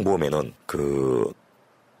장기 요양보험에는 그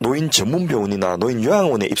노인 전문 병원이나 노인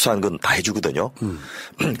요양원에 입소하는 건 다 해주거든요.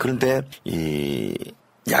 그런데 이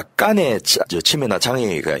약간의 치매나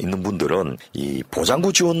장애가 있는 분들은 이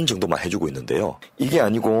보장구 지원 정도만 해주고 있는데요. 이게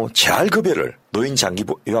아니고 재활급여를 노인 장기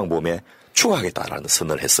요양보험에 추가하겠다라는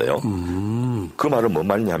선언을 했어요. 그 말은 뭔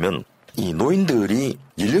말이냐면 이 노인들이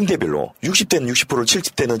연령대별로 60대는 60%,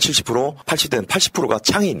 70대는 70%, 80대는 80%가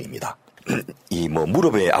장애인입니다. 이 뭐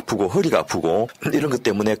무릎에 아프고 허리가 아프고 이런 것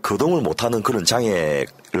때문에 거동을 못하는 그런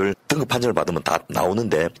장애를 등급 판정을 받으면 다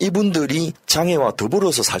나오는데 이분들이 장애와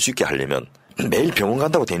더불어서 살 수 있게 하려면 매일 병원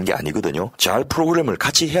간다고 되는 게 아니거든요. 잘 프로그램을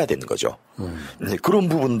같이 해야 되는 거죠. 그런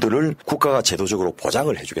부분들을 국가가 제도적으로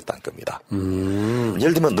보장을 해주겠다는 겁니다.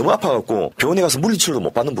 예를 들면 너무 아파갖고 병원에 가서 물리치료도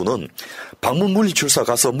못 받는 분은 방문 물리치료사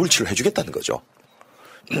가서 물리치료를 해주겠다는 거죠.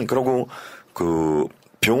 그리고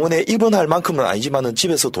병원에 입원할 만큼은 아니지만은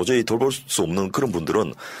집에서 도저히 돌볼 수 없는 그런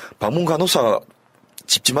분들은 방문 간호사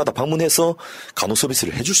집집마다 방문해서 간호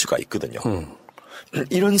서비스를 해줄 수가 있거든요.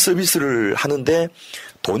 이런 서비스를 하는데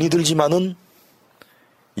돈이 들지만은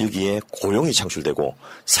여기에 고용이 창출되고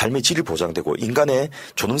삶의 질이 보장되고 인간의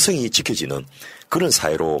존엄성이 지켜지는 그런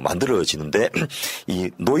사회로 만들어지는데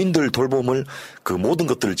이 노인들 돌봄을 그 모든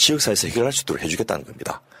것들을 지역사회에서 해결할 수 있도록 해주겠다는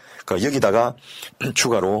겁니다. 그러니까 여기다가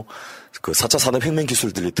추가로 그 4차 산업혁명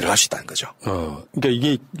기술들이 들어갈 수 있다는 거죠. 그러니까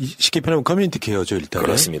이게 쉽게 표현하면 커뮤니티 케어죠, 일단.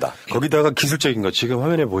 그렇습니다. 거기다가 기술적인 거, 지금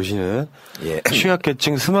화면에 보시는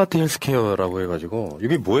취약계층 스마트 헬스케어라고 해가지고,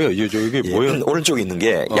 이게 뭐예요? 이게 뭐예요? 오른쪽에 있는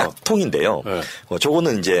게 약통인데요.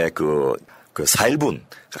 저거는 이제 그 4일분,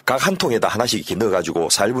 각 한 통에다 하나씩 이렇게 넣어가지고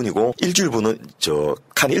 4일분이고, 일주일분은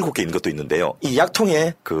칸이 7개 있는 것도 있는데요. 이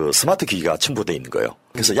약통에 그 스마트 기기가 첨부되어 있는 거예요.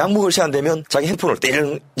 그래서 약 먹을 시간 되면 자기 핸드폰을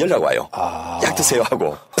때리는 연락 와요. 약 드세요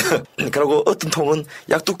하고. 그리고 어떤 통은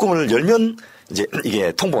약 뚜껑을 열면 이제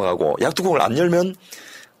이게 통보하고 약 뚜껑을 안 열면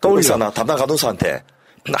또 의사나 담당 간호사한테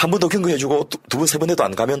한 번 더 경고해주고 두 번, 세 번 해도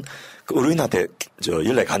안 가면 그 의료인한테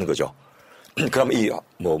연락이 가는 거죠. 그럼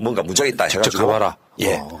뭔가 문제가 있다 해가지고. 직접 가봐라.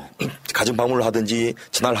 예. 가정 방문을 하든지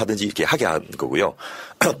전화를 하든지 이렇게 하게 하는 거고요.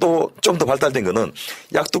 또 좀 더 발달된 거는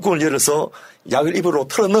약 뚜껑을 열어서 약을 입으로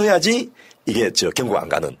털어 넣어야지 이게 경고가 안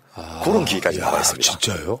가는 그런 기기까지 나와 있습니다.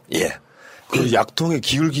 진짜요? 예. 그 약통에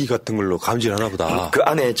기울기 같은 걸로 감지하나 보다. 그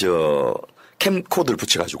안에 캠코드를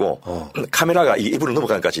붙여가지고 카메라가 이 입으로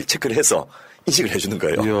넘어가는까지 체크를 해서 인식을 해주는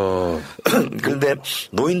거예요. 그런데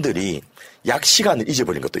노인들이 약 시간을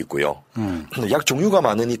잊어버린 것도 있고요. 약 종류가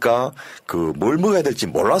많으니까 뭘 먹어야 될지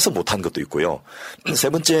몰라서 못한 것도 있고요. 세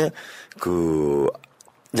번째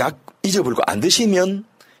약 잊어버리고 안 드시면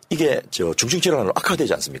이게 중증질환으로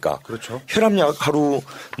악화되지 않습니까? 그렇죠. 혈압약 하루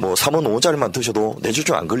 3원 5원짜리만 드셔도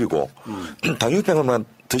뇌졸중 안 걸리고 당뇨병만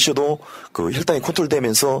드셔도 혈당이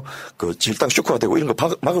컨트롤되면서 혈당 쇼크가 되고 이런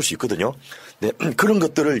거 막을 수 있거든요. 네, 그런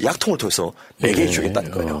것들을 약통을 통해서 매개해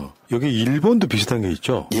주겠다는 거예요. 여기 일본도 비슷한 게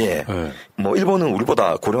있죠? 예. 일본은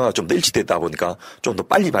우리보다 고령화가 좀 더 일찍 됐다 보니까 좀 더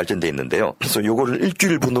빨리 발전돼 있는데요. 그래서 요거를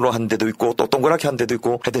일주일분으로 한 데도 있고 또 동그랗게 한 데도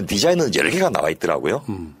있고 하여튼 디자인은 여러 개가 나와 있더라고요.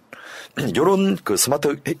 요런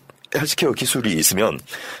스마트 헬스케어 기술이 있으면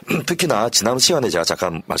특히나 지난 시간에 제가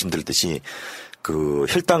잠깐 말씀드렸듯이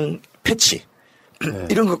혈당 패치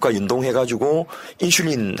이런 것과 연동해가지고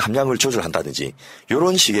인슐린 함량을 조절한다든지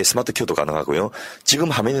이런 식의 스마트 케어도 가능하고요.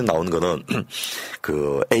 지금 화면에 나오는 거는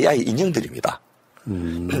AI 인형들입니다.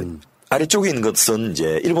 아래쪽에 있는 것은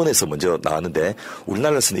이제 일본에서 먼저 나왔는데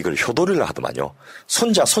우리나라에서는 이걸 효도리를 하더만요.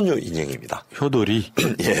 손자 손녀 인형입니다. 효도리?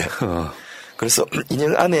 예. 그래서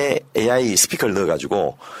인형 안에 AI 스피커를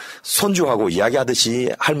넣어가지고 손주하고 이야기하듯이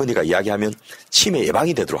할머니가 이야기하면 치매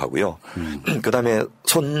예방이 되도록 하고요. 그다음에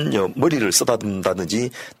손녀 머리를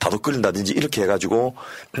쓰다듬다든지 다독거린다든지 이렇게 해가지고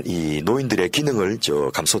이 노인들의 기능을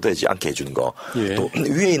감소되지 않게 해주는 거. 예. 또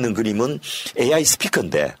위에 있는 그림은 AI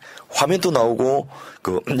스피커인데 화면도 나오고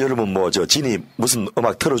여러분 진이 무슨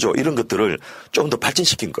음악 틀어줘 이런 것들을 좀 더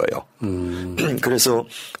발전시킨 거예요. 그래서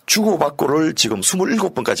주고받고를 지금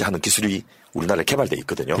 27번까지 하는 기술이 우리나라에 개발돼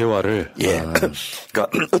있거든요. 대화를. 예. 그러니까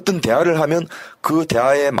어떤 대화를 하면 그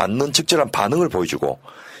대화에 맞는 적절한 반응을 보여주고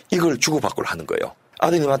이걸 주고받고를 하는 거예요.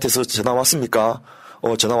 아드님한테서 전화 왔습니까?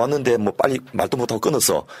 전화 왔는데 빨리 말도 못하고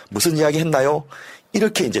끊어서 무슨 이야기 했나요?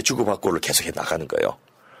 이렇게 이제 주고받고를 계속해 나가는 거예요.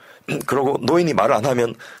 그리고 노인이 말을 안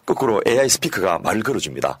하면 거꾸로 AI 스피커가 말을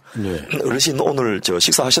걸어줍니다. 네. 어르신 오늘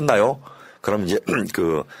식사하셨나요? 그럼 이제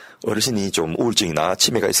어르신이 좀 우울증이나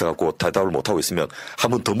치매가 있어갖고 대답을 못하고 있으면 한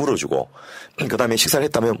번 더 물어주고 그 다음에 식사를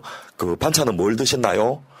했다면 반찬은 뭘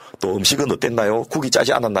드셨나요? 또 음식은 어땠나요? 국이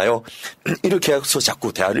짜지 않았나요? 이렇게 해서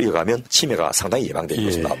자꾸 대화를 이어가면 치매가 상당히 예방되는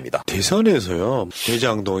것으로 나옵니다. 대선에서요.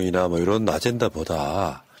 대장동이나 이런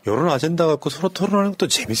아젠다보다 이런 아젠다 갖고 서로 토론하는 것도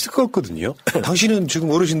재밌을 것 같거든요. 당신은 지금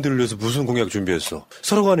어르신들을 위해서 무슨 공약 준비했어?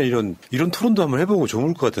 서로 간에 이런 토론도 한번 해보고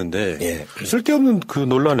좋을 것 같은데 예. 쓸데없는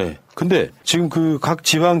논란에. 근데 지금 각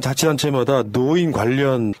지방자치단체마다 노인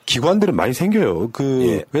관련 기관들은 많이 생겨요.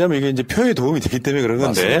 왜냐면 이게 이제 표에 도움이 되기 때문에 그런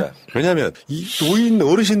건데. 맞습니다. 왜냐면 이 노인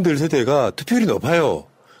어르신들 세대가 투표율이 높아요.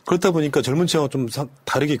 그렇다 보니까 젊은 층하고 좀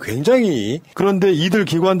다르게 굉장히 그런데 이들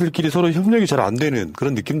기관들끼리 서로 협력이 잘 안 되는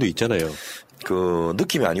그런 느낌도 있잖아요. 그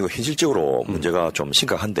느낌이 아니고 현실적으로 문제가 좀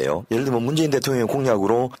심각한데요. 예를 들면 문재인 대통령의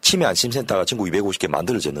공약으로 치매 안심센터가 전국 250개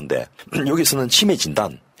만들어졌는데 여기서는 치매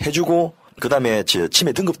진단 해주고 그다음에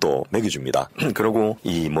치매 등급도 매겨줍니다. 그리고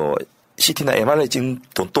CT나 MRI 찍는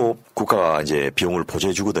돈도 국가가 이제 비용을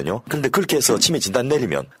보조해 주거든요. 그런데 그렇게 해서 치매 진단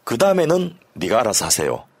내리면 그 다음에는 네가 알아서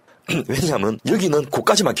하세요. 왜냐하면 여기는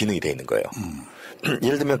그까지만 기능이 돼 있는 거예요.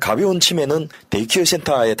 예를 들면 가벼운 치매는 데이케어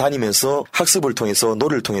센터에 다니면서 학습을 통해서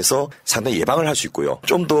놀이를 통해서 상당히 예방을 할 수 있고요.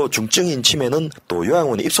 좀 더 중증인 치매는 또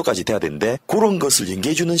요양원에 입소까지 돼야 되는데 그런 것을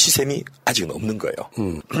연계해 주는 시스템이 아직은 없는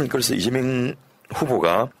거예요. 그래서 이재명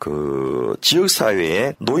후보가 그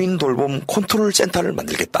지역사회에 노인 돌봄 컨트롤 센터를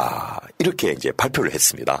만들겠다. 이렇게 이제 발표를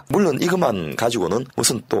했습니다. 물론 이것만 가지고는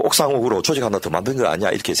무슨 또 옥상옥으로 조직 하나 더 만든 거 아니야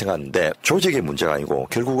이렇게 생각하는데 조직의 문제가 아니고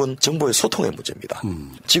결국은 정부의 소통의 문제입니다.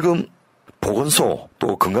 지금 보건소,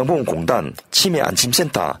 또 건강보험공단, 치매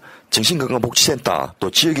안심센터, 정신건강복지센터,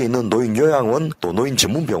 또 지역에 있는 노인 요양원, 또 노인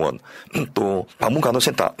전문병원, 또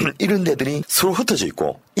방문간호센터 이런 데들이 서로 흩어져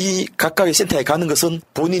있고 이 각각의 센터에 가는 것은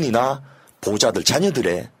본인이나 보호자들,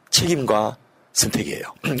 자녀들의 책임과 선택이에요.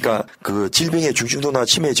 그러니까 그 질병의 중증도나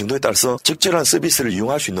치매의 정도에 따라서 적절한 서비스를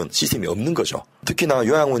이용할 수 있는 시스템이 없는 거죠. 특히나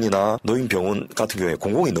요양원이나 노인병원 같은 경우에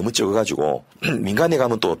공공이 너무 적어가지고 민간에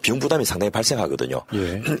가면 또 비용 부담이 상당히 발생하거든요.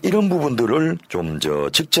 예. 이런 부분들을 좀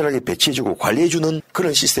적절하게 배치해주고 관리해주는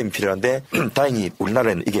그런 시스템이 필요한데 다행히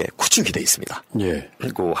우리나라에는 이게 구축이 돼 있습니다. 예.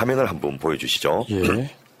 그 화면을 한번 보여주시죠.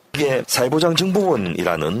 예. 이게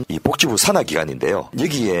사회보장정보원이라는 이 복지부 산하기관인데요.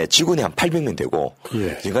 여기에 직원이 한 800명 되고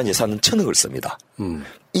연간 예산은 1,000억을 씁니다.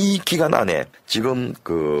 이 기관 안에 지금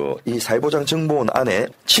이 사회보장정보원 안에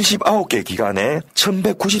 79개 기관에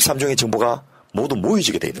 1,193종의 정보가 모두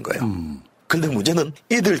모여지게 돼 있는 거예요. 그런데 문제는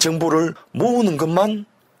이들 정보를 모으는 것만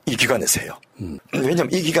이 기관에서 해요.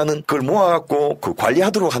 왜냐하면 이 기관은 그걸 모아갖고 그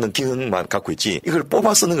관리하도록 하는 기능만 갖고 있지 이걸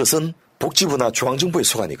뽑아 쓰는 것은 복지부나 중앙정부의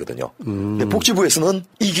소관이거든요. 근데 복지부에서는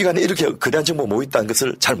이 기관에 이렇게 거대한 정보가 모여있다는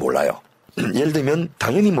것을 잘 몰라요. 예를 들면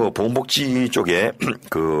당연히 보건복지 쪽에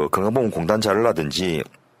그 건강보험공단 자료라든지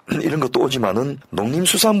이런 것도 오지만은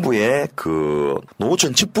농림수산부의 그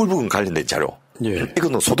노후촌 직불부금 관련된 자료. 예.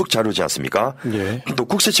 이거는 소득 자료지 않습니까? 예. 또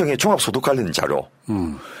국세청의 종합소득 관련 자료.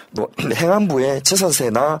 또 행안부의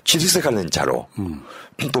재산세나 취득세 관련 자료.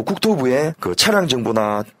 또 국토부의 그 차량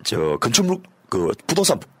정보나 건축물 그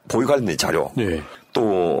부동산 보유 관련된 자료. 예.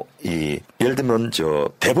 또 예를 들면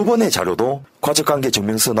대법원의 자료도 과적관계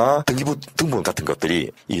증명서나 등기부 등본 같은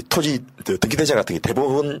것들이 이 토지 등기대장 같은 게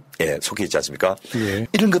대법원에 속해 있지 않습니까? 예.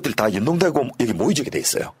 이런 것들 다 연동되고 여기 모이지게 돼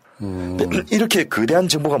있어요. 이렇게 거대한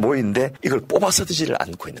정보가 모이는데 이걸 뽑아 쓰지를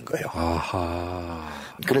않고 있는 거예요. 아하.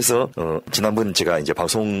 그래서 지난번 제가 이제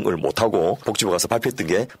방송을 못하고 복지부 가서 발표했던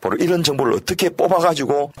게 바로 이런 정보를 어떻게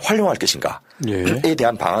뽑아가지고 활용할 것인가에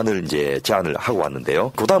대한 방안을 이제 제안을 하고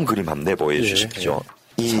왔는데요. 그 다음 그림 한번 내보여 주십시오.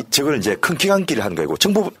 저걸 이제 큰 기관끼리 하는 거고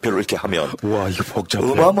정보별로 이렇게 하면 와 이거 복잡해.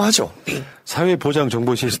 어마어마하죠.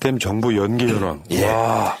 사회보장정보시스템 정보 연계 현황. 예.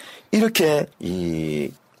 와. 이렇게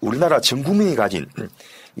우리나라 전 국민이 가진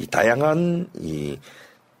이 다양한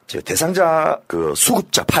대상자 그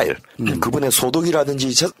수급자 파일, 그분의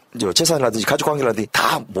소득이라든지 재산이라든지 가족관계라든지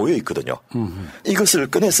다 모여 있거든요. 이것을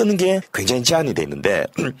꺼내 쓰는 게 굉장히 제한이 돼 있는데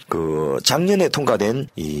그 작년에 통과된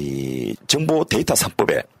이 정보 데이터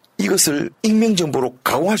 3법에 이것을 익명정보로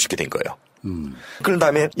가공할 수 있게 된 거예요. 그런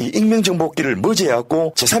다음에 이 익명정보기를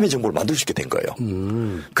머지해갖고 제3의 정보를 만들 수 있게 된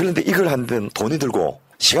거예요. 그런데 이걸 하는 데는 돈이 들고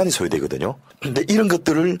시간이 소요되거든요. 근데 이런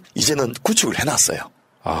것들을 이제는 구축을 해놨어요.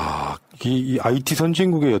 아, 이 IT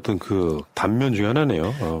선진국의 어떤 그 단면 중에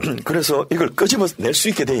하나네요. 그래서 이걸 끄집어낼 수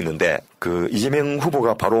있게 돼 있는데 그 이재명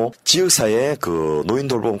후보가 바로 지역사회 그 노인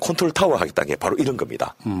돌봄 컨트롤 타워 하겠다는 게 바로 이런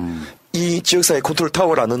겁니다. 이 지역사회 컨트롤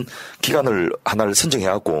타워라는 기관을 하나를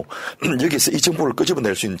선정해갖고 여기서 이 정보를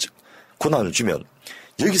끄집어낼 수 있는 권한을 주면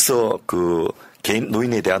여기서 그 개인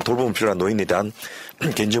노인에 대한 돌봄 필요한 노인에 대한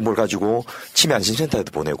개인정보를 가지고 치매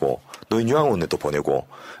안심센터에도 보내고 노인 요양원에도 보내고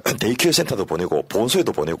데이케어 센터도 보내고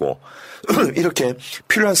보건소에도 보내고 이렇게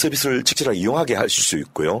필요한 서비스를 적절하게 이용하게 하실 수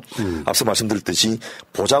있고요. 앞서 말씀드렸듯이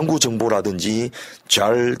보장구 정보라든지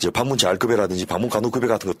방문 재활급여라든지 방문 간호급여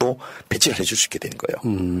같은 것도 배치를 해줄 수 있게 되는 거예요.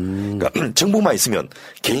 그러니까 정보만 있으면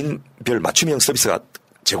개인별 맞춤형 서비스가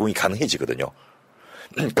제공이 가능해지거든요.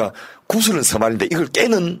 그러니까 구슬은 서말인데 이걸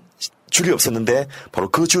깨는 줄이 없었는데 바로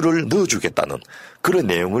그 줄을 넣어주겠다는 그런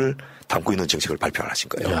내용을 담고 있는 정책을 발표하신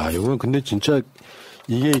거예요. 야, 이건 근데 진짜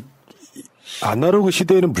이게 아날로그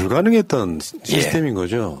시대에는 불가능했던 시스템인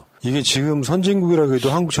거죠. 이게 지금 선진국이라고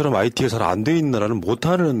해도 한국처럼 IT가 잘 안 돼 있는 나라는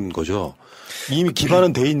못하는 거죠. 이미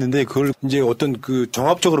기반은 돼 있는데 그걸 이제 어떤 그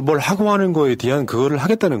종합적으로 뭘 하고 하는 거에 대한 그거를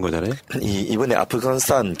하겠다는 거잖아요. 이번에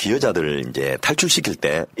아프가니스탄 기여자들을 이제 탈출시킬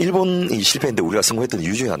때 일본이 실패했는데 우리가 성공했던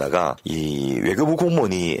이유 중에 하나가 이 외교부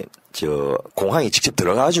공무원이 공항에 직접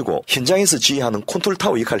들어가가지고 현장에서 지휘하는 컨트롤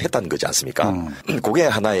타워 역할을 했다는 거지 않습니까? 그게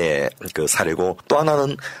하나의 그 사례고, 또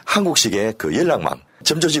하나는 한국식의 그 연락망.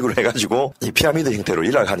 점조직으로 해가지고 이 피라미드 형태로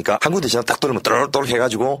연락하니까 한 군데 전화 딱 돌으면 또르륵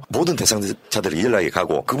해가지고 모든 대상자들에게 연락이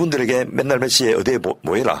가고, 그분들에게 맨날 몇 시에 어디에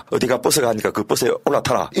모여라, 어디가 버스가 하니까 그 버스에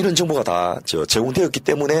올라타라, 이런 정보가 다 제공되었기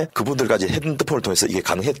때문에 그분들까지 핸드폰을 통해서 이게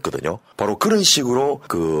가능했거든요. 바로 그런 식으로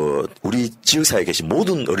그 우리 지역사회에 계신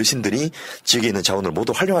모든 어르신들이 지역에 있는 자원을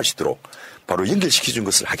모두 활용할 수 있도록 바로 연결시켜준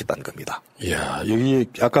것을 하겠다는 겁니다. 이야, 여기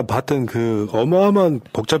아까 봤던 그 어마어마한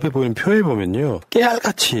복잡해 보이는 표에 보면요,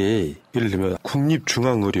 깨알같이 예를 들면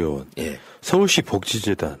국립중앙의료원, 서울시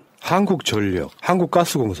복지재단, 한국전력,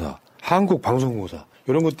 한국가스공사, 한국방송공사,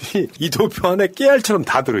 이런 것들이 이 도표 안에 깨알처럼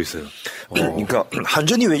다 들어있어요. 그러니까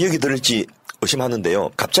한전이 왜 여기 들을지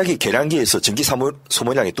의심하는데요. 갑자기 계량기에서 전기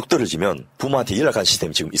소모량이 뚝 떨어지면 부모한테 연락하는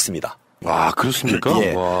시스템이 지금 있습니다. 와, 그렇습니까?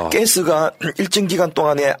 예. 와. 가스가 일정 기간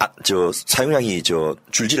동안에 사용량이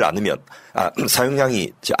줄지를 않으면,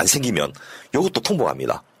 사용량이 안 생기면 이것도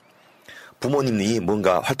통보합니다. 부모님이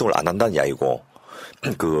뭔가 활동을 안 한다는 이야기고,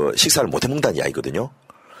 그 식사를 못 해먹는다는 이야기거든요.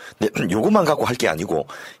 근데 요것만 갖고 할 게 아니고,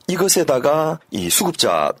 이것에다가 이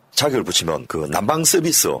수급자 자격을 붙이면 그 난방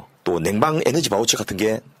서비스, 또 냉방 에너지 바우처 같은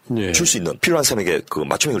게 줄 수 있는, 필요한 사람에게 그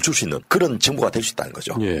맞춤형을 줄 수 있는 그런 정보가 될 수 있다는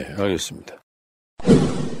거죠. 예, 알겠습니다.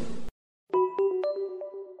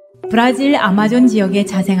 브라질 아마존 지역에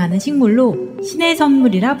자생하는 식물로 신의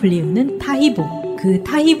선물이라 불리우는 타히보. 그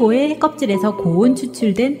타히보의 껍질에서 고온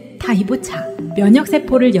추출된 타히보차.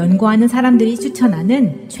 면역세포를 연구하는 사람들이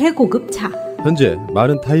추천하는 최고급 차. 현재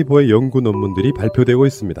많은 타히보의 연구 논문들이 발표되고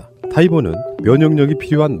있습니다. 타히보는 면역력이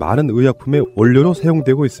필요한 많은 의약품의 원료로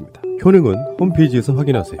사용되고 있습니다. 효능은 홈페이지에서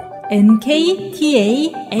확인하세요.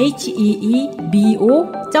 nktaheebo.com.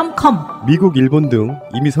 미국, 일본 등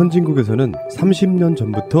이미 선진국에서는 30년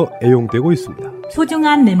전부터 애용되고 있습니다.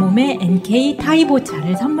 소중한 내 몸에 NK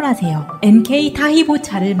타히보차를 선물하세요. NK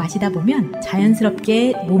타히보차를 마시다 보면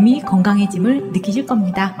자연스럽게 몸이 건강해짐을 느끼실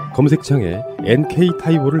겁니다. 검색창에 NK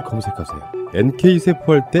타히보를 검색하세요. NK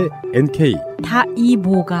세포할 때 NK.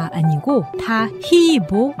 타이보가 아니고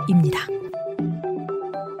타히보입니다.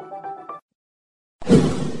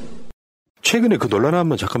 최근에 그 논란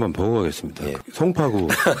한번 잠깐만 보고 가겠습니다. 송파구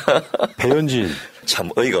배현진 참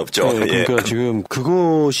어이가 없죠. 그러니까 지금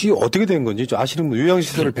그것이 어떻게 된 건지 좀 아시는 분,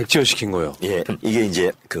 요양시설을 백지화시킨 거예요. 예, 이게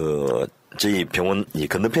이제 저희 병원 이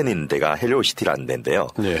건너편에 있는 데가 헬리오시티라는 데인데요.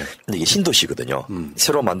 이게 신도시거든요.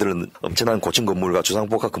 새로 만드는 엄청난 고층 건물과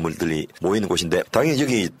주상복합 건물들이 모이는 곳인데, 당연히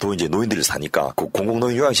여기도 이제 노인들이 사니까 그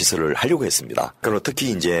공공노인 요양시설을 하려고 했습니다. 그리고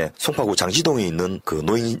특히 이제 송파구 장지동에 있는 그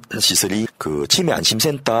노인시설이 그 치매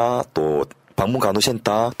안심센터, 또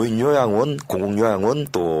방문간호센터, 노인요양원, 공공요양원,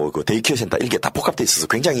 또 그 데이케어 센터, 이렇게 다 복합되어 있어서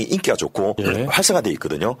굉장히 인기가 좋고 활성화되어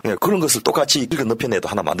있거든요. 그런 것을 똑같이 길 건너편에도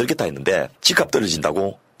하나 만들겠다 했는데 집값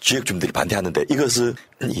떨어진다고 지역 주민들이 반대하는데, 이것을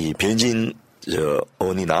이 변진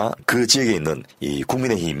의원이나 그 지역에 있는 이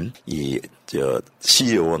국민의힘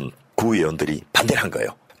시의원, 구의원들이 반대를 한 거예요.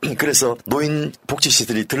 그래서 노인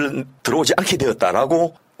복지시설이 들어오지 않게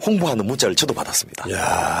되었다라고 홍보하는 문자를 저도 받았습니다.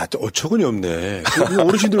 야, 어처구니 없네.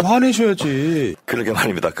 어르신들 화내셔야지. 그러게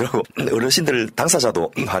말입니다. 그리고 어르신들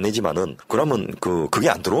당사자도 화내지만은, 그러면 그게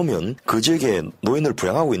안 들어오면 그 지역에 노인을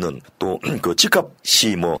부양하고 있는 또 그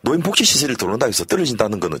집값이 노인 복지 시설을 들어온다고 해서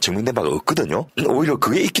떨어진다는 거는 증명된 바가 없거든요. 오히려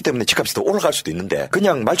그게 있기 때문에 집값이 더 올라갈 수도 있는데,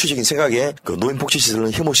 그냥 말초적인 생각에 그 노인 복지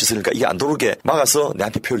시설은 혐오 시설이니까 이게 안 들어오게 막아서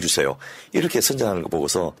내한테 표를 주세요, 이렇게 선전하는 거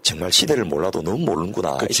보고서 정말 시대를 몰라도 너무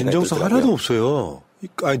모르는구나. 진정성 하나도 없어요.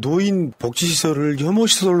 노인 복지시설을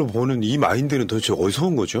혐오시설로 보는 이 마인드는 도대체 어디서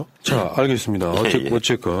온 거죠? 자, 알겠습니다.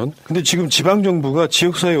 어쨌건. 근데 지금 지방정부가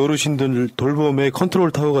지역사회 어르신들 돌봄의 컨트롤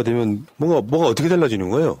타워가 되면 뭐가 어떻게 달라지는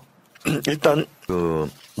거예요? 일단,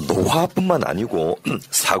 노화뿐만 아니고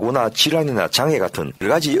사고나 질환이나 장애 같은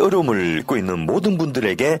여러 가지 어려움을 겪고 있는 모든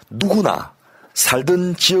분들에게 누구나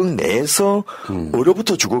살던 지역 내에서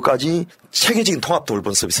어려부터 주거까지 체계적인 통합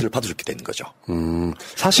돌봄 서비스를 받을 수 있게 되는 거죠.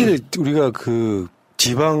 사실 우리가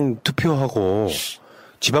지방 투표하고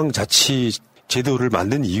지방자치 제도를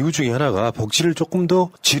만든 이유 중에 하나가 복지를 조금 더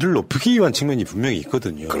질을 높이기 위한 측면이 분명히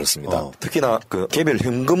있거든요. 그렇습니다. 특히나 그 개별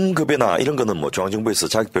현금급여나 이런 거는 중앙정부에서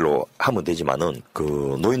자격별로 하면 되지만은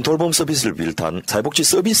그 노인 돌봄 서비스를 비롯한 사회복지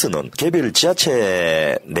서비스는 개별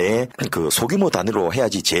지자체 내 그 소규모 단위로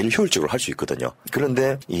해야지 제일 효율적으로 할 수 있거든요.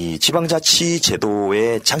 그런데 이 지방자치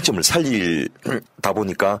제도의 장점을 살릴 다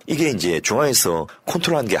보니까 이게 이제 중앙에서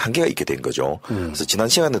컨트롤하는 게 한계가 있게 된 거죠. 그래서 지난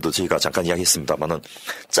시간에도 저희가 잠깐 이야기했습니다만은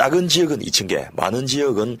작은 지역은 2,000개, 많은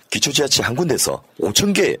지역은 기초지하철 한 군데에서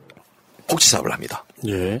 5,000개 복지사업을 합니다.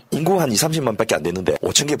 예. 인구 한 2,30만 밖에 안 되는데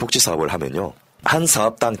 5,000개 복지사업을 하면요. 한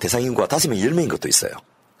사업당 대상 인구가 5명, 10명인 것도 있어요.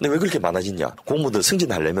 근데 왜 그렇게 많아지냐? 공무원들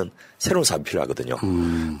승진하려면 새로운 사업이 필요하거든요.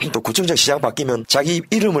 또 구청장 시장 바뀌면 자기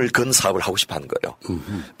이름을 건 사업을 하고 싶어 하는 거예요.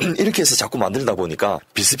 이렇게 해서 자꾸 만들다 보니까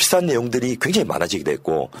비슷비슷한 내용들이 굉장히 많아지게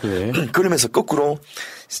됐고 예. 그러면서 거꾸로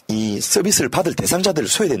이 서비스를 받을 대상자들을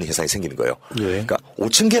소외되는 현상이 생기는 거예요. 예. 그러니까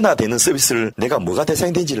 5,000개나 되는 서비스를 내가 뭐가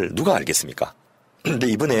대상이 된지를 누가 알겠습니까? 근데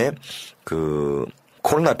이번에 그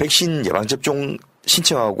코로나 백신 예방접종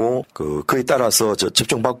신청하고 그에 따라서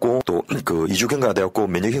접종받고 또 그 2주 경과되었고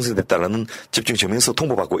면역 형성됐다라는 접종 증명서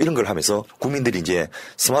통보받고 이런 걸 하면서 국민들이 이제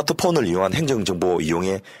스마트폰을 이용한 행정 정보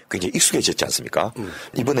이용에 굉장히 익숙해졌지 않습니까?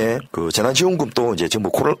 이번에 그 재난지원금도 이제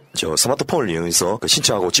전부 스마트폰을 이용해서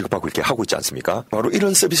신청하고 지급하고 이렇게 하고 있지 않습니까? 바로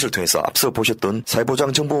이런 서비스를 통해서 앞서 보셨던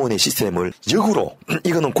사회보장정보원의 시스템을 역으로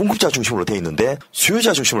이거는 공급자 중심으로 돼 있는데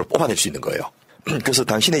수요자 중심으로 뽑아낼 수 있는 거예요. 그래서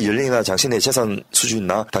당신의 연령이나 당신의 재산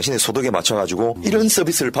수준이나 당신의 소득에 맞춰가지고 이런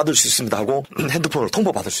서비스를 받을 수 있습니다 하고 핸드폰을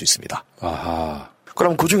통보받을 수 있습니다. 아하.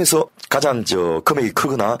 그럼 그 중에서 가장 금액이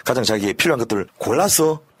크거나 가장 자기에 필요한 것들을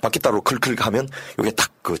골라서 받겠다로 클릭하면 이게 딱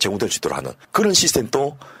제공될 수 있도록 하는 그런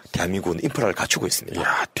시스템도 대한민국은 인프라를 갖추고 있습니다.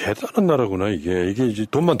 야, 대단한 나라구나, 이게 이제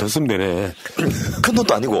돈만 더 쓰면 되네. 큰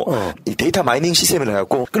돈도 아니고, 이 데이터 마이닝 시스템을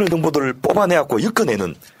해갖고, 그런 정보들을 뽑아내갖고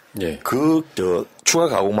엮어내는, 예. 추가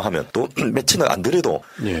가공만 하면 또 몇천억 안 들여도,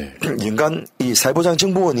 예. 연간 이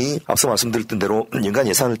사회보장정보원이 앞서 말씀드렸던 대로 연간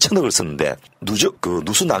예산을 1,000억을 썼는데,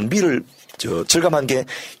 누수 낭비를 절감한 게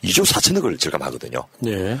 2조 4천억을 절감하거든요.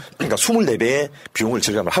 예. 그러니까 24배의 비용을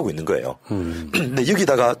절감을 하고 있는 거예요. 근데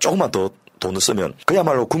여기다가 조금만 더 돈을 쓰면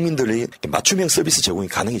그야말로 국민들이 맞춤형 서비스 제공이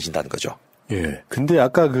가능해진다는 거죠. 예. 근데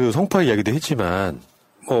아까 송파 이야기도 했지만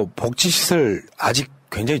복지시설 아직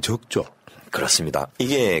굉장히 적죠. 그렇습니다.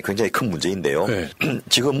 이게 굉장히 큰 문제인데요. 네.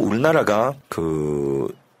 지금 우리나라가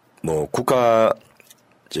국가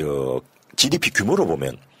GDP 규모로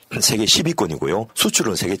보면 세계 10위권이고요.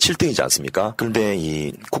 수출은 세계 7등이지 않습니까? 그런데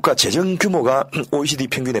이 국가 재정 규모가 OECD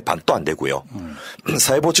평균의 반도 안 되고요.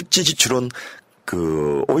 사회복지 지출은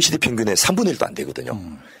OECD 평균의 3분의 1도 안 되거든요.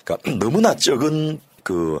 그러니까 너무나 적은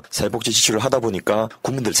사회복지 지출을 하다 보니까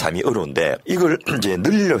국민들 삶이 어려운데 이걸 이제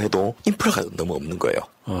늘리려 해도 인프라가 너무 없는 거예요.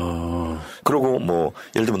 그리고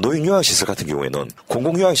예를 들면 노인 요양시설 같은 경우에는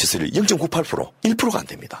공공요양시설이 0.98%, 1%가 안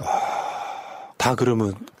됩니다. 다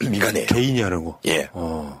그러면 미간에 개인이 하는 거. 예.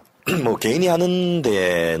 개인이 하는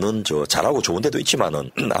데는 잘하고 좋은 데도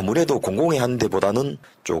있지만은 아무래도 공공이 하는 데보다는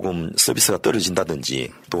조금 서비스가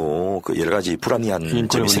떨어진다든지 또 여러 가지 불합리한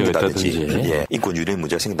점이 생긴다든지 예, 인권 유린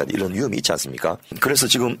문제가 생긴다든지 이런 위험이 있지 않습니까? 그래서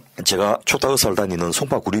지금 제가 초타의사를 다니는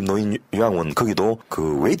송파 구립노인요양원 거기도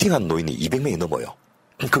웨이팅한 노인이 200명이 넘어요.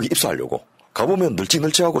 거기 입소하려고. 가보면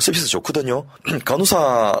널찍널찍하고 서비스 좋거든요.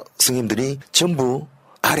 간호사 선생님들이 전부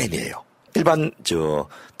RN이에요. 일반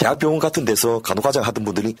대학병원 같은 데서 간호과장 하던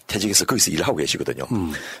분들이 퇴직해서 거기서 일을 하고 계시거든요.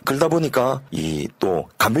 그러다 보니까 또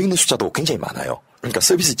간병 있는 숫자도 굉장히 많아요. 그러니까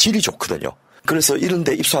서비스 질이 좋거든요. 그래서 이런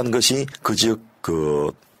데 입소하는 것이 그 지역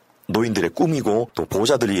노인들의 꿈이고 또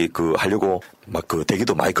보호자들이 하려고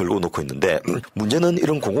대기도 많이 걸고 놓고 있는데 문제는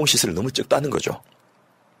이런 공공시설이 너무 적다는 거죠.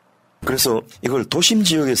 그래서 이걸 도심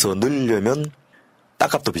지역에서 늘리려면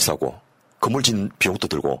땅값도 비싸고 건물 짓는 비용도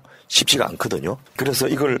들고 쉽지가 않거든요. 그래서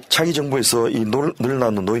이걸 차기 정부에서 이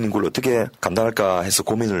늘어나는 노인 인구를 어떻게 감당할까 해서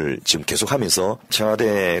고민을 지금 계속하면서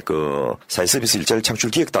청와대 사회서비스 일자리 창출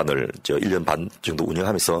기획단을 1년 반 정도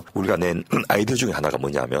운영하면서 우리가 낸 아이디어 중에 하나가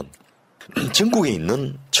뭐냐면 전국에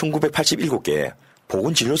있는 1987개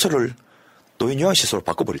보건진료소를 노인요양시설로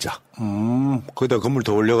바꿔버리자. 거기다 건물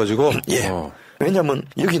더 올려가지고? 예. 왜냐면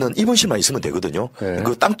여기는 입원실만 있으면 되거든요. 네.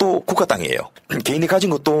 그 땅도 국가 땅이에요. 개인이 가진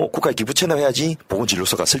것도 국가에 기부 채납해야지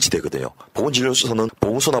보건진료소가 설치되거든요. 보건진료소는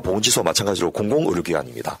보건소나 보건지소와 마찬가지로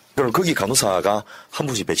공공의료기관입니다. 그럼 거기 간호사가 한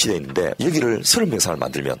분씩 배치되어 있는데 여기를 30병상을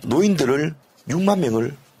만들면 노인들을 6만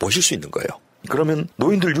명을 모실 수 있는 거예요. 그러면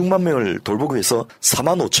노인들 6만 명을 돌보기 위해서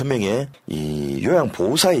 4만 5천 명의 이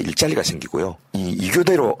요양보호사의 일자리가 생기고요. 이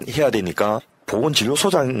교대로 해야 되니까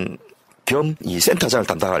보건진료소장 겸 이 센터장을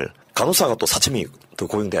담당할 간호사가 또 4,000명이 더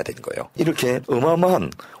고용돼야 되는 거예요. 이렇게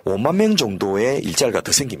어마어마한 5만 명 정도의 일자리가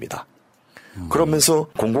더 생깁니다. 그러면서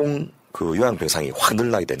요양병상이 확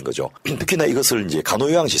늘어나게 되는 거죠. 특히나 이것을 이제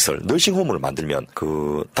간호요양시설, 너싱홈을 만들면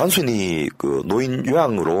단순히 노인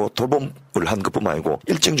요양으로 돌봄을 하는 것뿐만 아니고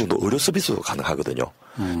일정 정도 의료 서비스도 가능하거든요.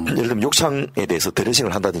 예를 들면 욕창에 대해서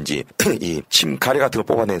드레싱을 한다든지 이 침 가래 같은 거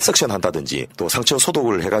뽑아낸 석션 한다든지 또 상처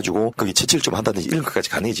소독을 해가지고 거기 채취를 좀 한다든지 이런 것까지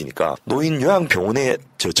가능해지니까 노인 요양병원에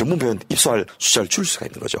전문 병원 입소할 숫자를 줄일 수가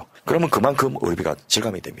있는 거죠. 그러면 그만큼 의료비가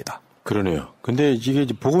절감이 됩니다. 그러네요. 근데 이게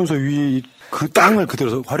이제 보건소 위 그 땅을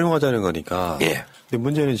그대로 활용하자는 거니까. 예. 근데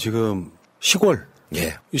문제는 지금 시골.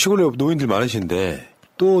 예. 시골에 노인들 많으신데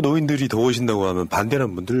또 노인들이 더우신다고 하면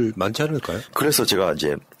반대하는 분들 많지 않을까요? 그래서 제가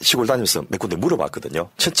이제 시골 다니면서 몇 군데 물어봤거든요.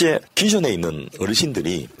 첫째, 기존에 있는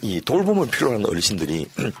어르신들이 이 돌봄을 필요로 하는 어르신들이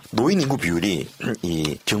노인 인구 비율이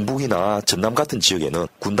이 경북이나 전남 같은 지역에는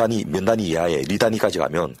군 단위, 면 단위 이하의 리 단위까지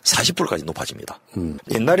가면 40%까지 높아집니다.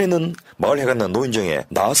 옛날에는 마을 회관이나 노인정에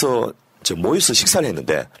나와서 모여서 식사를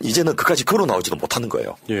했는데 이제는 그까지 걸어 나오지도 못하는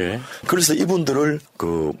거예요. 예. 그래서 이분들을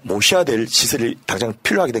모셔야 될 시설이 당장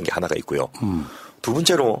필요하게 된 게 하나가 있고요. 두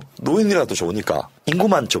번째로 노인이라도 좋으니까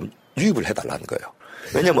인구만 좀 유입을 해달라는 거예요.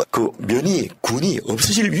 왜냐하면 군이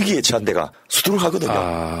없어질 위기에 처한 데가 수두룩하거든요.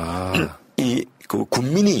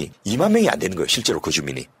 군민이 2만 명이 안 되는 거예요. 실제로 그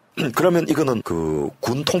주민이. 그러면 이거는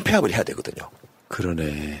군 통폐합을 해야 되거든요.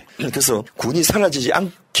 그러네. 그래서 군이 사라지지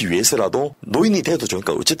않기 위해서라도 노인이 돼도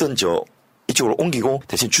좋으니까 어쨌든 이쪽으로 옮기고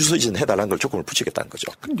대신 주소 이전해달라는 걸 조건을 붙이겠다는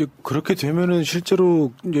거죠. 근데 그렇게 되면은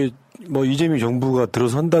실제로 이제 이재명 정부가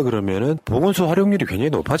들어선다 그러면은 보건소 활용률이 굉장히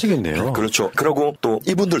높아지겠네요. 그렇죠. 그리고 또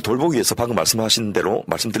이분들 돌보기 위해서 방금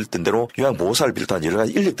말씀드렸던 대로 요양보호사를 비롯한 여러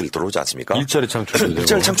가지 인력들이 들어오지 않습니까? 일자리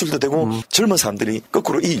창출도 되고. 젊은 사람들이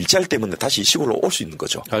거꾸로 이 일자리 때문에 다시 시골로 올 수 있는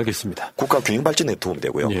거죠. 알겠습니다. 국가 균형 발전에 도움이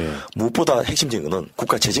되고요. 예. 무엇보다 핵심적인 것은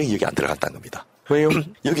국가 재정이 여기 안 들어간다는 겁니다. 왜요?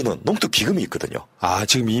 여기는 농특 기금이 있거든요. 아,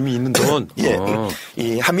 지금 이미 있는 돈? 예.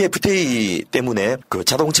 이 한미 FTA 때문에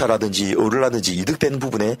자동차라든지 어류라든지 이득되는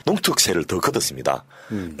부분에 농특세를 더 걷었습니다.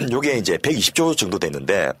 요게 이제 120조 정도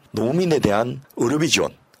되는데 농민에 대한 의료비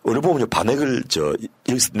지원, 의료보험료 반액을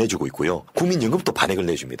내주고 있고요. 국민연금도 반액을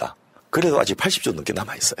내줍니다. 그래도 아직 80조 넘게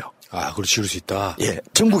남아있어요. 아, 그걸 지을 수 있다? 예.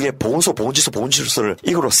 전국의 보건소, 보건시설을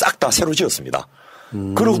이거로 싹 다 새로 지었습니다.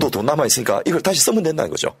 그러고도 돈 남아있으니까 이걸 다시 쓰면 된다는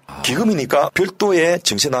거죠. 기금이니까 별도의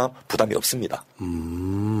증세나 부담이 없습니다.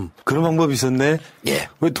 그런 방법이 있었네? 예.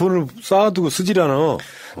 왜 돈을 쌓아두고 쓰질 않아?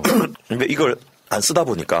 근데 이걸 안 쓰다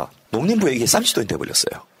보니까 농림부에 이게 쌈시돈이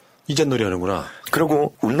돼버렸어요. 이잣놀이 하는구나.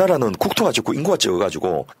 그리고 우리나라는 국토가 적고 인구가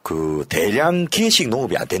적어가지고 대량 기계식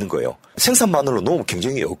농업이 안 되는 거예요. 생산만으로 농업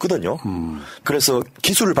경쟁이 없거든요. 그래서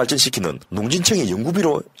기술을 발전시키는 농진청의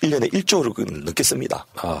연구비로 1년에 1조를 넘게 씁니다.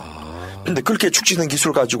 근데 그렇게 축적된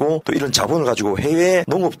기술 가지고 또 이런 자본을 가지고 해외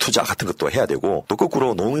농업 투자 같은 것도 해야 되고 또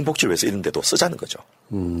거꾸로 농민 복지를 위해서 이런 데도 쓰자는 거죠.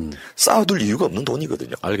 쌓아둘 이유가 없는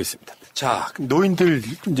돈이거든요. 알겠습니다. 자, 노인들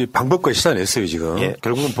이제 방법과 시사냈어요, 지금. 예.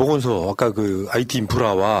 결국은 보건소, 아까 IT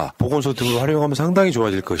인프라와 보건소 등을 활용하면 상당히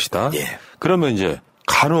좋아질 것이다. 예. 그러면 이제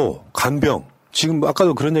간병. 지금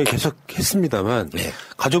아까도 그런 얘기 계속 했습니다만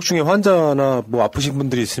가족 중에 환자나 아프신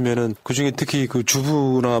분들이 있으면은 그중에 특히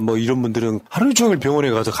주부나 이런 분들은 하루 종일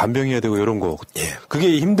병원에 가서 간병해야 되고 이런 거.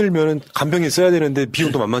 그게 힘들면은 간병에 써야 되는데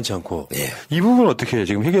비용도 만만치 않고. 이 부분은 어떻게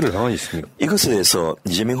지금 해결할 방안이 있습니까? 이것에 대해서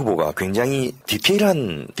이재명 후보가 굉장히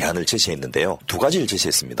디테일한 대안을 제시했는데요. 두 가지를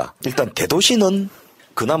제시했습니다. 일단 대도시는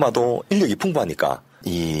그나마도 인력이 풍부하니까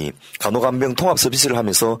이 간호간병 통합 서비스를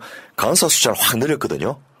하면서 간호사 숫자를 확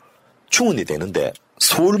늘렸거든요. 충원이 되는데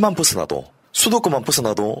서울만 벗어나도 수도권만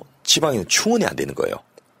벗어나도 지방에는 충원이 안 되는 거예요.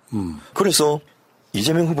 그래서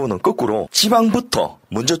이재명 후보는 거꾸로 지방부터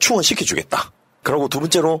먼저 충원시켜주겠다. 그리고 두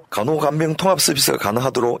번째로 간호간병 통합 서비스가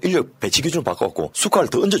가능하도록 인력 배치 기준을 바꿔갖고 수가를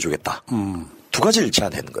더 얹어주겠다. 두 가지를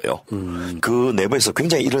제안하는 거예요. 그 내부에서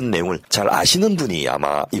굉장히 이런 내용을 잘 아시는 분이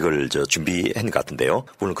아마 이걸 준비한 것 같은데요.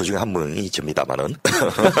 물론 그 중에 한 분이 접니다만은.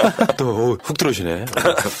 또 훅 들어오시네.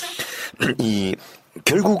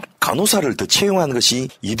 결국 간호사를 더 채용하는 것이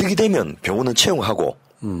이득이 되면 병원은 채용하고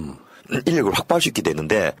인력을 확보할 수 있게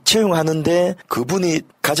되는데 채용하는데 그분이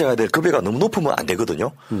가져가야 될 급여가 너무 높으면 안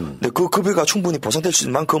되거든요. 근데 그 급여가 충분히 보상될 수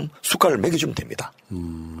있는 만큼 수가를 매겨주면 됩니다.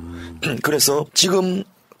 그래서 지금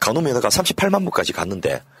간호면허가 38만 부까지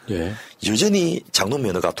갔는데 여전히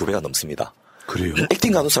장로면허가 2배가 넘습니다. 그래요?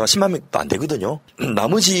 액팅 간호사가 10만 명도 안 되거든요.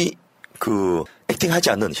 나머지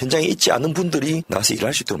액팅하지 않는 현장에 있지 않은 분들이 나가서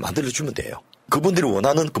일할 수 있도록 만들어주면 돼요. 그분들이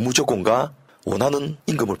원하는 근무 조건과 원하는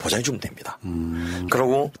임금을 보장해주면 됩니다.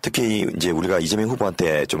 그리고 특히 이제 우리가 이재명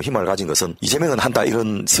후보한테 좀 희망을 가진 것은 이재명은 한다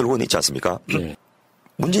이런 슬로건이 있지 않습니까?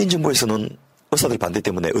 문재인 정부에서는 의사들 반대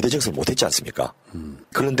때문에 의대 정책을 못했지 않습니까?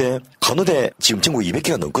 그런데 간호대 지금 전국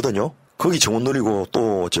 200개가 넘거든요. 거기 정원 늘리고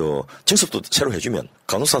또 정습도 새로 해주면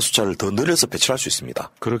간호사 숫자를 더 늘려서 배출할 수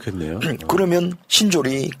있습니다. 그렇겠네요. 그러면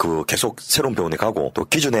신졸이 계속 새로운 병원에 가고 또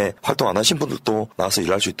기존에 활동 안 하신 분들도 나와서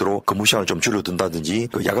일할 수 있도록 근무 시간을 좀 줄여둔다든지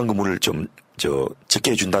야간 근무를 좀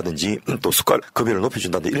적게 해준다든지 또 급여를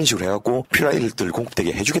높여준다든지 이런 식으로 해갖고 필요한 일들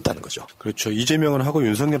공급되게 해주겠다는 거죠. 그렇죠. 이재명은 하고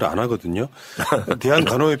윤석열은 안 하거든요.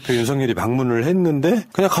 대한간호협회 윤석열이 방문을 했는데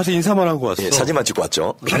그냥 가서 인사만 하고 왔어. 예, 사진만 찍고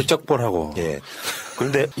왔죠. 발적벌하고. 예.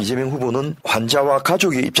 그런데 이재명 후보는 환자와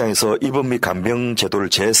가족의 입장에서 입원 및 간병 제도를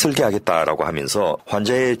재설계하겠다라고 하면서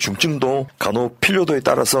환자의 중증도, 간호 필요도에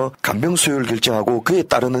따라서 간병 수요를 결정하고 그에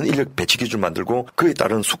따르는 인력 배치 기준 만들고 그에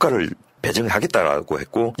따른 수가를 배정하겠다라고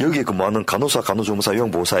했고 여기에 근무하는 간호사, 간호조무사,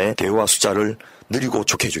 요양보호사의 대우와 숫자를 늘리고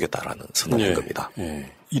좋게 해주겠다라는 선언을 한 겁니다.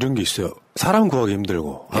 예. 이런 게 있어요. 사람 구하기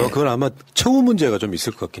힘들고 그건 아마 처우 문제가 좀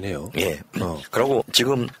있을 것 같긴 해요. 예. 그리고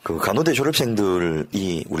지금 그 간호대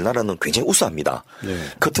졸업생들이 우리나라는 굉장히 우수합니다.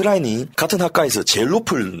 커트라인이 같은 학과에서 제일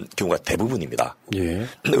높은 경우가 대부분입니다. 예.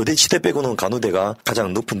 의대 치대 빼고는 간호대가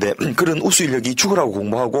가장 높은데 그런 우수 인력이 죽으라고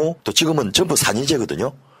공부하고 또 지금은 전부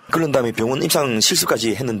 4년제거든요. 그런 다음에 병원 입상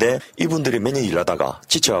실습까지 했는데 이분들이 몇 년 일하다가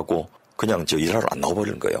지쳐갖고 그냥 일하러 안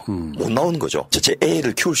나와버리는 거예요. 못 나오는 거죠. 첫째,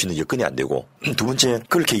 애를 키울 수 있는 여건이 안 되고 두 번째,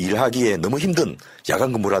 그렇게 일하기에 너무 힘든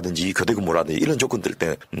야간 근무라든지 교대 근무라든지 이런 조건들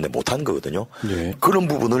때문에 못하는 거거든요. 예. 그런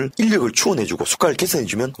부분을 인력을 추원해주고 수가를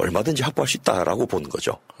개선해주면 얼마든지 확보할 수 있다라고 보는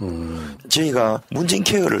거죠. 저희가 문재인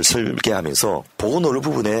케어를 설계하면서 보건의료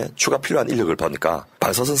부분에 추가 필요한 인력을 보니까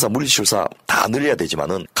방사선사, 물리치료사 다 늘려야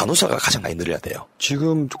되지만은 간호사가 가장 많이 늘려야 돼요.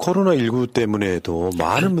 지금 코로나19 때문에도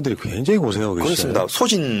많은 분들이 굉장히 고생하고 계시죠. 그렇습니다.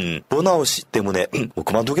 소진 번아웃 때문에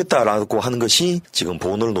그만두겠다라고 하는 것이 지금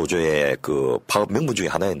보건의료 노조의 그 파업 명분 중에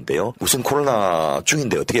하나인데요. 무슨 코로나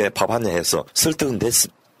중인데 어떻게 파업하냐 해서 설득은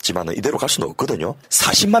됐지만은 이대로 갈 수는 없거든요.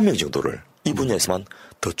 40만 명 정도를 이 분야에서만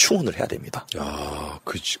더 충원을 해야 됩니다.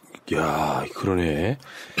 야, 그러네.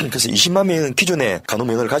 그래서 20만 명은 기존에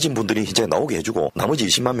간호면허를 가진 분들이 현재 나오게 해주고 나머지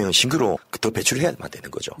 20만 명은 신규로 더 배출해야만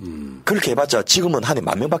되는 거죠. 그렇게 해봤자 지금은 한 해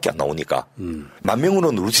 10,000명밖에 안 나오니까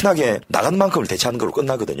 10,000명으로는 루틴하게 나가는 만큼을 대체하는 걸로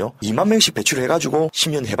끝나거든요. 2만 명씩 배출해가지고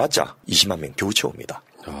 10년 해봤자 20만 명 겨우 채웁니다.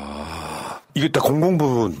 이게 딱 공공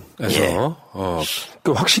부분에서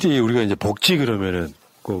그 확실히 우리가 이제 복지 그러면은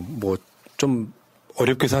좀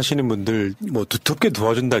어렵게 사시는 분들 두텁게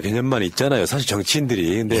도와준다 개념만 있잖아요. 사실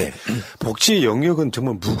정치인들이. 근데 복지의 영역은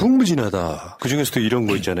정말 무궁무진하다. 그중에서도 이런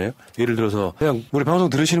거 있잖아요. 예를 들어서 그냥 우리 방송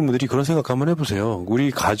들으시는 분들이 그런 생각 한번 해보세요. 우리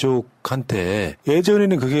가족한테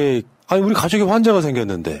예전에는 그게 우리 가족에 환자가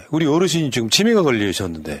생겼는데 우리 어르신이 지금 치매가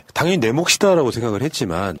걸리셨는데 당연히 내 몫이다라고 생각을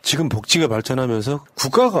했지만 지금 복지가 발전하면서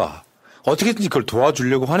국가가 어떻게든지 그걸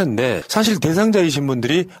도와주려고 하는데 사실 대상자이신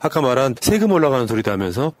분들이 아까 말한 세금 올라가는 소리도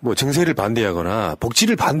하면서 증세를 반대하거나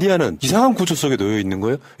복지를 반대하는 이상한 구조 속에 놓여 있는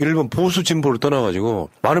거예요. 예를 들면 보수 진보를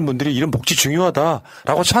떠나가지고 많은 분들이 이런 복지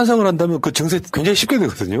중요하다라고 찬성을 한다면 그 증세 굉장히 쉽게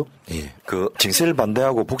되거든요. 예. 그 증세를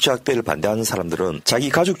반대하고 복지 확대를 반대하는 사람들은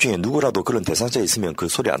자기 가족 중에 누구라도 그런 대상자가 있으면 그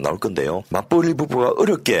소리 안 나올 건데요. 맞벌이 부부가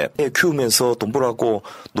어렵게 애 키우면서 돈 벌어갖고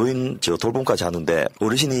노인 돌봄까지 하는데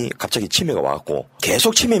어르신이 갑자기 치매가 와갖고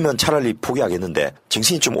계속 치매면 차라리 포기하겠는데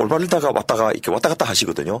정신이 좀 올바르다가 왔다가 이렇게 왔다 갔다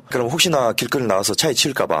하시거든요. 그럼 혹시나 길거리 나와서 차에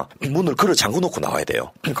치일까봐 문을 걸어 잠궈놓고 나와야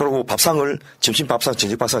돼요. 그리고 밥상을 점심 밥상,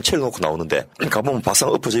 저녁 밥상 채워놓고 나오는데 가보면 밥상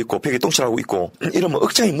엎어져 있고 벽에 똥칠하고 있고 이러면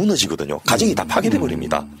억장이 무너지거든요. 가정이 다 파괴돼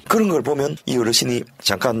버립니다. 그런 걸 보면 이 어르신이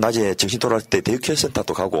잠깐 낮에 정신 돌아올 때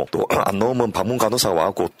대학케어센터도 가고 또 안 나오면 방문 간호사가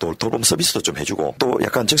와갖고 또 돌봄 서비스도 좀 해주고 또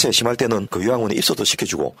약간 증세가 심할 때는 그 요양원에 입소도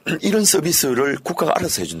시켜주고 이런 서비스를 국가가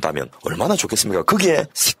알아서 해준다면 얼마나 좋겠습니까? 그게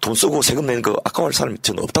돈 쓰고 세금 내는 거 아까워할 사람이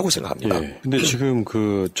저는 없다고 생각합니다. 예. 근데 지금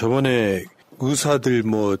저번에 의사들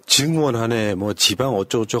증원하네 지방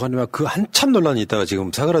어쩌고저쩌고 하네 그 한참 논란이 있다가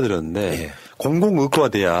지금 사그라들었는데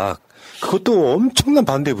공공의과대학 그것도 엄청난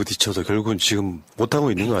반대에 부딪혀서 결국은 지금 못하고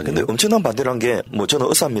있는 거 아니에요? 근데 엄청난 반대란 게 저는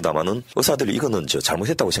의사입니다만은 의사들이 이거는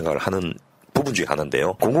잘못했다고 생각을 하는 부분 중에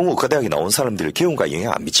하나인데요. 공공의과대학에 나온 사람들이 개운과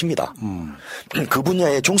영향 안 미칩니다. 그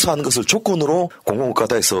분야에 종사하는 것을 조건으로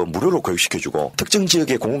공공의과대학에서 무료로 교육시켜주고 특정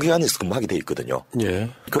지역의 공공기관에서 근무하게 돼 있거든요. 예.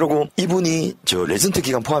 그리고 이분이 레전트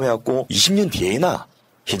기간 포함해갖고 20년 뒤에나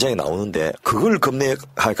현장에 나오는데 그걸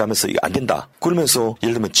겁내가면서 이게 안 된다. 그러면서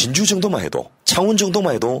예를 들면 진주 정도만 해도 창원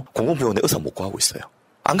정도만 해도 공공병원에 의사 못 구하고 있어요.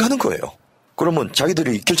 안 가는 거예요. 그러면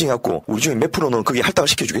자기들이 결정해갖고 우리 중에 몇 프로는 거기에 할당을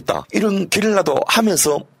시켜주겠다. 이런 길이라도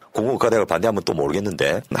하면서 공공의과대학을 반대하면 또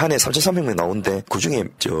모르겠는데 한 해 3,300명 나오는데 그중에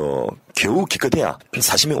겨우 기껏해야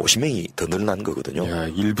 40명 50명이 더 늘어나는 거거든요. 야,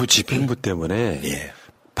 일부 집행부 때문에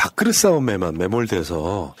밥그릇 싸움에만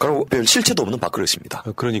매몰돼서 그리고 별 실체도 없는 밥그릇입니다.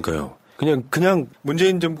 그러니까요. 그냥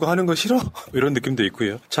문재인 정부가 하는 거 싫어? 이런 느낌도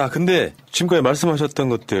있고요. 자, 근데 지금까지 말씀하셨던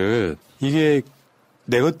것들 이게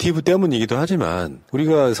네거티브 때문이기도 하지만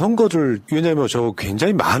우리가 선거를 왜냐하면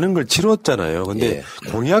굉장히 많은 걸 치렀잖아요. 근데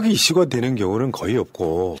공약이 이슈가 되는 경우는 거의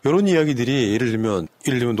없고 이런 이야기들이 예를 들면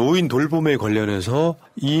노인 돌봄에 관련해서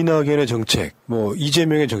이낙연의 정책,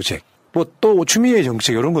 이재명의 정책 뭐 또 추미애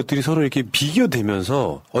정책 이런 것들이 서로 이렇게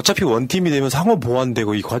비교되면서 어차피 원팀이 되면 상호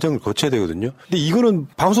보완되고 이 과정을 거쳐야 되거든요. 근데 이거는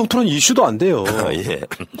방송 토론 이슈도 안 돼요. 예.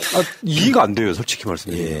 이해가 안 돼요, 솔직히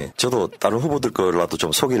말씀드리면. 예. 저도 다른 후보들 거라도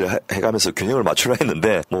좀 소개를 해가면서 균형을 맞추려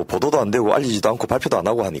했는데 뭐 보도도 안 되고 알리지도 않고 발표도 안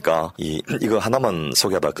하고 하니까 이거 하나만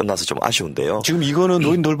소개하다 끝나서 좀 아쉬운데요. 지금 이거는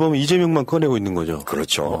노인 돌보면 이재명만 꺼내고 있는 거죠.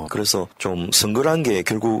 그렇죠. 그래서 좀 선거란 게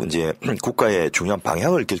결국 이제 국가의 중요한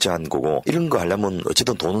방향을 결정한 거고 이런 거 하려면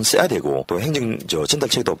어쨌든 돈은 써야 되고 또 행정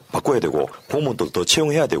전달체계도 바꿔야 되고 공무원도 더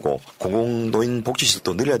채용해야 되고 공공노인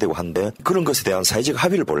복지시설도 늘려야 되고 한데 그런 것에 대한 사회적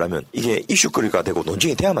합의를 보려면 이게 이슈거리가 되고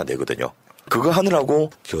논쟁이 돼야만 되거든요. 그거 하느라고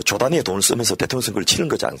조단위의 돈을 쓰면서 대통령 선거를 치른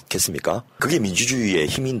거지 않겠습니까? 그게 민주주의의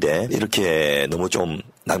힘인데 이렇게 너무 좀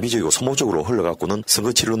낭비적이고 소모적으로 흘러갖고는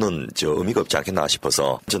선거 치르는 의미가 없지 않겠나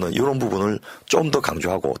싶어서 저는 이런 부분을 좀 더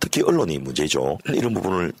강조하고 특히 언론이 문제죠. 이런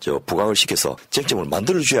부분을 부각을 시켜서 쟁점을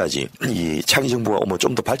만들어줘야지 이 차기 정부가 오면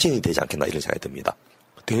좀 더 발전이 되지 않겠나 이런 생각이 듭니다.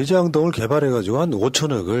 대장동을 개발해가지고 한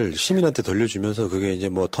 5천억을 시민한테 돌려주면서 그게 이제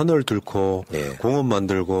뭐 터널 뚫고 공원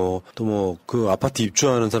만들고 또 뭐 그 아파트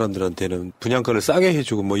입주하는 사람들한테는 분양가를 싸게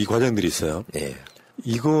해주고 뭐 이 과정들이 있어요.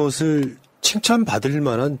 이것을 칭찬받을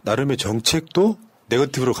만한 나름의 정책도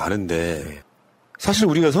네거티브로 가는데 사실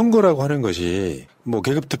우리가 선거라고 하는 것이 뭐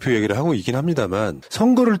계급투표 얘기를 하고 있긴 합니다만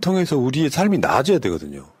선거를 통해서 우리의 삶이 나아져야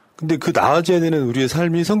되거든요. 근데 그 나아져야 되는 우리의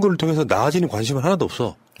삶이 선거를 통해서 나아지는 관심은 하나도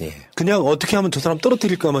없어. 그냥 어떻게 하면 저 사람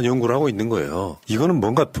떨어뜨릴까만 연구를 하고 있는 거예요. 이거는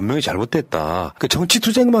뭔가 분명히 잘못됐다. 그러니까 정치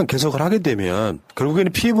투쟁만 계속을 하게 되면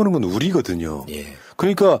결국에는 피해보는 건 우리거든요.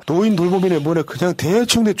 그러니까 노인 돌보기에 뭐냐 그냥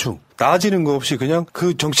대충 나아지는 거 없이 그냥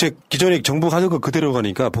그 정책 기존에 정부가 하던 거 그대로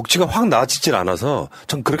가니까 복지가 확 나아지질 않아서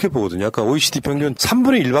전 그렇게 보거든요. 아까 OECD 평균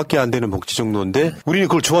 3분의 1밖에 안 되는 복지 정도인데 우리는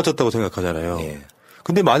그걸 좋아졌다고 생각하잖아요.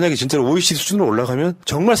 근데 만약에 진짜로 OECD 수준으로 올라가면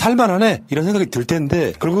정말 살만하네 이런 생각이 들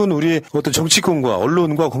텐데 결국은 우리의 어떤 정치권과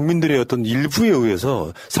언론과 국민들의 어떤 일부에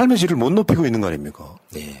의해서 삶의 질을 못 높이고 있는 거 아닙니까?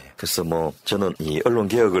 그래서 뭐 저는 이 언론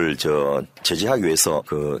개혁을 제지하기 위해서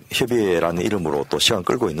그 협의회라는 이름으로 또 시간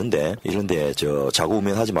끌고 있는데 이런데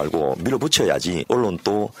자구우면하지 말고 밀어붙여야지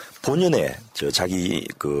언론도 본연의 자기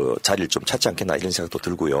그 자리를 좀 찾지 않겠나 이런 생각도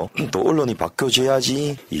들고요. 또 언론이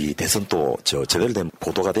바뀌어져야지 이 대선도 제대로 된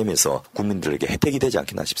보도가 되면서 국민들에게 혜택이 되지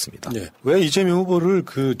않겠나 싶습니다. 왜 이재명 후보를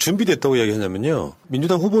준비됐다고 이야기하냐면요.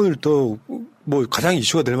 민주당 후보들도 뭐 가장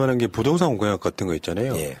이슈가 될 만한 게 부동산 공약 같은 거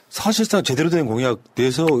있잖아요. 사실상 제대로 된 공약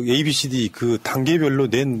내서 A, B, C, D 그 단계별로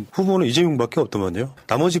낸 후보는 이재명밖에 없더만요.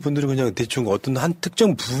 나머지 분들은 그냥 대충 어떤 한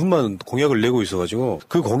특정 부분만 공약을 내고 있어가지고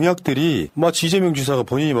그 공약들이 마치 이재명 지사가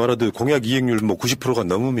본인이 말하듯 공약 이행률 뭐 90%가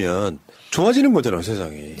넘으면 좋아지는 거잖아요,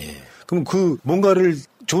 세상이. 그럼 그 뭔가를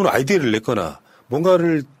좋은 아이디어를 냈거나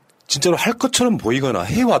뭔가를 진짜로 할 것처럼 보이거나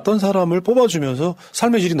해왔던 사람을 뽑아주면서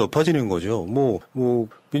삶의 질이 높아지는 거죠.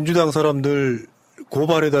 민주당 사람들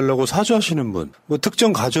고발해달라고 사주하시는 분,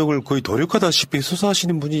 특정 가족을 거의 도륙하다시피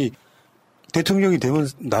수사하시는 분이 대통령이 되면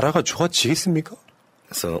나라가 좋아지겠습니까?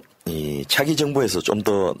 그래서 이 차기 정부에서 좀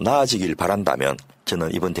더 나아지길 바란다면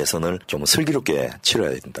저는 이번 대선을 좀 슬기롭게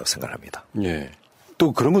치러야 된다고 생각합니다.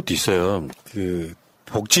 또 그런 것도 있어요. 그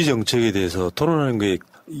복지 정책에 대해서 토론하는 게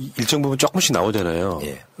일정 부분 조금씩 나오잖아요.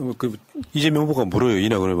 그 이재명 후보가 물어요,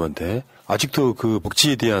 이낙연 후보한테. 아직도 그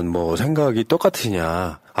복지에 대한 생각이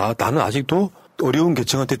똑같으냐. 나는 아직도 어려운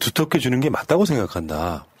계층한테 두텁게 주는 게 맞다고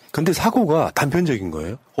생각한다. 근데 사고가 단편적인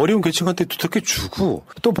거예요. 어려운 계층한테 두텁게 주고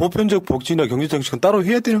또 보편적 복지나 경제정책은 따로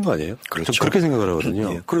해야 되는 거 아니에요? 그렇죠. 전 그렇게 생각을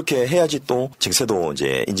하거든요. 그렇게 해야지 또 증세도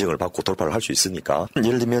이제 인정을 받고 돌파를 할 수 있으니까.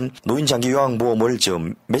 예를 들면 노인 장기 요양보험을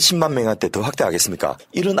몇십만 명한테 더 확대하겠습니까?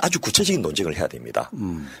 이런 아주 구체적인 논쟁을 해야 됩니다.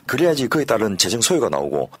 그래야지 그에 따른 재정 소요가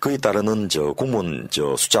나오고 그에 따르는 공무원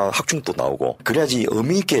숫자 확충도 나오고 그래야지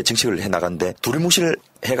의미 있게 정책을 해 나가는데 두리뭉실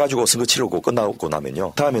해가지고 선거 치르고 끝나고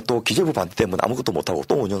나면요. 다음에 또 기재부 반대 때문에 아무것도 못하고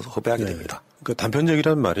또 5년 허비하게 됩니다. 그러니까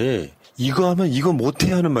단편적이란 말이 이거 하면 이거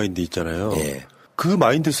못해 하는 마인드 있잖아요. 그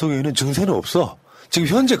마인드 속에는 증세는 없어. 지금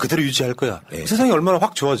현재 그대로 유지할 거야. 세상이 얼마나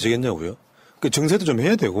확 좋아지겠냐고요. 그 증세도 좀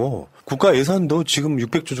해야 되고 국가 예산도 지금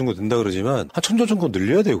 600조 정도 된다 그러지만 한 1000조 정도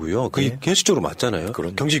늘려야 되고요. 그게 현실적으로 맞잖아요.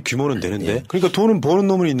 경제 규모는 되는데. 그러니까 돈은 버는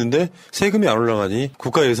놈은 있는데 세금이 안 올라가니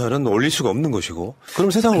국가 예산은 올릴 수가 없는 것이고.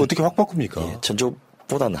 그럼 세상을 어떻게 확 바꿉니까? 1000조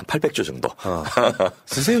보다는 한 800조 정도.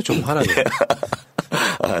 쓰세요, 좀 하나는.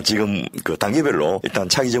 지금 그 단계별로 일단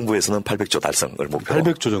차기 정부에서는 800조 달성을 목표로.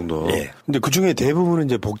 800조 정도. 근데 그 중에 대부분은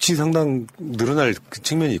이제 복지 상당 늘어날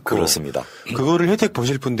측면이 있고. 그렇습니다. 그거를 혜택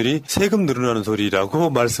보실 분들이 세금 늘어나는 소리라고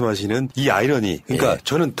말씀하시는 이 아이러니. 그러니까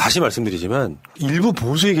저는 다시 말씀드리지만 일부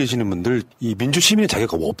보수에 계시는 분들 이 민주 시민의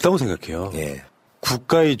자격이 없다고 생각해요.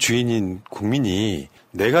 국가의 주인인 국민이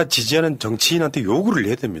내가 지지하는 정치인한테 요구를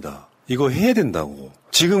해야 됩니다. 이거 해야 된다고.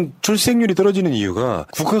 지금 출생률이 떨어지는 이유가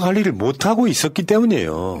국가 관리를 못하고 있었기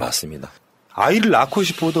때문이에요. 맞습니다. 아이를 낳고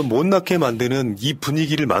싶어도 못 낳게 만드는 이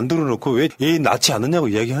분위기를 만들어 놓고 왜 애 낳지 않느냐고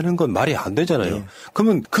이야기하는 건 말이 안 되잖아요. 네.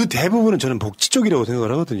 그러면 그 대부분은 저는 복지 쪽이라고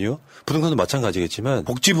생각을 하거든요. 부동산도 마찬가지겠지만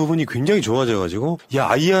복지 부분이 굉장히 좋아져가지고 야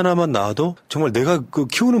아이 하나만 낳아도 정말 내가 그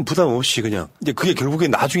키우는 부담 없이 그냥 이제 그게 결국에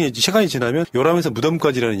나중에 시간이 지나면 요람에서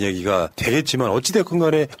무덤까지라는 이야기가 되겠지만 어찌됐건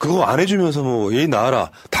간에 그거 안 해주면서 뭐 애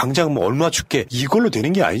낳아라 당장 뭐 얼마 줄게 이걸로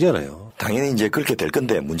되는 게 아니잖아요. 당연히 이제 그렇게 될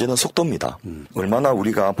건데 문제는 속도입니다. 얼마나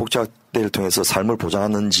우리가 복지학대를 통해서 삶을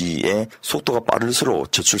보장하는지에 속도가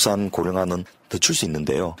빠를수록 저출산 고령화는 늦출 수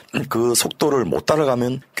있는데요. 그 속도를 못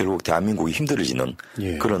따라가면 결국 대한민국이 힘들어지는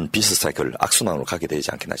그런 비스 사이클 악순환으로 가게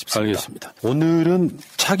되지 않겠나 싶습니다. 알겠습니다. 오늘은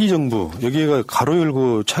차기 정부 여기가 가로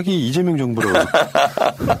열고 차기 이재명 정부로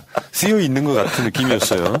쓰여 있는 것 같은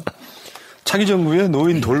느낌이었어요. 차기 정부의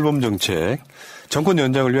노인 돌봄 정책 정권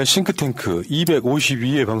연장을 위한 싱크탱크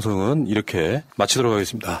 252회 방송은 이렇게 마치도록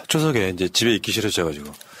하겠습니다. 추석에 이제 집에 있기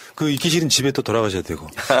싫어져가지고 그 있기 싫은 집에 또 돌아가셔야 되고.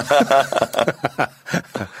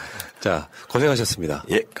 자, 고생하셨습니다.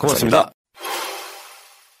 예, 고맙습니다.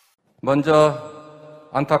 먼저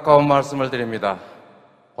안타까운 말씀을 드립니다.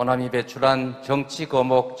 호남이 배출한 정치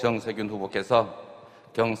거목 정세균 후보께서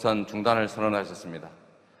경선 중단을 선언하셨습니다.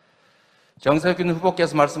 정세균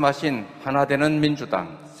후보께서 말씀하신 하나 되는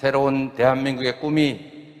민주당, 새로운 대한민국의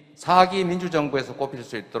꿈이 4기 민주정부에서 꼽힐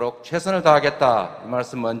수 있도록 최선을 다하겠다 이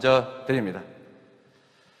말씀 먼저 드립니다.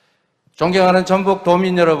 존경하는 전북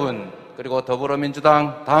도민 여러분, 그리고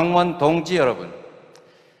더불어민주당 당원 동지 여러분,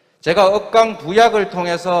 제가 억강부약을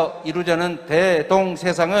통해서 이루려는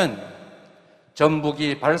대동세상은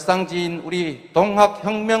전북이 발상지인 우리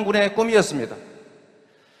동학혁명군의 꿈이었습니다.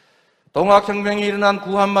 동학혁명이 일어난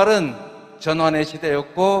구한말은 전환의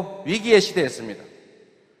시대였고 위기의 시대였습니다.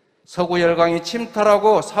 서구 열강이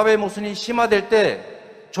침탈하고 사회 모순이 심화될 때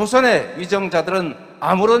조선의 위정자들은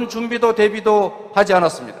아무런 준비도 대비도 하지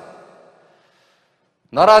않았습니다.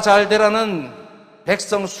 나라 잘 되라는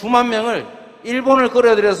백성 수만 명을 일본을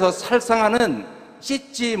끌어들여서 살상하는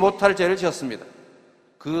씻지 못할 죄를 지었습니다.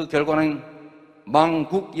 그 결과는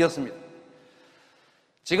망국이었습니다.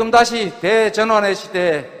 지금 다시 대전환의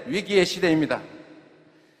시대, 위기의 시대입니다.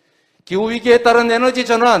 기후위기에 따른 에너지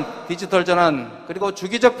전환, 디지털 전환, 그리고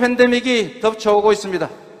주기적 팬데믹이 덮쳐오고 있습니다.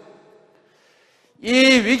 이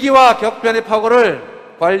위기와 격변의 파고를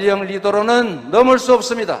관리형 리더로는 넘을 수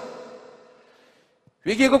없습니다.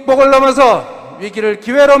 위기 극복을 넘어서 위기를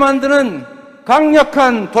기회로 만드는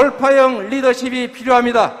강력한 돌파형 리더십이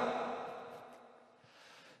필요합니다.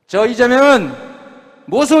 저 이재명은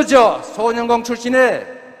무수저 소년공 출신의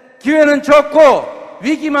기회는 적고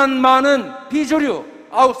위기만 많은 비주류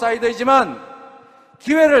아웃사이더이지만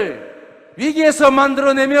기회를 위기에서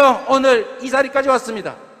만들어내며 오늘 이 자리까지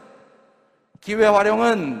왔습니다. 기회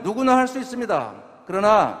활용은 누구나 할 수 있습니다.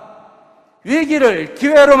 그러나 위기를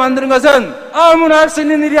기회로 만드는 것은 아무나 할 수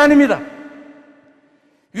있는 일이 아닙니다.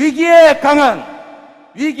 위기에 강한,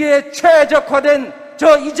 위기에 최적화된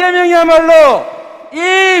저 이재명이야말로 이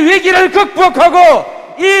위기를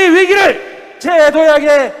극복하고 이 위기를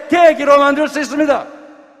제도약의 계기로 만들 수 있습니다.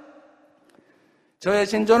 저의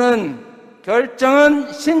신조는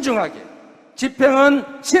결정은 신중하게, 집행은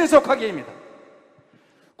신속하게입니다.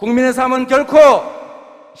 국민의 삶은 결코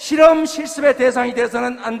실험 실습의 대상이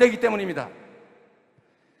돼서는 안 되기 때문입니다.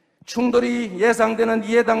 충돌이 예상되는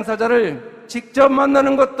이해 당사자를 직접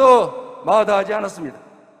만나는 것도 마다하지 않았습니다.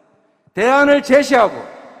 대안을 제시하고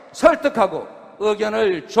설득하고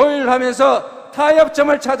의견을 조율하면서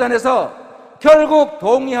타협점을 찾아내서 결국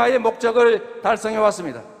동의하의 목적을 달성해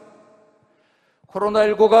왔습니다.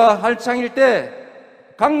 코로나19가 한창일 때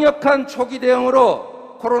강력한 초기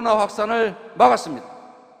대응으로 코로나 확산을 막았습니다.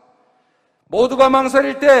 모두가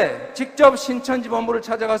망설일 때 직접 신천지본부를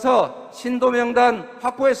찾아가서 신도명단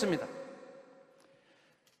확보했습니다.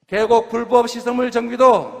 계곡 불법 시설물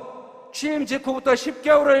정비도 취임 직후부터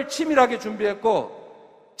 10개월을 치밀하게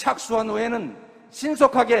준비했고 착수한 후에는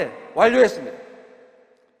신속하게 완료했습니다.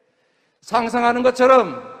 상상하는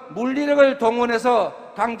것처럼 물리력을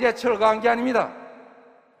동원해서 강제 철거한 게 아닙니다.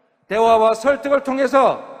 대화와 설득을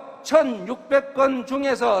통해서 1,600건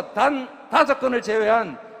중에서 단 5건을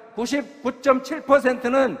제외한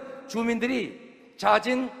 99.7%는 주민들이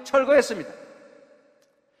자진 철거했습니다.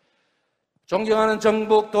 존경하는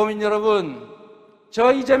전북 도민 여러분,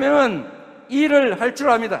 저 이재명은 일을 할 줄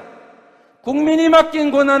압니다. 국민이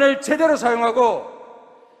맡긴 권한을 제대로 사용하고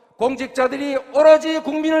공직자들이 오로지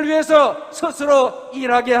국민을 위해서 스스로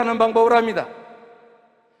일하게 하는 방법을 합니다.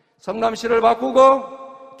 성남시를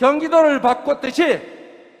바꾸고 경기도를 바꿨듯이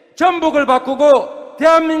전북을 바꾸고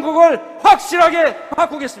대한민국을 확실하게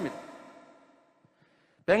바꾸겠습니다.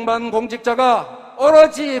 100만 공직자가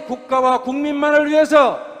오로지 국가와 국민만을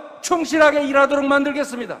위해서 충실하게 일하도록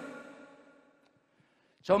만들겠습니다.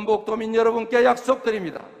 전북도민 여러분께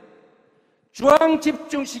약속드립니다. 중앙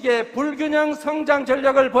집중식의 불균형 성장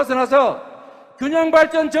전략을 벗어나서 균형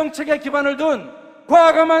발전 정책에 기반을 둔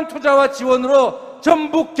과감한 투자와 지원으로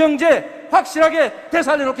전북 경제 확실하게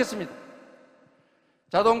되살려 놓겠습니다.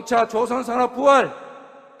 자동차 조선산업 부활,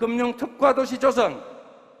 금융 특화도시 조성,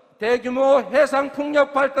 대규모 해상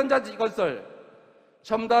풍력 발전자지 건설,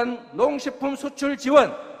 첨단 농식품 수출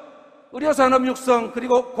지원, 의료산업 육성,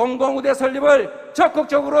 그리고 공공의대 설립을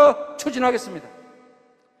적극적으로 추진하겠습니다.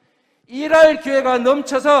 일할 기회가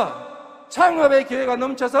넘쳐서, 창업의 기회가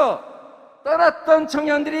넘쳐서 떠났던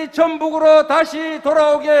청년들이 전북으로 다시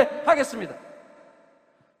돌아오게 하겠습니다.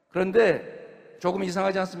 그런데 조금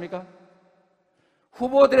이상하지 않습니까?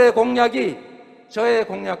 후보들의 공약이 저의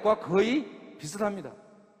공약과 거의 비슷합니다.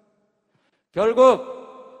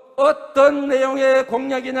 결국 어떤 내용의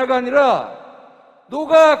공약이냐가 아니라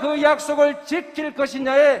누가 그 약속을 지킬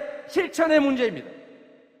것이냐의 실천의 문제입니다.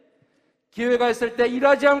 기회가 있을 때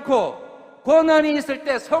일하지 않고 권한이 있을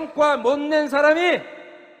때 성과 못 낸 사람이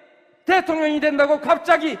대통령이 된다고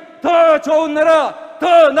갑자기 더 좋은 나라,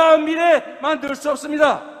 더 나은 미래 만들 수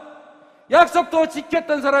없습니다. 약속도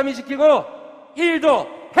지켰던 사람이 지키고 일도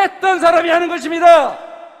했던 사람이 하는 것입니다.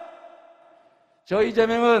 저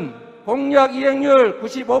이재명은 공약 이행률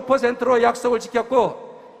 95%로 약속을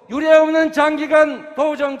지켰고 유례없는 장기간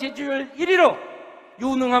도정 지지율 1위로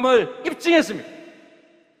유능함을 입증했습니다.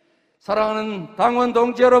 사랑하는 당원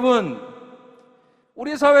동지 여러분,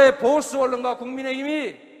 우리 사회 보수 언론과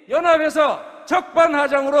국민의힘이 연합해서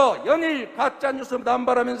적반하장으로 연일 가짜뉴스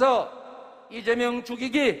남발하면서 이재명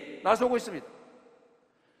죽이기 나서고 있습니다.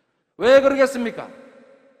 왜 그러겠습니까?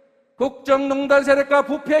 국정농단 세력과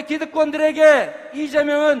부패 기득권들에게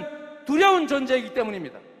이재명은 두려운 존재이기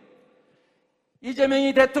때문입니다.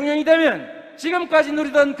 이재명이 대통령이 되면 지금까지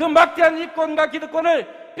누리던 그 막대한 이권과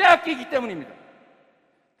기득권을 빼앗기기 때문입니다.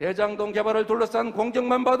 대장동 개발을 둘러싼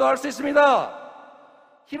공정만 봐도 알 수 있습니다.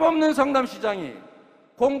 힘없는 성남시장이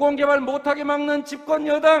공공개발 못하게 막는 집권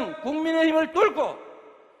여당 국민의힘을 뚫고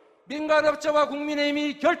민간업체와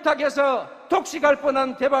국민의힘이 결탁해서 독식할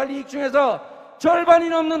뻔한 개발 이익 중에서 절반이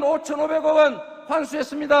넘는 5,500억 원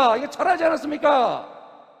환수했습니다. 이게 철하지 않았습니까?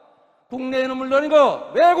 국내에는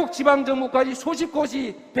물론이고 외국 지방정부까지 수십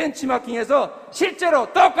곳이 벤치마킹해서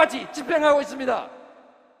실제로 똑같이 집행하고 있습니다.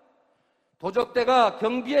 도적대가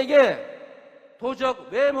경비에게 도적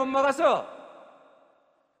왜 못 막아서,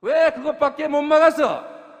 왜 그것밖에 못 막아서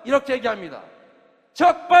이렇게 얘기합니다.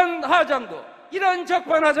 적반하장도 이런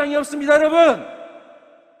적반하장이 없습니다. 여러분,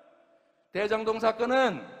 대장동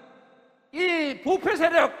사건은 이 부패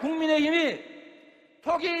세력 국민의힘이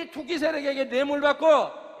투기 세력에게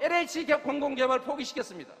뇌물받고 LH 공공개발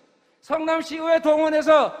포기시켰습니다. 성남시의회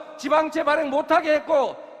동원해서 지방채 발행 못하게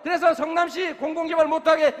했고, 그래서 성남시 공공개발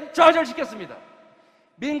못하게 좌절시켰습니다.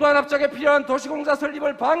 민간 합작에 필요한 도시공사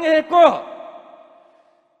설립을 방해했고,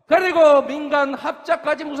 그리고 민간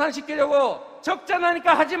합작까지 무산시키려고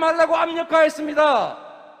적자나니까 하지 말라고 압력화했습니다.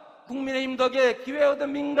 국민의힘 덕에 기회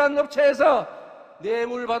얻은 민간 업체에서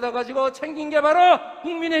뇌물 받아가지고 챙긴 게 바로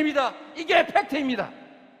국민의힘이다. 이게 팩트입니다.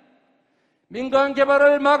 민간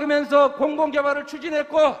개발을 막으면서 공공개발을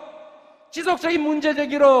추진했고, 지속적인 문제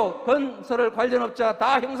제기로 건설을 관련 업자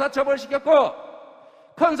다 형사처벌시켰고,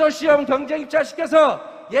 컨소시엄 경쟁 입찰시켜서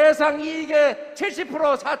예상 이익의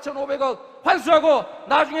 70% 4,500억 환수하고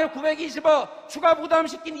나중에 920억 추가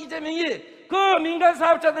부담시킨 이재명이 그 민간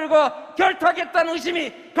사업자들과 결탁했다는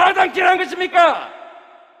의심이 가당키란 것입니까?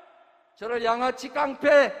 저를 양아치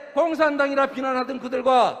깡패 공산당이라 비난하던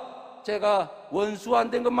그들과 제가 원수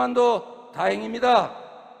안 된 것만도 다행입니다.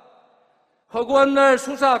 허구한 날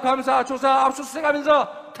수사, 감사, 조사,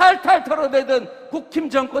 압수수색하면서 탈탈 털어대던 국힘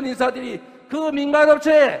정권 인사들이 그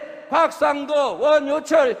민간업체에 곽상도,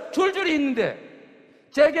 원효철 줄줄이 있는데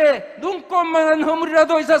제게 눈꼽만한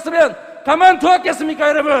허물이라도 있었으면 가만두었겠습니까,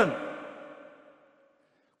 여러분?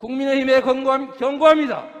 국민의힘에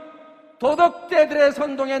경고합니다. 도덕대들의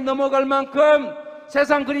선동에 넘어갈 만큼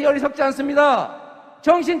세상 그리 어리석지 않습니다.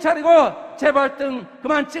 정신 차리고 제 발등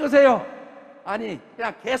그만 찍으세요. 아니,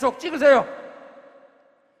 그냥 계속 찍으세요.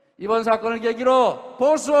 이번 사건을 계기로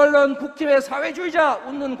보수 언론 국힘의 사회주의자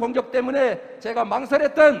웃는 공격 때문에 제가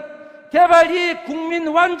망설였던 개발이익 국민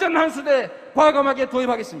완전 환수대 과감하게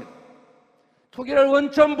도입하겠습니다. 투기를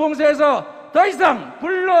원천 봉쇄해서 더 이상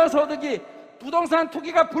불로소득이 부동산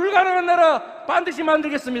투기가 불가능한 나라 반드시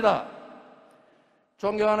만들겠습니다.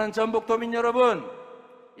 존경하는 전북도민 여러분,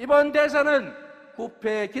 이번 대선은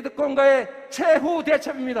부패 기득권과의 최후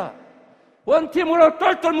대첩입니다. 원팀으로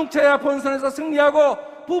똘똘 뭉쳐야 본선에서 승리하고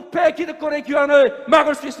부패 기득권의 귀환을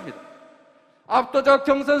막을 수 있습니다. 압도적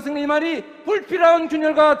경선 승리만이 불필요한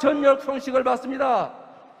균열과 전력 손실을 받습니다.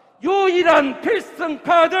 유일한 필승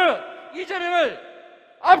카드 이재명을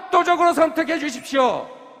압도적으로 선택해 주십시오.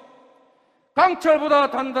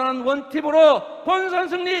 강철보다 단단한 원팀으로 본선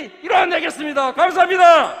승리 이뤄내겠습니다.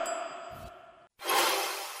 감사합니다.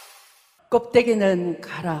 껍데기는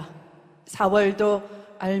가라. 4월도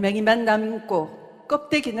알맹이만 남고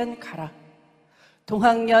껍데기는 가라.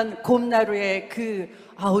 동학년 곰나루의 그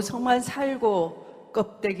아우성만 살고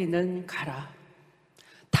껍데기는 가라.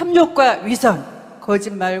 탐욕과 위선,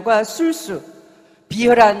 거짓말과 술수,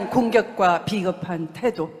 비열한 공격과 비겁한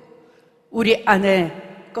태도, 우리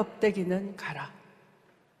안에 껍데기는 가라.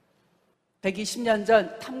 120년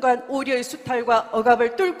전 탐관 오려의 수탈과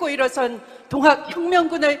억압을 뚫고 일어선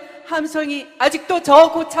동학혁명군의 함성이 아직도 저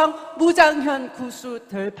고창 무장현 구수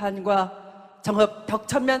들판과 정읍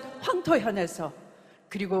덕천면 황토현에서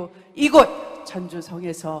그리고 이곳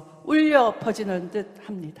전주성에서 울려 퍼지는 듯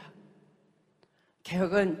합니다.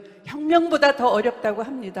 개혁은 혁명보다 더 어렵다고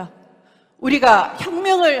합니다. 우리가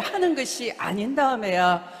혁명을 하는 것이 아닌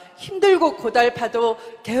다음에야 힘들고 고달파도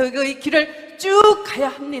개혁의 길을 쭉 가야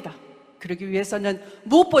합니다. 그러기 위해서는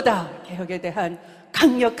무엇보다 개혁에 대한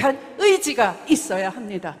강력한 의지가 있어야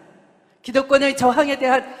합니다. 기득권의 저항에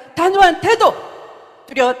대한 단호한 태도,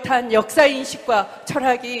 뚜렷한 역사인식과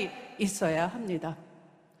철학이 있어야 합니다.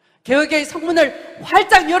 개혁의 성문을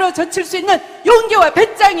활짝 열어 젖힐 수 있는 용기와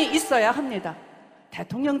배짱이 있어야 합니다.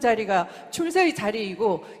 대통령 자리가 출세의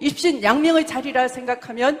자리이고 입신 양명의 자리라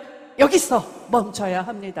생각하면 여기서 멈춰야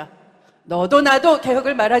합니다. 너도 나도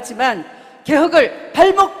개혁을 말하지만 개혁을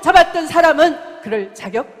발목 잡았던 사람은 그럴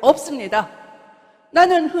자격 없습니다.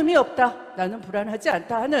 나는 흠이 없다, 나는 불안하지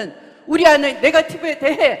않다 하는 우리 안의 네거티브에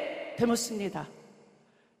대해 되묻습니다.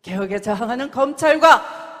 개혁에 저항하는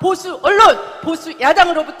검찰과 보수 언론, 보수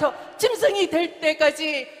야당으로부터 짐승이 될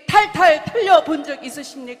때까지 탈탈 털려본 적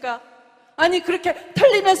있으십니까? 아니 그렇게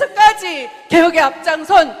털리면서까지 개혁에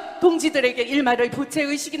앞장선 동지들에게 일말의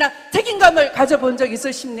부채의식이나 책임감을 가져본 적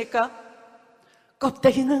있으십니까?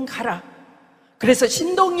 껍데기는 가라. 그래서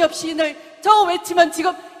신동엽 시인의 저 외침은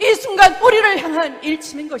지금 이 순간 우리를 향한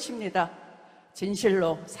일침인 것입니다.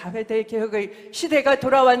 진실로 사회대 개혁의 시대가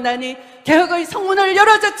돌아왔나니 개혁의 성문을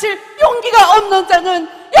열어젖힐 용기가 없는 자는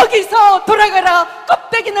여기서 돌아가라.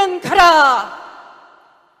 껍데기는 가라.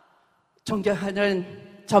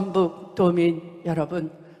 존경하는 전북 도민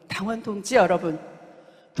여러분, 당원 동지 여러분,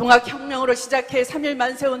 동학혁명으로 시작해 3.1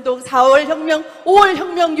 만세운동, 4월 혁명, 5월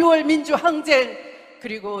혁명, 6월 민주항쟁,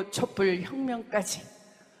 그리고 촛불혁명까지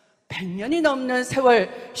 100년이 넘는 세월,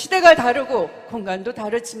 시대가 다르고 공간도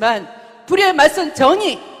다르지만 불의에 맞선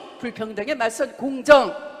정의, 불평등에 맞선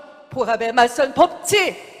공정, 포갑에 맞선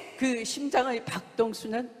법치, 그 심장의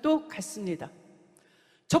박동수는 똑같습니다.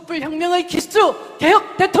 촛불혁명의 기수,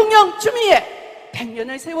 개혁 대통령 추미애,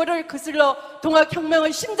 100년의 세월을 거슬러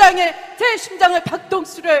동학혁명의 심장에 제 심장의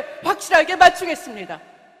박동수를 확실하게 맞추겠습니다.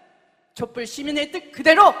 촛불 시민의 뜻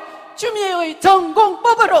그대로 추미애의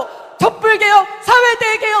전공법으로 촛불개혁,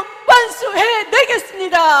 사회대개혁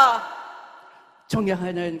완수해내겠습니다.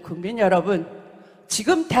 존경하는 국민 여러분,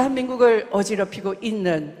 지금 대한민국을 어지럽히고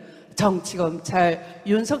있는 정치검찰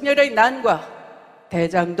윤석열의 난과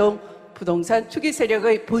대장동 부동산 투기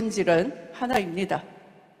세력의 본질은 하나입니다.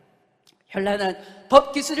 현란한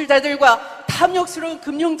법기술자들과 탐욕스러운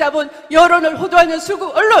금융자본, 여론을 호도하는 수구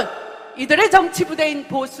언론, 이들의 정치 부대인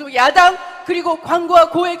보수 야당, 그리고 광고와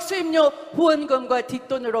고액 수입료, 후원금과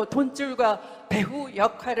뒷돈으로 돈줄과 배후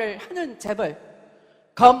역할을 하는 재벌,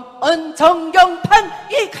 검언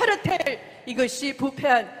정경판 이 카르텔, 이것이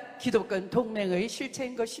부패한 기득권 동맹의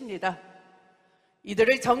실체인 것입니다.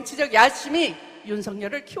 이들의 정치적 야심이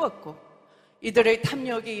윤석열을 키웠고 이들의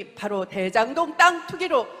탐욕이 바로 대장동 땅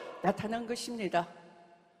투기로 나타난 것입니다.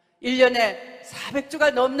 1년에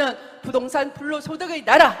 400조가 넘는 부동산 불로소득의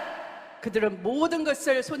나라, 그들은 모든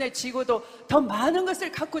것을 손에 쥐고도 더 많은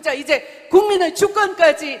것을 갖고자 이제 국민의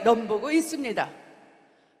주권까지 넘보고 있습니다.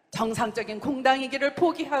 정상적인 공당이기를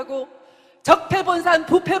포기하고 적폐본산,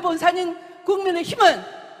 부패본산인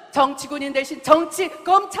국민의힘은 정치군인 대신 정치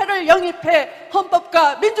검찰을 영입해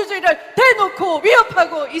헌법과 민주주의를 대놓고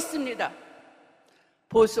위협하고 있습니다.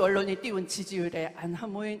 보수 언론이 띄운 지지율에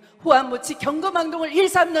안하무인 후한무치 경거망동을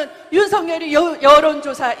일삼는 윤석열이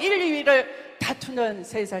여론조사 1, 2위를 다투는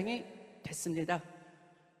세상이 됐습니다.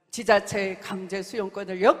 지자체의 강제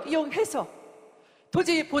수용권을 역이용해서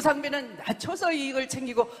토지 보상비는 낮춰서 이익을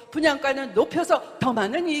챙기고 분양가는 높여서 더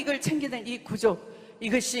많은 이익을 챙기는 이 구조,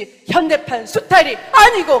 이것이 현대판 수탈이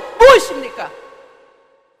아니고 무엇입니까?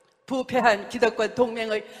 부패한 기득권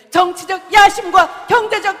동맹의 정치적 야심과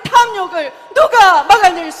경제적 탐욕을 누가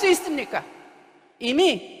막아낼 수 있습니까?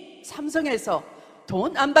 이미 삼성에서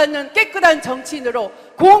돈 안 받는 깨끗한 정치인으로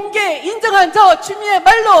공개 인정한 저 주미의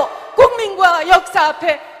말로 국민과 역사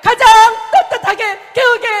앞에 가장 떳떳하게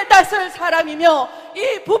개혁에 나설 사람이며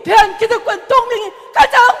이 부패한 기득권 동맹이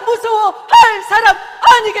가장 무서워할 사람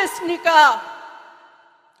아니겠습니까?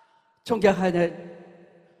 존경하는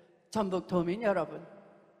전북도민 여러분,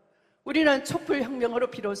 우리는 촛불혁명으로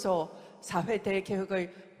비로소 사회 대개혁의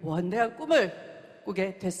원대한 꿈을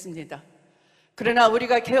꾸게 됐습니다. 그러나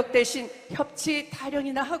우리가 개혁 대신 협치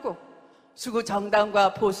타령이나 하고 수구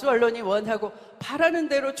정당과 보수 언론이 원하고 바라는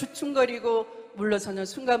대로 주춤거리고 물러서는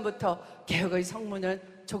순간부터 개혁의 성문은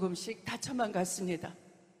조금씩 닫혀만 갔습니다.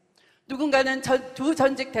 누군가는 두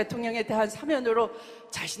전직 대통령에 대한 사면으로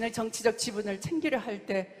자신의 정치적 지분을 챙기려 할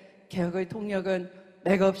때 개혁의 동력은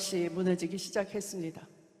맥없이 무너지기 시작했습니다.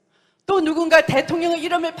 또 누군가 대통령의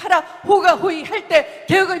이름을 팔아 호가호위 할 때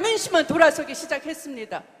개혁의 민심은 돌아서기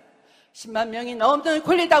시작했습니다. 10만 명이 넘는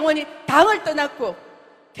권리당원이 당을 떠났고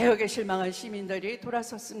개혁에 실망한 시민들이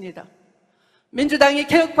돌아섰습니다. 민주당이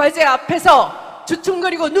개혁 과제 앞에서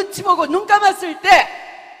주춤거리고 눈치 보고 눈 감았을 때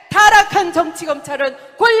타락한 정치검찰은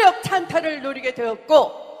권력 찬탈을 노리게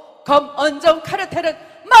되었고 검언정 카르텔은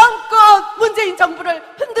마음껏 문재인 정부를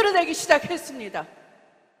흔들어내기 시작했습니다.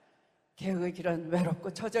 개혁의 길은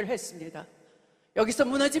외롭고 처절했습니다. 여기서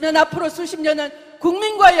무너지면 앞으로 수십 년은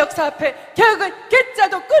국민과 역사 앞에 개혁의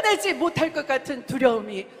괴짜도 꺼내지 못할 것 같은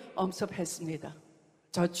두려움이 엄습했습니다.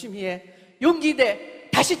 저 추미애 용기대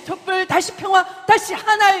다시 촛불, 다시 평화, 다시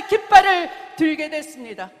하나의 깃발을 들게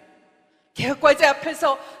됐습니다. 개혁과제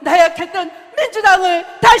앞에서 나약했던 민주당을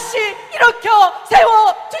다시 일으켜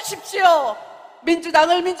세워주십시오.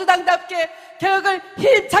 민주당을 민주당답게 개혁을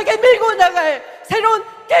힘차게 밀고 나갈 새로운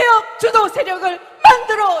개혁 주도 세력을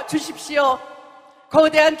만들어 주십시오.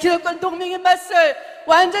 거대한 기득권 동맹에 맞설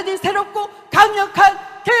완전히 새롭고 강력한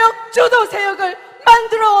개혁 주도 세력을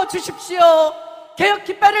만들어 주십시오. 개혁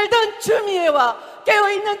깃발을 든 추미애와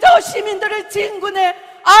깨어있는 저 시민들의 진군에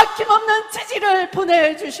아낌없는 지지를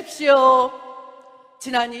보내주십시오.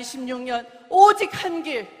 지난 26년 오직 한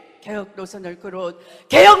길 개혁 노선을 끌어온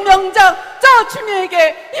개혁 명장 저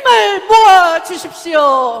추미애에게 힘을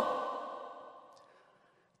모아주십시오.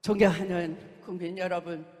 존경하는 국민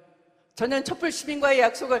여러분, 저는 촛불 시민과의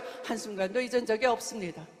약속을 한순간도 잊은 적이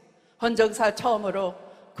없습니다. 헌정사 처음으로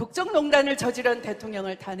국정농단을 저지른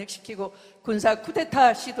대통령을 탄핵시키고 군사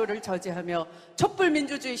쿠데타 시도를 저지하며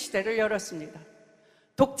촛불민주주의 시대를 열었습니다.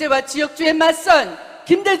 독재와 지역주의에 맞선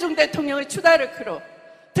김대중 대통령의 추다르크로,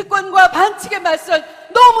 특권과 반칙에 맞선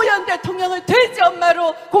노무현 대통령을 돼지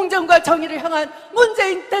엄마로, 공정과 정의를 향한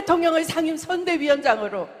문재인 대통령의 상임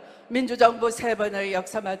선대위원장으로 민주정부 3번의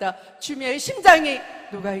역사마다 추미애의 심장이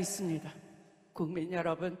녹아 있습니다. 국민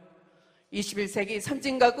여러분, 21세기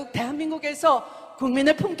선진가국 대한민국에서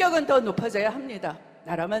국민의 품격은 더 높아져야 합니다.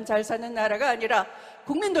 나라만 잘 사는 나라가 아니라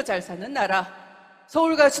국민도 잘 사는 나라,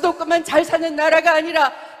 서울과 수도권만 잘 사는 나라가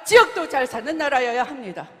아니라 지역도 잘 사는 나라여야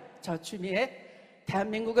합니다. 저 추미애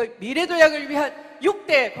대한민국의 미래도약을 위한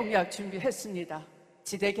 6대 공약 준비했습니다.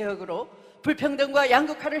 지대개혁으로 불평등과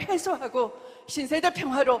양극화를 해소하고 신세대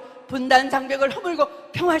평화로 분단 장벽을 허물고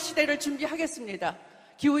평화시대를 준비하겠습니다.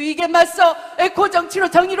 기후위기에 맞서 에코정치로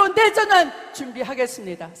정의로운 대전환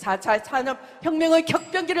준비하겠습니다. 4차 산업혁명의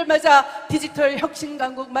격변기를 맞아 디지털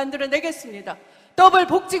혁신강국 만들어내겠습니다. 더블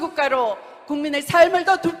복지국가로 국민의 삶을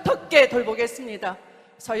더 두텁게 돌보겠습니다.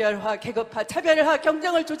 서열화, 계급화, 차별화,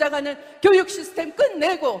 경쟁을 조장하는 교육 시스템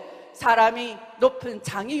끝내고 사람이 높은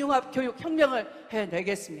장애융합 교육혁명을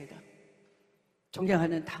해내겠습니다.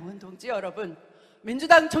 존경하는 당원 동지 여러분,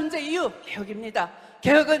 민주당 존재 이유 개혁입니다.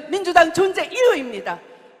 개혁은 민주당 존재 이유입니다.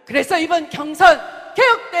 그래서 이번 경선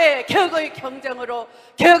개혁 대 개혁의 경쟁으로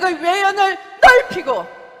개혁의 외연을 넓히고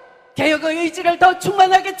개혁의 의지를 더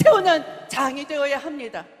충만하게 채우는 장이 되어야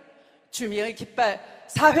합니다. 추미애의 깃발,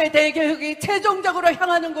 사회 대개혁이 최종적으로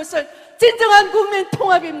향하는 곳은 진정한 국민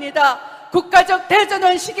통합입니다. 국가적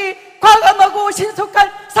대전환 시기 과감하고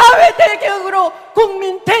신속한 사회 대개혁으로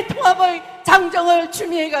국민 대통합의 장정을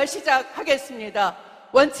추미애가 시작하겠습니다.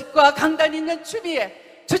 원칙과 강단 있는 추미애,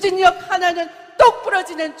 추진력 하나는 똑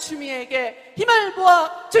부러지는 추미애에게 힘을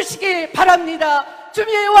모아 주시기 바랍니다.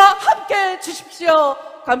 추미애와 함께 주십시오.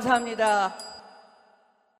 감사합니다.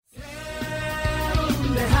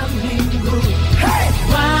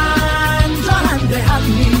 완전한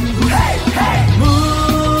대한민국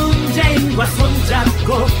문재인과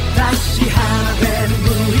손잡고 다시 하나 돼